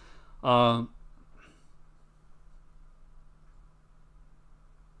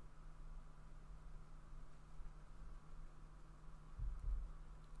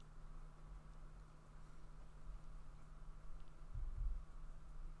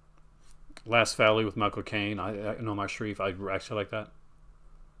 Last Valley with Michael Caine. I know my Sharif. I actually like that.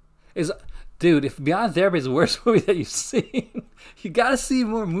 Is Dude, if Beyond Therapy is the worst movie that you've seen, you gotta see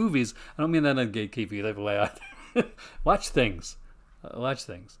more movies. I don't mean that in gatekeeping either way either. Watch things. Watch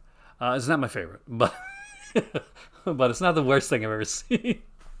things. It's not my favorite, but but it's not the worst thing I've ever seen.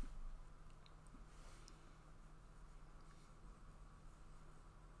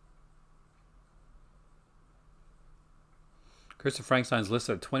 Christopher Frankenstein's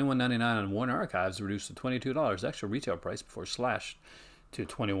listed at $21.99 on Warner Archives, reduced to $22. Extra retail price before slashed to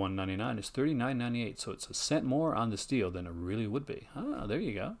 $21.99 is $39.98. So it's a cent more on this deal than it really would be. Ah, there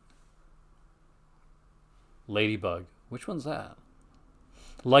you go. Ladybug. Which one's that?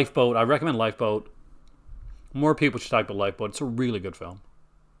 Lifeboat. I recommend Lifeboat. More people should type of Lifeboat. It's a really good film.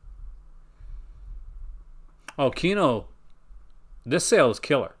 Oh, Kino. This sale is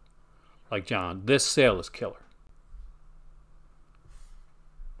killer. Like John, this sale is killer.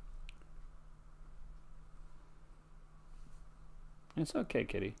 It's okay,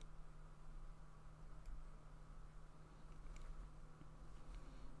 kitty.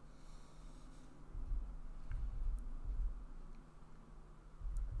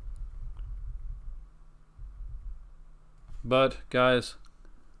 But, guys,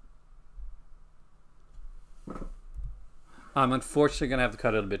 I'm unfortunately going to have to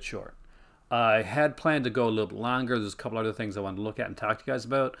cut it a bit short. I had planned to go a little bit longer. There's a couple other things I wanted to look at and talk to you guys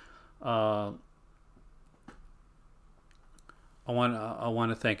about. I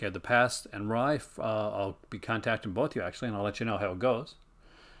want to thank Ed the Past and Rye. I'll be contacting both of you, actually, and I'll let you know how it goes.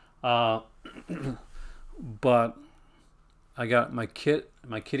 But I got my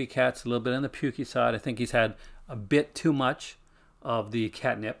kitty cat's a little bit on the pukey side. I think he's had a bit too much of the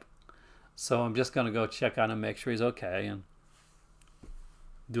catnip. So I'm just going to go check on him, make sure he's okay, and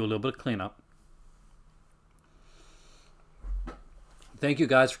do a little bit of cleanup. Thank you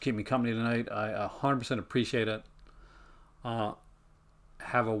guys for keeping me company tonight. I 100% appreciate it.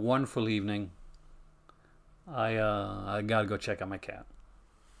 Have a wonderful evening. I gotta go check on my cat.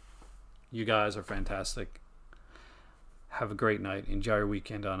 You guys are fantastic. Have a great night. Enjoy your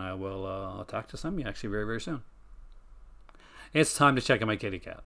weekend, and I will talk to some of you actually very, very soon. It's time to check on my kitty cat.